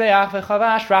ha'mizbeach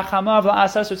v'chavash rachamav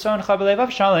la'asas u'tzoncha b'levav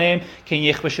shalem kin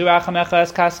yichbashu rachamecha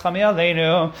es kaschami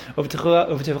aleinu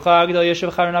uv'tivcha agdol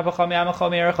yeshuv charuna b'chol mi'amecha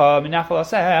mi'erecha minachol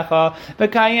asecha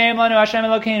v'kayem lanu Hashem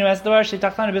Elokeinu es dvar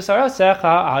shitachanu b'sarosecha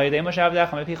al yedei Moshe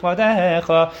avdecha mepich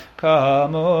vadecha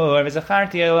kamur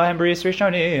v'zacharti Elohem b'ris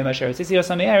rishonim asher tzitzi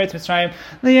osam me'eretz Mitzrayim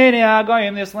liyedei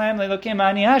ha'goyim li'oslam le'lokim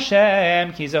ani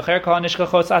Hashem ki zocher kol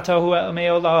nishkachos atahu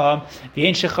me'olam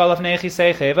v'yin shechol afnei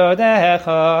chisei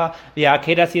vadecha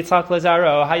v'yakedas Yitzchak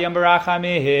lezaro hayom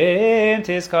barachamim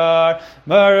tizkar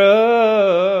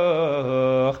Baruch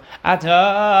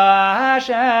atah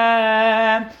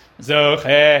Hashem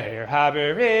Zocher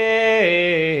Haberis.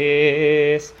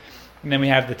 And then we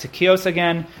have the Tekios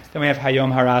again. Then we have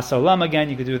Hayom Haras Olam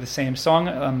again. You could do the same song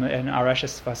in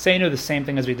Arashas Vasenu, the same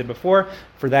thing as we did before.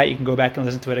 For that, you can go back and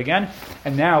listen to it again.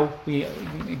 And now we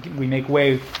make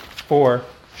way for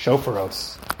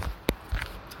Shofaros.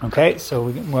 Okay, so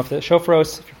we move up to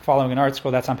Shofaros. If you're following an art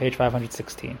scroll, that's on page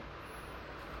 516.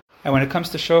 And when it comes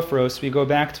to Shofaros, we go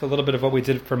back to a little bit of what we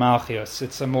did for Malchiyos.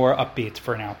 It's a more upbeat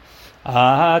for now.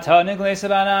 אתה נגלס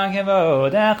בנה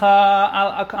כבודך על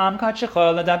עמקת שכול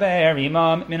לדבר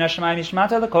עמם מן השמיים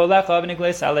נשמעת לקולך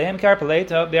ונגלס עליהם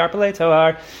כערפלי תואר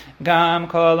גם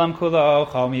קולם כולו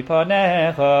חול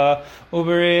מפניך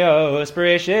ובריאוס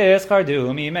בראשית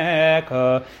חרדו ממך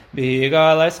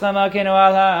בגללך מכינו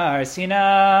על הר סיני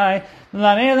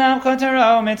למילם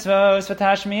כותרו מצוות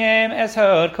ותשמיעם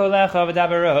אסהוד קולך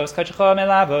ודברוס קדשך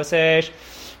מלבוס אש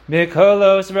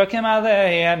Bikolos rokim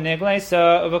alehem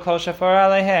nigleisa ubakol shafar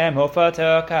alehem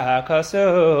hofato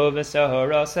kakasu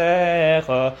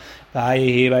v'sohorosecha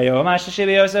vayhi bayom ashishi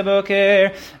b'yoseh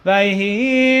boker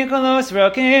vayhi kolos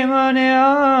rokim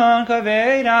oneon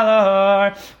kaved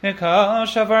alahor bikol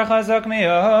shafar chazok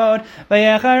miod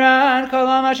vayecharan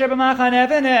kolam asher b'machaneh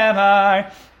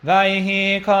v'nemar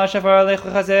Vayhi kol shafar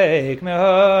lechazek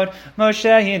meod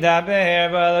Moshe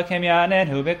yidaber v'elokim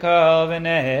yanehu b'kol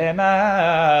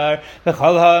v'nemar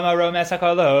v'chol ha'marom es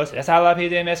ha'kolos es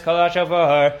ha'lapidim es kol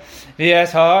ha'shofar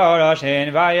v'es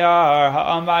ha'roshin v'yar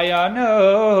ha'am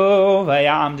v'yanu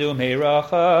v'yamdu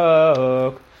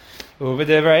me'rochok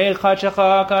u'v'devrei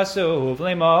chadshecha kasuv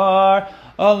limor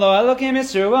Olo elokim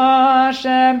yisru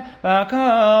Hashem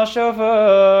v'kol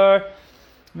shofar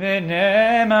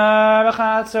V'nemar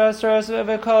v'chatzos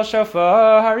v'kol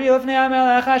shofar haril v'nei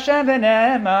HaMelech Hashem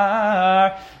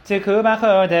v'nemar tiku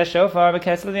b'chodesh shofar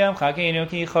v'ketzel yom chaginu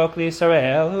ki chok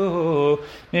l'Yisrael hu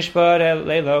mishpat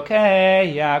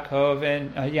elokei Yaakov.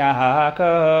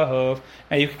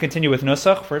 Now you can continue with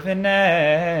nusach for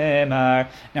v'nemar.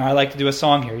 Now I like to do a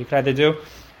song here. You could either do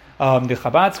the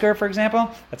Chabadsker, for example.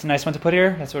 That's a nice one to put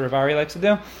here. That's what Ravari likes to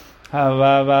do.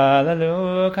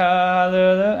 Hallelujah,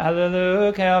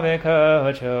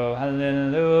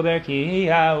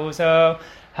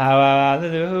 hallelujah,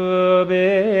 hallelujah,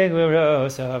 big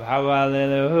rose of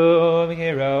hallelujah,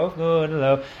 hero good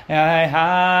low,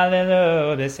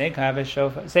 hallelujah,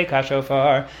 Seika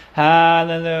shofar,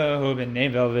 hallelujah,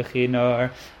 nebel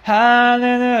v'chinor,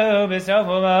 hallelujah,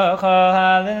 sofumacha,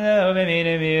 hallelujah,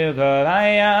 minim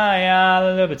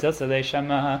hallelujah, b'tzilzalei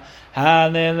shama,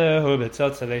 hallelujah,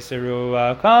 b'tzilzalei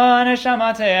serua, kon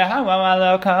shamate,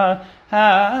 hawamaloka.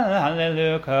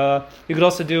 Hallelujah. You could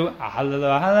also do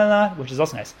hallelujah, hallelujah, which is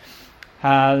also nice.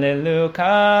 Hallelujah,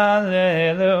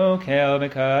 hallelujah,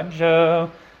 b'kadsho,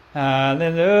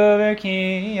 hallelujah,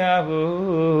 ki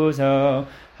yavuzo,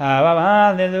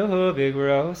 hallelujah, big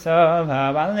rosav,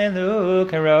 hallelujah,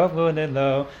 kerov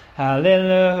gudelo,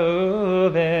 hallelujah,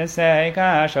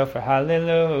 b'seika shofar,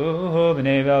 hallelujah,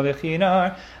 b'nevel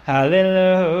v'chinor,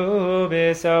 hallelujah,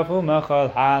 b'sofu machal,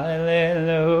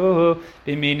 hallelujah,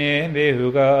 b'minim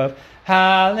b'hugav,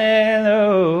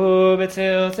 hallelujah,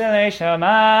 b'tzilzalei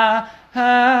shama,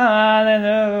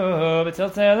 hallelujah,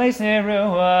 b'tzilzalei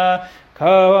serua,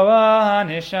 koah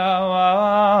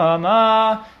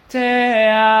neshama,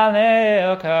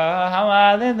 te'alelka,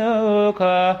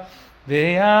 hallelujah,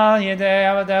 V'al yedei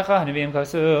avadecha nevim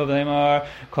kasuv lemar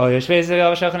kol yoshvei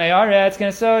zevel v'shachanei aretz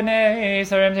k'nesodnei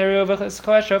sarim teru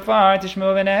v'cheskol shofar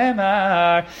tishmu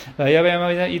v'ne'emar v'yavim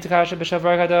yitkasha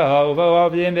b'shofar kado uvo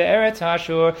abdim be'eretz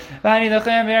hashur v'ani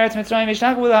lachem be'eretz mitzrayim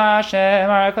v'shakvu l'Hashem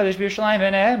ar HaKadosh b'Yerushalayim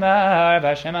v'ne'emar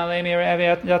v'Hashem alei mi'rev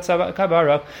yatzav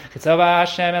kabarok kitzav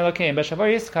Hashem Elokim b'shofar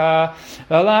yiska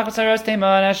v'alach v'saros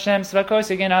teimon Hashem tzvakos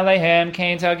yigin aleihem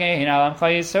kein tagein al amcha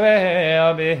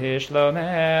Yisrael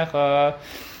b'hishlomecha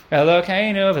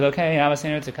Elokeinu, Velokei,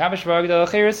 Amasenu, Tekavish Vargdo,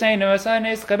 Chirasenu,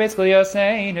 Asanis, Kabitz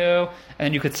Glioseinu.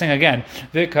 And you could sing again.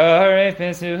 Vikarif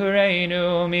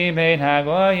Bisureinu, Mi Bein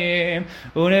Hagoyim,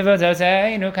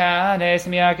 Univozazeinu, Kanes,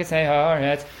 Miakise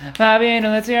Haretz, Mabinu,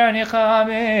 Litzirani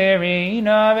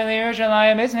Chamirino, Velir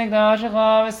Shalayim,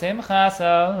 Bismigdash, Simcha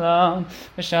Salam,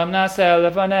 Visham Nasel,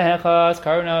 Levanechas,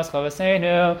 Karnos,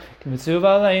 Chavasenu,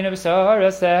 Kimitsuva Leinu,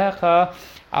 Visorasecha.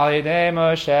 Al yedei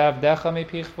Moshe avdecha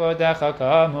mipichvo decha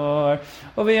kamor.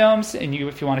 Uviyom, and you,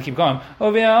 if you want to keep going,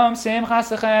 Uviyom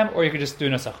simchasechem, or you could just do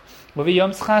nusach.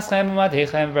 Uviyom schasechem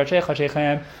umadechem v'rachei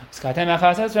chashechem uskatem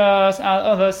achasatros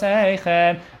al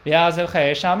oloseichem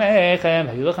v'yazevchei shamechem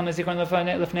v'yulachem lezikron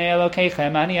lefnei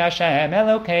elokeichem ani Hashem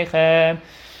elokeichem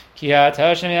ki ata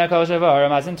Hashem yakol shavar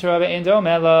mazim Torah ve'endo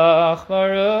melach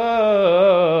baruch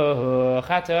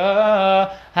ata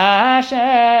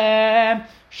Hashem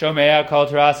Shomea kol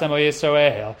Torah Samo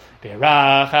Yisrael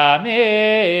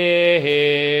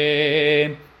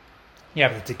Birachamim. You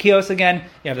have the Tekios again,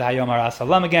 you have the Hayom Hara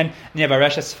Salam again, and you have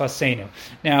Areshes Fasenu.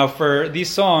 Now, for these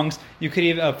songs, you could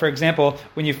even, for example,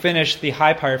 when you finish the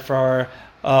high part for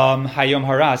Hayom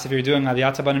Haras, if you're doing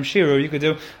Aliyat Banim Shiru, you could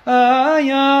do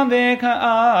Hayom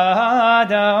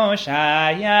B'Ka'ado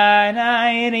Shayana,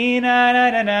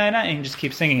 and you just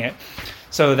keep singing it.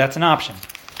 So that's an option.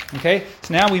 Okay,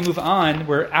 so now we move on.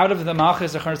 We're out of the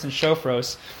Malchiyos, Zichronos, and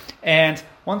Shofaros. And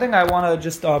one thing I want to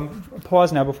just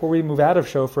pause now before we move out of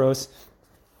Shofaros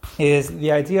is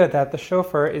the idea that the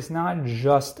shofar is not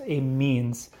just a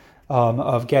means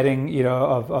of getting,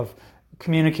 of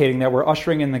communicating that we're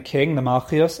ushering in the king, the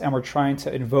Malchiyos, and we're trying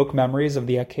to invoke memories of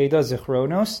the Akedah,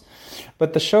 Zichronos.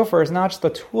 But the shofar is not just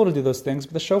a tool to do those things,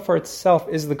 but the shofar itself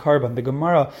is the Karban. The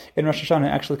Gemara in Rosh HaShannah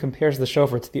actually compares the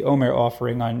shofar to the Omer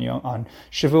offering on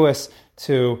Shavuos,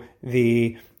 to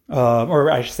the or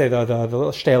I should say the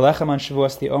Shtei Lechem on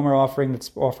Shavuos, the Omer offering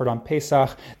that's offered on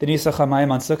Pesach, the Nisach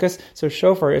HaMayim on Sukkot. So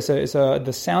shofar is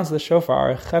the sounds of the shofar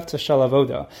are a chefta shel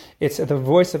avoda. It's the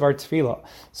voice of our Tefilah.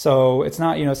 So it's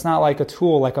not like a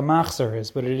tool like a machzor is,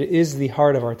 but it is the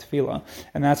heart of our Tefilah,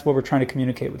 and that's what we're trying to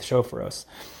communicate with shofaros.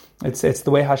 It's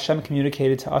the way Hashem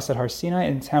communicated to us at Har Sinai,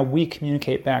 and it's how we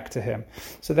communicate back to Him.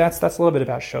 So that's a little bit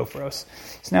about shofaros.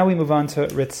 So now we move on to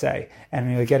Ritzei,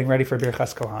 and we're getting ready for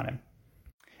Birchas Kohanim.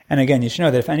 And again, you should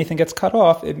know that if anything gets cut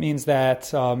off, it means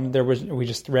that we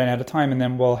just ran out of time, and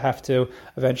then we'll have to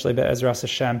eventually, Be'ezras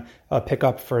Hashem, pick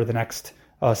up for the next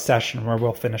session where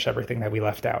we'll finish everything that we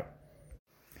left out.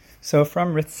 So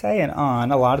from Ritzei and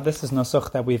on, a lot of this is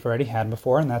Nusach that we've already had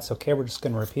before, and that's okay. We're just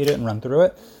going to repeat it and run through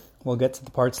it. We'll get to the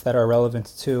parts that are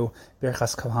relevant to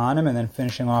Birchas Kohanim and then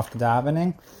finishing off the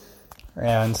Davening.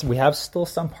 And we have still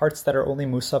some parts that are only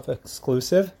Musaf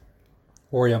exclusive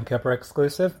or Yom Kippur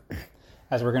exclusive.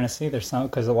 As we're going to see, there's some,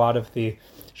 because a lot of the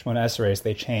Shmona Esreis,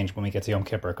 they change when we get to Yom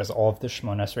Kippur, because all of the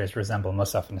Shmona Esreis resemble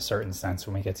Musaf in a certain sense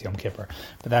when we get to Yom Kippur.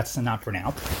 But that's not for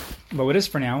now. But what is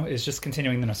for now is just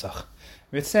continuing the Nusach.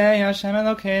 Ritzei Hashem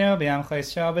Elokeinu b'yam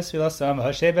chayisrael b'svilasam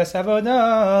v'hashay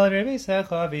b'savodah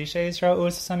l'revisecha v'yishay Yisrael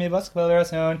u'sasam yibatzkvel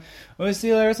l'rason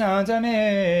u'sil l'rason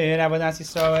tamid avodas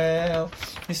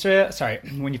Yisrael. Sorry,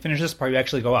 when you finish this part, you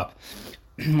actually go up.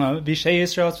 V'yishay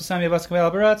Yisrael u'sasam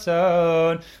yibatzkvel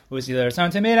l'rason u'sil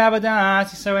l'rason tamid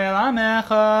avodas Yisrael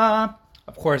amecha.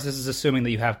 Of course, this is assuming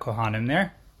that you have Kohanim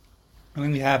there. And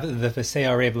then we have the V'sei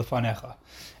Arev L'fanecha.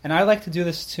 And I like to do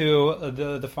this to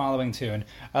the following tune.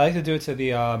 I like to do it to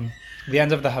the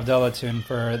end of the Havdalah tune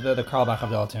for the Karlbach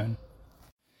Havdalah tune.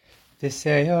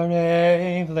 V'sei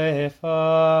Arev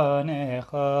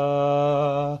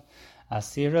L'fanecha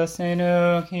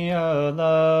Asirosenu ki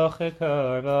oloch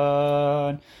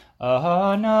korban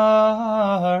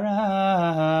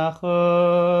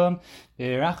Anarachum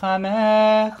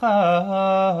B'rachamecha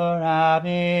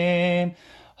rabim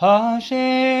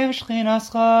Hashem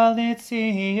Shchinascha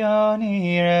L'Tzion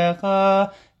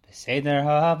Yirecha B'seder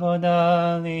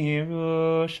ha'avodah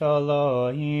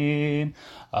l'Yerushalayim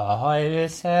Ahai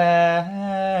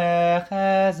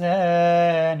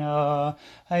v'sechezena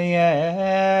Hayeinu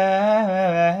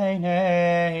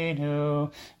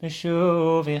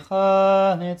B'shuvicha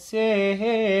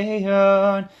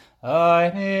L'Tzion Ay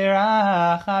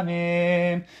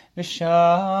b'rachamim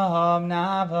B'sham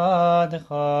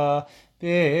navadecha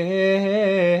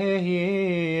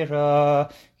Beira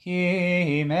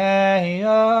ki mei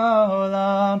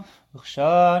olam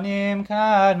uchshanim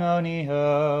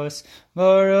kadmonios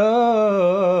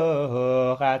Baruch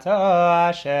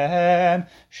atah Hashem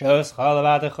shos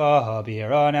chalavadecha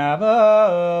biron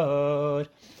avod.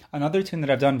 Another tune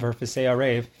that I've done for V'sei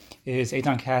Arev is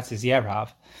Eitan Katz's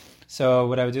Yerav. So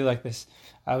what I would do like this,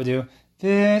 I would do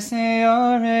V'sei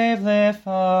Arev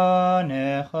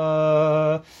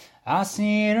lefanecha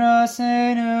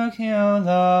Asirosenu ki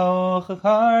oloch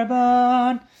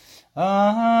korban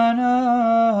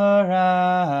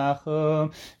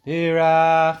Anarachum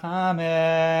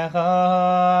b'rachamecha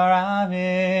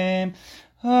rabim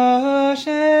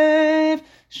Hashem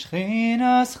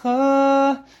Shchinascha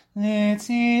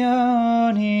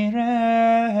L'Tzion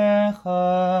Yirecha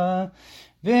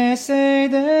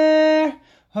V'seder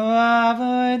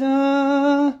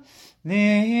ha'avodah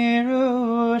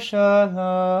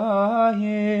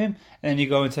l'Yerushalayim. And then you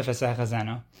go into Fesach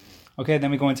Hazana. Okay,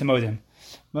 then we go into Modim.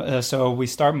 So we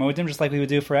start Modim just like we would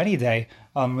do for any day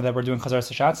that we're doing Chazaras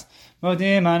HaShatz.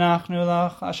 Modim anachnu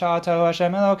lach ashato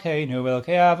Hashem Elokeinu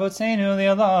Elokei avotzeinu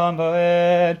li'olam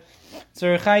va'ed.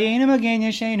 Tzur chayinu magen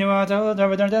yeshenu atol dar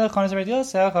v'dar delechon z'ver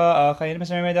dilsecha chayinu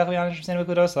mesmer medach v'yanish v'senu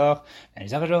v'kudosach and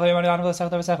yizach v'shol chayim v'yanish v'sach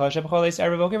v'sach sheb'chol eis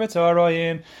erev v'oker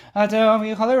v'tzoroyim atom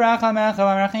v'yichol l'rachamecha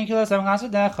v'amrachin kilosam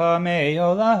chasadecha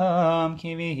me'olam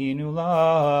ki v'hinu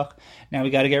lach. Now we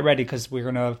got to get ready because we're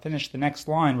going to finish the next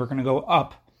line. We're going to go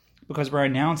up because we're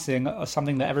announcing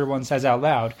something that everyone says out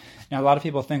loud. Now, a lot of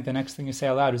people think the next thing you say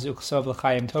out loud is Uksov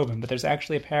l'chayim tovim, but there's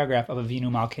actually a paragraph of Avinu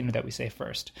Malkeinu that we say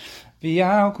first.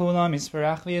 V'yal kulam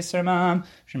yisparach v'yisarmam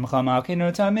shemcha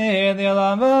Malkeinu tamid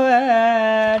li'olam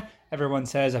v'ed. Everyone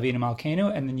says Avinu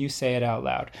Malkeinu, and then you say it out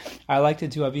loud. I like to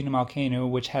do Avinu Malkeinu,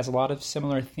 which has a lot of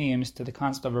similar themes to the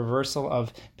concept of reversal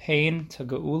of pain to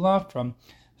geula, from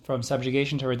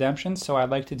subjugation to redemption. So I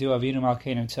like to do Avinu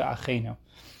Malkeinu to Achenu.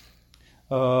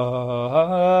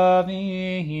 Avinu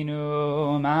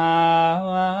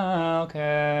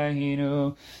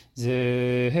Malkeinu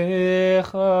Zichor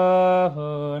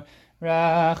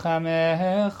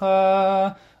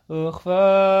Rachamecha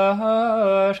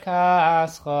Uchvosh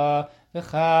Kascha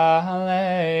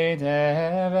V'chalei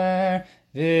Dever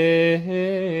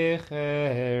V'cherev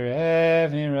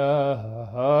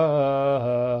Mirav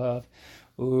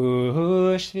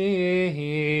Ushvihu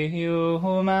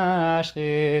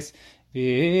Mashchis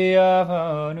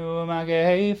V'yavonu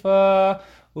Mageifa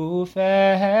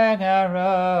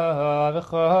Ufegara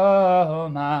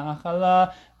V'chol Machala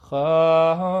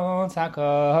V'chol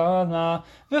Takala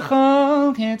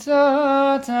V'chol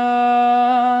Kitzata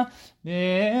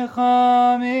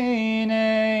V'chol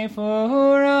Minei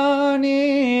Furanios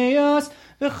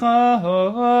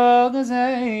V'chol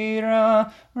Gezeira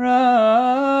Ra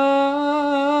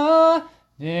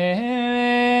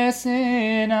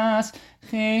V'sinas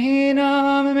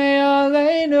Chinam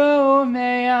me'aleinu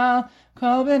me'al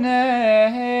kol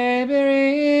b'nei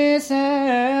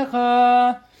b'risecha,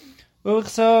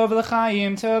 Uchsov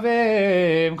l'chaim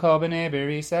tovim, kol b'nei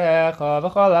b'risecha,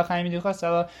 v'chol l'chaim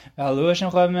yiduchasela, v'alu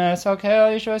Hashem chov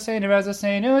mesokel, Yeshua seinu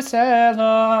rezoseinu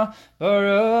sela,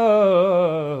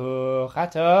 Baruch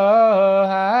atah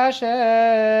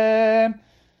Hashem.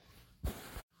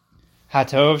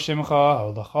 Hatov shemcha,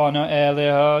 l'chana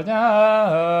elihodos.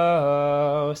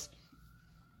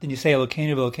 Then you say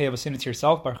Elokeinu v'Elokei Avosinu to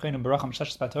yourself, Barucheinu Baracham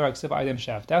Shashas Batorah, Ksiv Aydem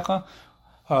Shavtecha,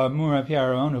 Ha'mura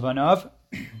Pi'aron Uvanav.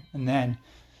 And then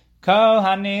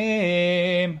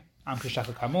Kohanim Am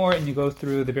Krishach Kamor, and you go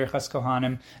through the Birchas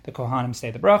Kohanim. The Kohanim say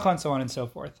the bracha, and so on and so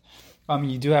forth.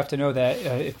 You do have to know that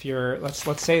if you're let's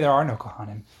say there are no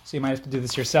Kohanim, so you might have to do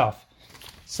this yourself.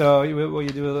 So what you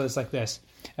do is like this: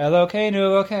 Elokeinu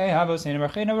Elokei Avosinu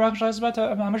Barucheinu Baracham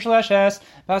Shashas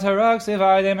Batorah, Ksiv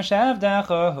Aydem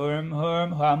Shavtecha,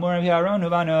 Ha'mura Pi'aron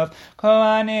Uvanav,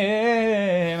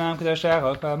 Kohanim Am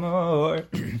Krishach Kamor.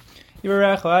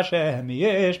 Yivarecha Hashem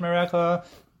Yishmerecha,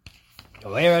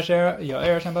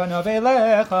 Yo'er Hashem b'nov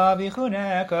elecha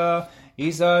v'yichuneka,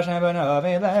 Yisa Hashem b'nov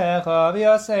elecha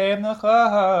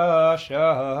v'yasevnecha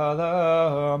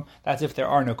shalom. That's if there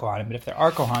are no Kohanim. But if there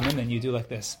are Kohanim, then you do like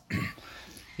this.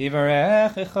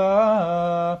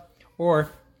 Yivarecha. Or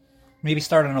maybe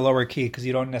start on a lower key because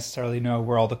you don't necessarily know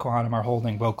where all the Kohanim are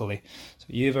holding vocally. So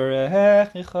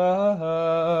Yivarecha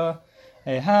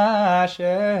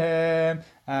Hashem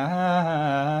and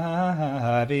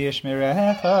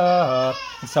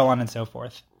so on and so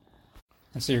forth.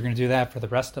 And so you're going to do that for the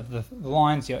rest of the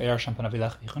lines.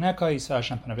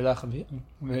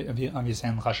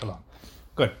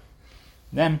 Good.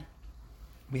 Then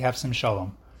we have some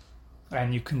shalom.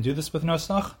 And you can do this with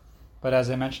nosach, but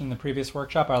as I mentioned in the previous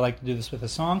workshop, I like to do this with a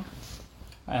song.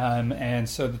 And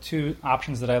so the two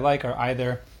options that I like are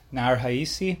either Nar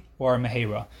Haisi or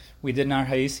Mehera. We did Nar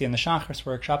Haisi in the Shachris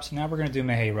workshop, so now we're going to do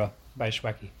Mehera by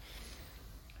Shweki.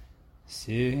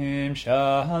 Sim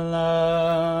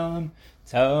Shalom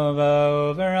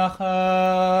Tova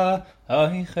Uveracha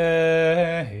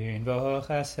Oichein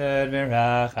V'chesed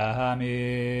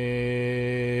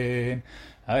V'rachamim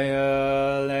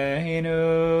Hayaleinu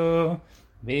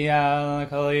V'al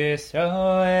Kol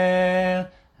Yisrael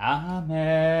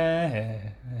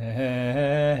Amen.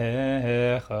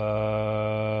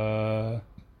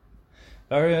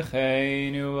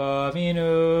 Barucheinu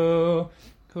Avinu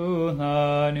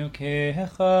Kulanu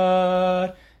Kechad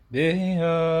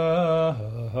B'yor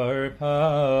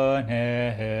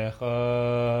Panecha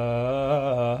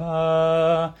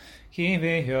Ki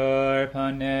B'yor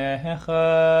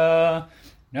Panecha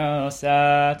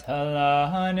Nosat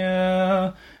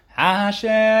Alanu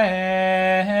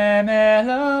Hashem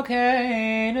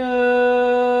Elokeinu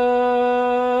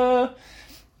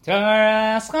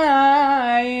Toras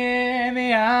Chaim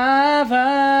Yavas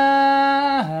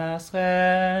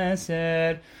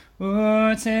Chesed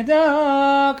U'Tzedakah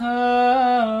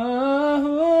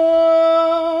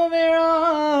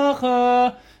V'Racha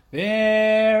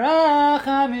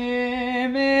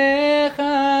V'Rachamim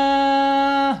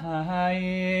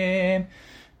Mechayim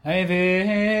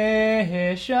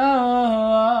Shalom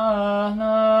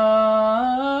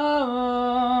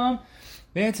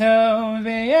B'tov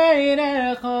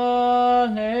v'yeinecha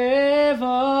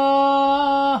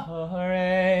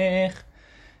levorech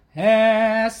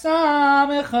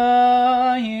Esamecha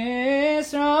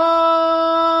Yisrael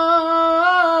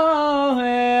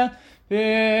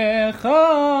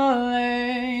B'chol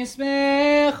eis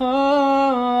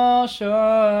b'chol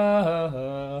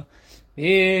shor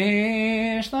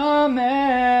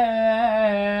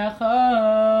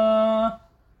B'shlamecha.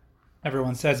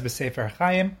 Everyone says B'sefer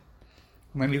Chaim.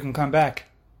 Then you can come back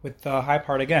with the high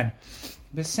part again.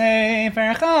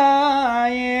 B'sefer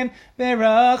Chaim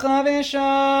B'racha v'shalom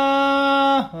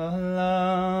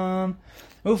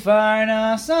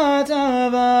U'farnasat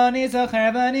tova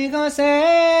nizacher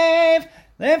v'nikosef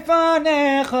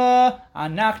Lefanecha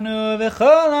Anachnu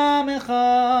v'chol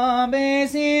amecha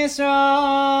Beis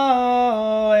Yisrael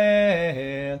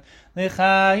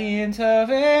L'chaim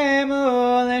tovim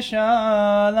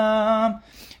u'l'shalom.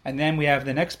 And then we have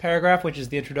the next paragraph, which is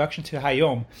the introduction to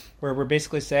Hayom, where we're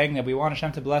basically saying that we want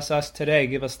Hashem to bless us today,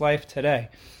 give us life today.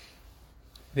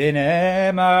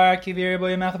 V'ne'emar ki v'yiribu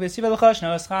yimach v'yisiva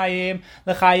l'choshnos chayim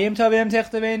l'chayim tovim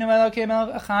tichtavenu elokim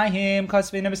el-chayim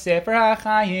kasvinu b'sefer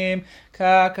ha'chayim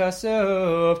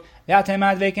ka'kasuv v'atem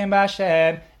advekim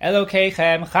b'Hashem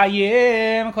elokeichem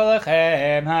chayim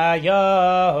kolachem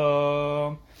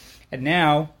hayom. And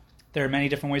now there are many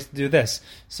different ways to do this.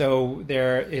 So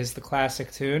there is the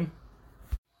classic tune.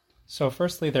 So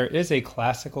firstly, there is a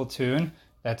classical tune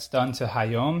that's done to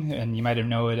Hayom, and you might have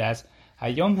known it as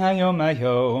Hayom, hayom,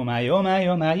 hayom, hayom,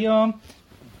 hayom, hayom.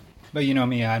 But you know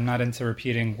me, I'm not into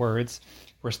repeating words.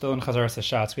 We're still in Chazaras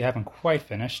HaShatz. We haven't quite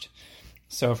finished.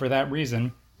 So for that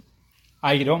reason,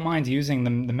 I don't mind using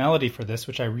the melody for this,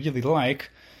 which I really like.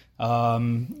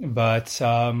 But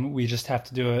we just have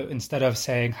to do it, instead of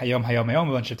saying hayom, hayom, hayom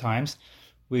a bunch of times,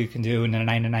 we can do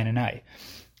nanai, nanai, nanai.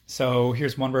 So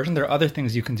here's one version. There are other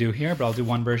things you can do here, but I'll do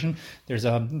one version. There's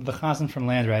the Chazan from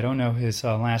Landry. I don't know his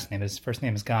last name. His first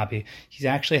name is Gabi. He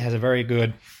actually has a very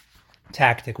good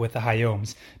tactic with the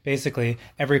hayoms. Basically,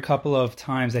 every couple of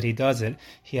times that he does it,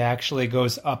 he actually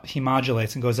goes up, he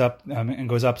modulates and goes up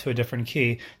to a different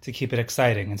key to keep it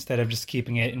exciting, instead of just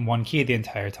keeping it in one key the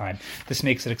entire time. This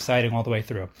makes it exciting all the way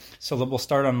through. So we'll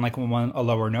start on like a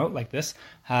lower note like this.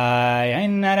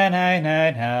 Hayom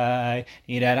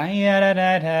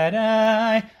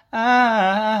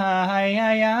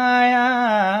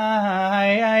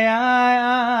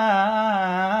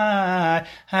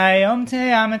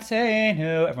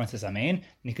te'amatenu. Everyone says amen, and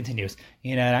he continues.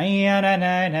 Hayom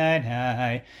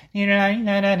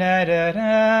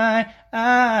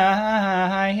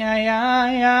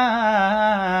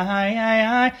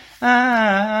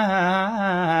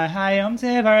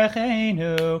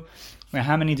tevarachenu. Now,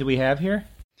 how many do we have here?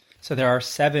 So there are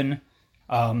 7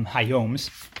 hayoms.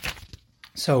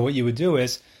 So what you would do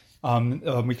is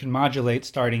we can modulate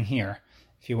starting here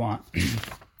if you want.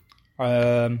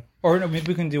 Or no, maybe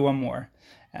we can do one more.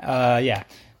 Yeah.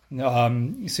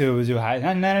 So we'll do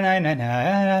and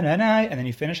then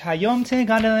you finish Hayom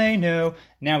Tegadaleinu.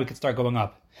 Now we can start going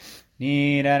up.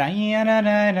 Hayom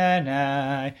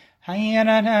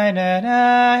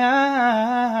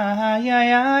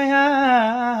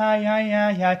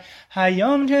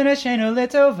Tunashenu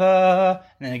Litova.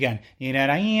 And then again,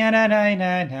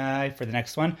 for the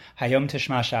next one, Hayom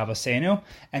Tishma Shavasenu.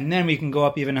 And then we can go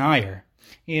up even higher.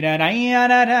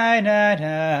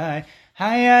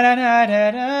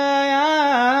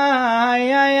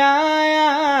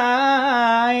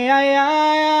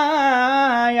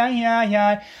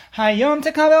 Hayom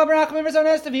tekabel brachim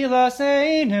v'zones Tefilah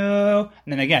seinu.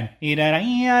 And then again,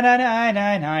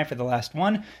 for the last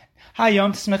one,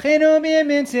 Hayom t'smechenu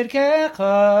b'yamin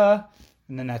tzidkecha.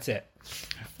 And then that's it.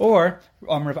 Or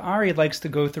Rav Ari likes to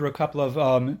go through a couple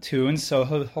of tunes, so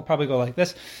he'll probably go like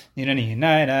this. And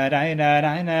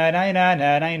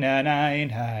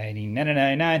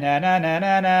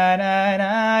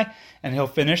he'll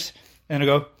finish, and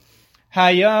he'll go,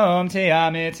 Hayom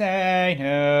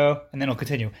te'amitenu, and then he'll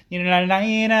continue, and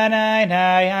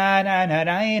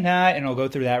he'll go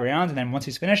through that round, and then once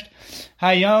he's finished,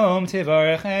 Hayom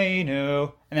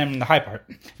tevarachenu, and then the high part,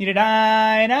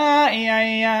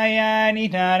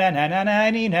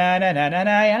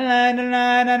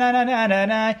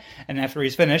 and after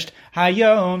he's finished,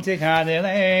 Hayom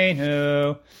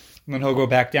tekadeleinu. And then he'll go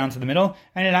back down to the middle,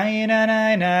 and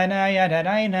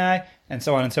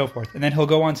so on and so forth. And then he'll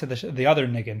go on to the other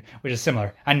niggin, which is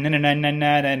similar. And so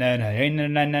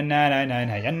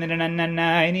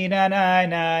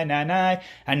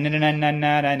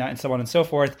on and so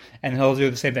forth. And he'll do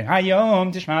the same thing.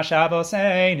 And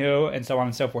so on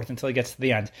and so forth until he gets to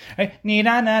the end. And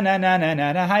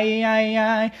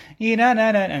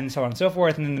so on and so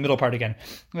forth. And then the middle part again.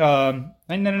 So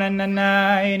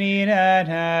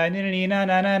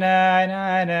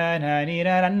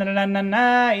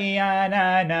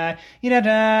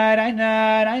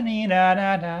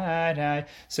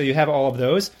you have all of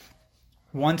those.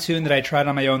 One tune that I tried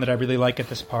on my own that I really like at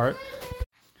this part,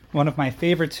 one of my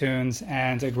favorite tunes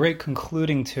and a great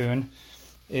concluding tune,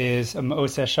 is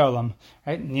Oseh Shalom,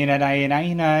 right? Hayom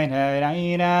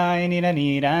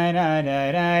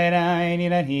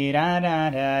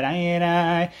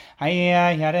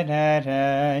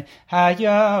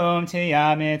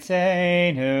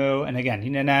te'amitzeinu, and again,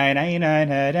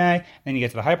 then you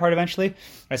get to the high part eventually.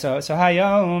 Right, so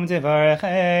Hayom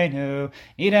tevarachenu,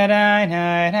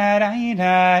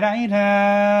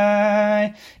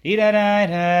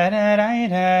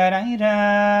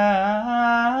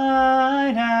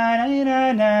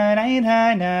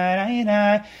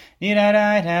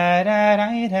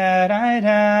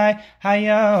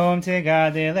 Hayom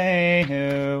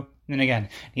tegadeleinu. And then again,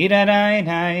 and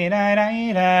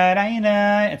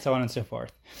so on and so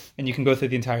forth. And you can go through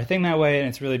the entire thing that way, and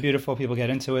it's really beautiful. People get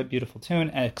into it. Beautiful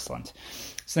tune. Excellent.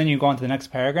 So then you go on to the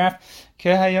next paragraph.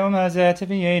 You have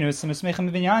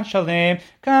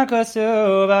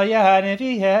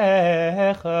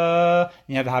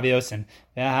Haviosin.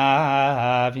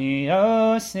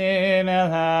 Haviosim el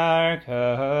har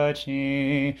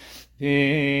kochi.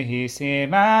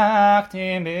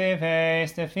 V'hisimachtim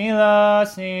b'veis Tefilah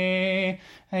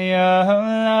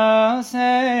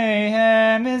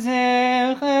Yoloseihem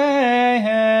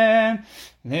v'zivcheihem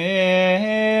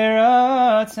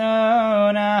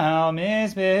L'ratzon al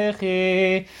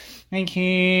mizbechi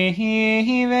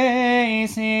Ki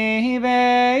beis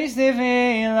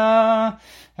Tefilah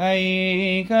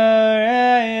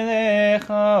Hayikarei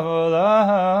lechol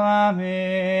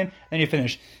ha'amim. Then you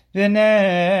finish.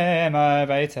 V'nema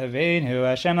v'yitavenu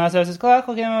Hashem lasos es kolach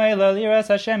l'kimoi l'liras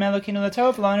Hashem Elokeinu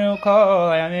l'tov lanu kol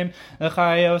hayamim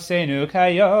l'chayosenu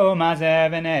kayom hazeh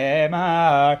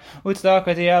v'nemar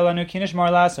u'tzedakah tiyeh lanu ki nishmor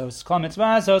lasos kol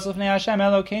mitzvah zos l'fnei Hashem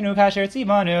Elokeinu kasher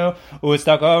tzivanu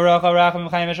u'tzedakah orach harachim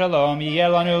v'chaim v'shalom yeh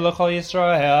lanu l'chol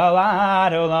Yisrael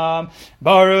ad olam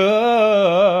Baruch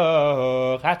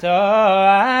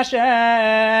atah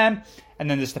Hashem. And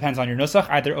then this depends on your nusach,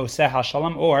 either Oseh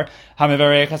HaShalom or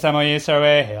Hamivarech Hashem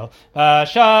Yisrael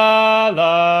Shalom.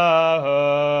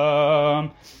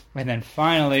 And then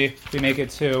finally, we make it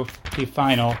to the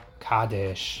final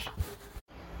Kaddish.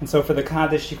 And so for the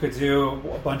Kaddish, you could do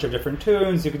a bunch of different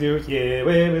tunes. You could do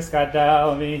Yewe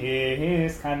Viskadal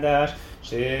Viskadash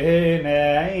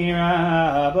Shemei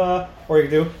Rabba, or you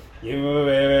could do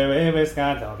Yewe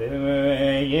Viskadal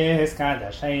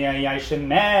Viskadash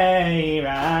Shemei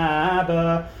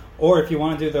Rabba. Or if you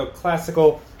want to do the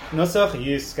classical Nusach,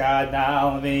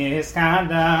 Yiskadal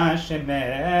Viskadash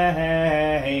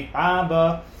Shemei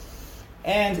Rabba.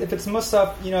 And if it's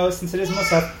Musaf, since it is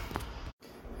Musaf,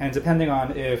 and depending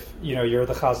on if, you're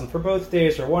the chazan for both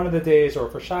days, or one of the days, or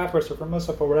for Shabbos, or for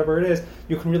Musaf, or whatever it is,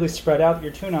 you can really spread out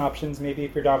your tune options, maybe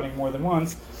if you're davening more than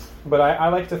once. But I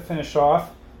like to finish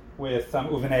off with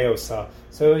U'Nesaneh Tokef.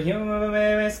 So,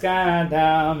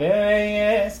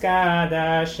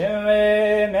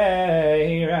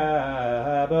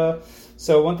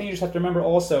 so one thing you just have to remember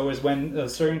also is when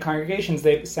certain congregations,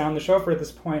 they sound the shofar at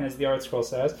this point, as the Art Scroll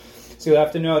says. So you'll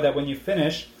have to know that when you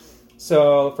finish,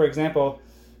 so for example,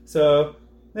 so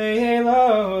and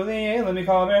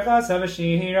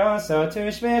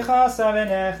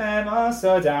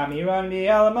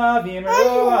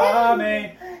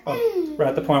we're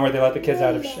at the point where they let the kids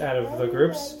out of the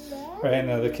groups, right?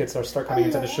 And the kids start coming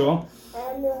into the shul.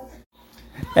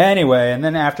 Anyway, and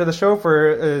then after the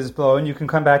shofar is blown, you can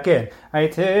come back in.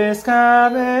 And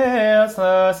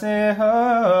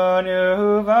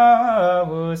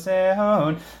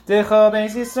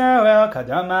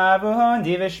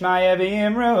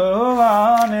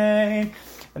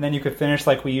then you could finish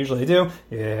like we usually do.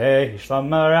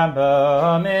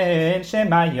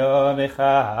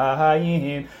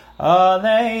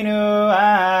 Aleinu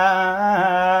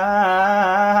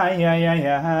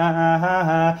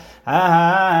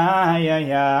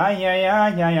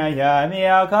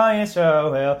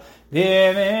and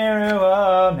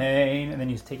then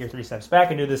you take your 3 steps back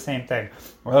and do the same thing.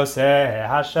 Rosh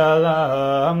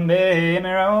HaShalom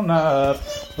b'miromav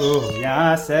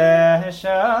u'yaseh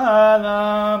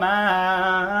shalom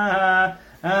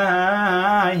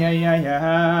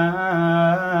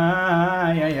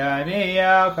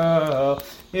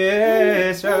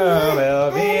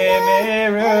Yisrael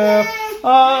b'miru.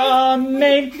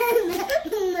 Amen.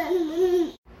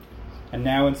 And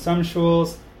now in some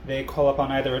shuls, they call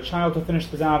upon either a child to finish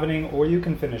the davening, or you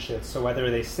can finish it. So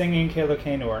whether they singing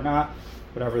Kelokeinu or not,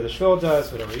 whatever the shul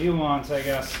does, whatever you want, I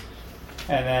guess.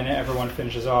 And then everyone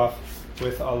finishes off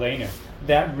with Aleinu.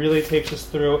 That really takes us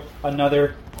through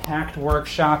another packed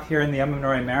workshop here in the Yomim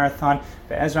Nora'im Marathon.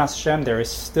 Be'ezras Hashem, there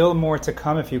is still more to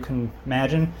come, if you can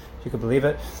imagine, if you could believe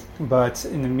it. But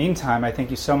in the meantime, I thank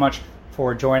you so much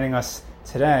for joining us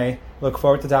today. Look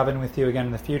forward to davening with you again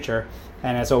in the future.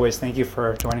 And as always, thank you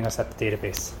for joining us at the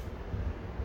database.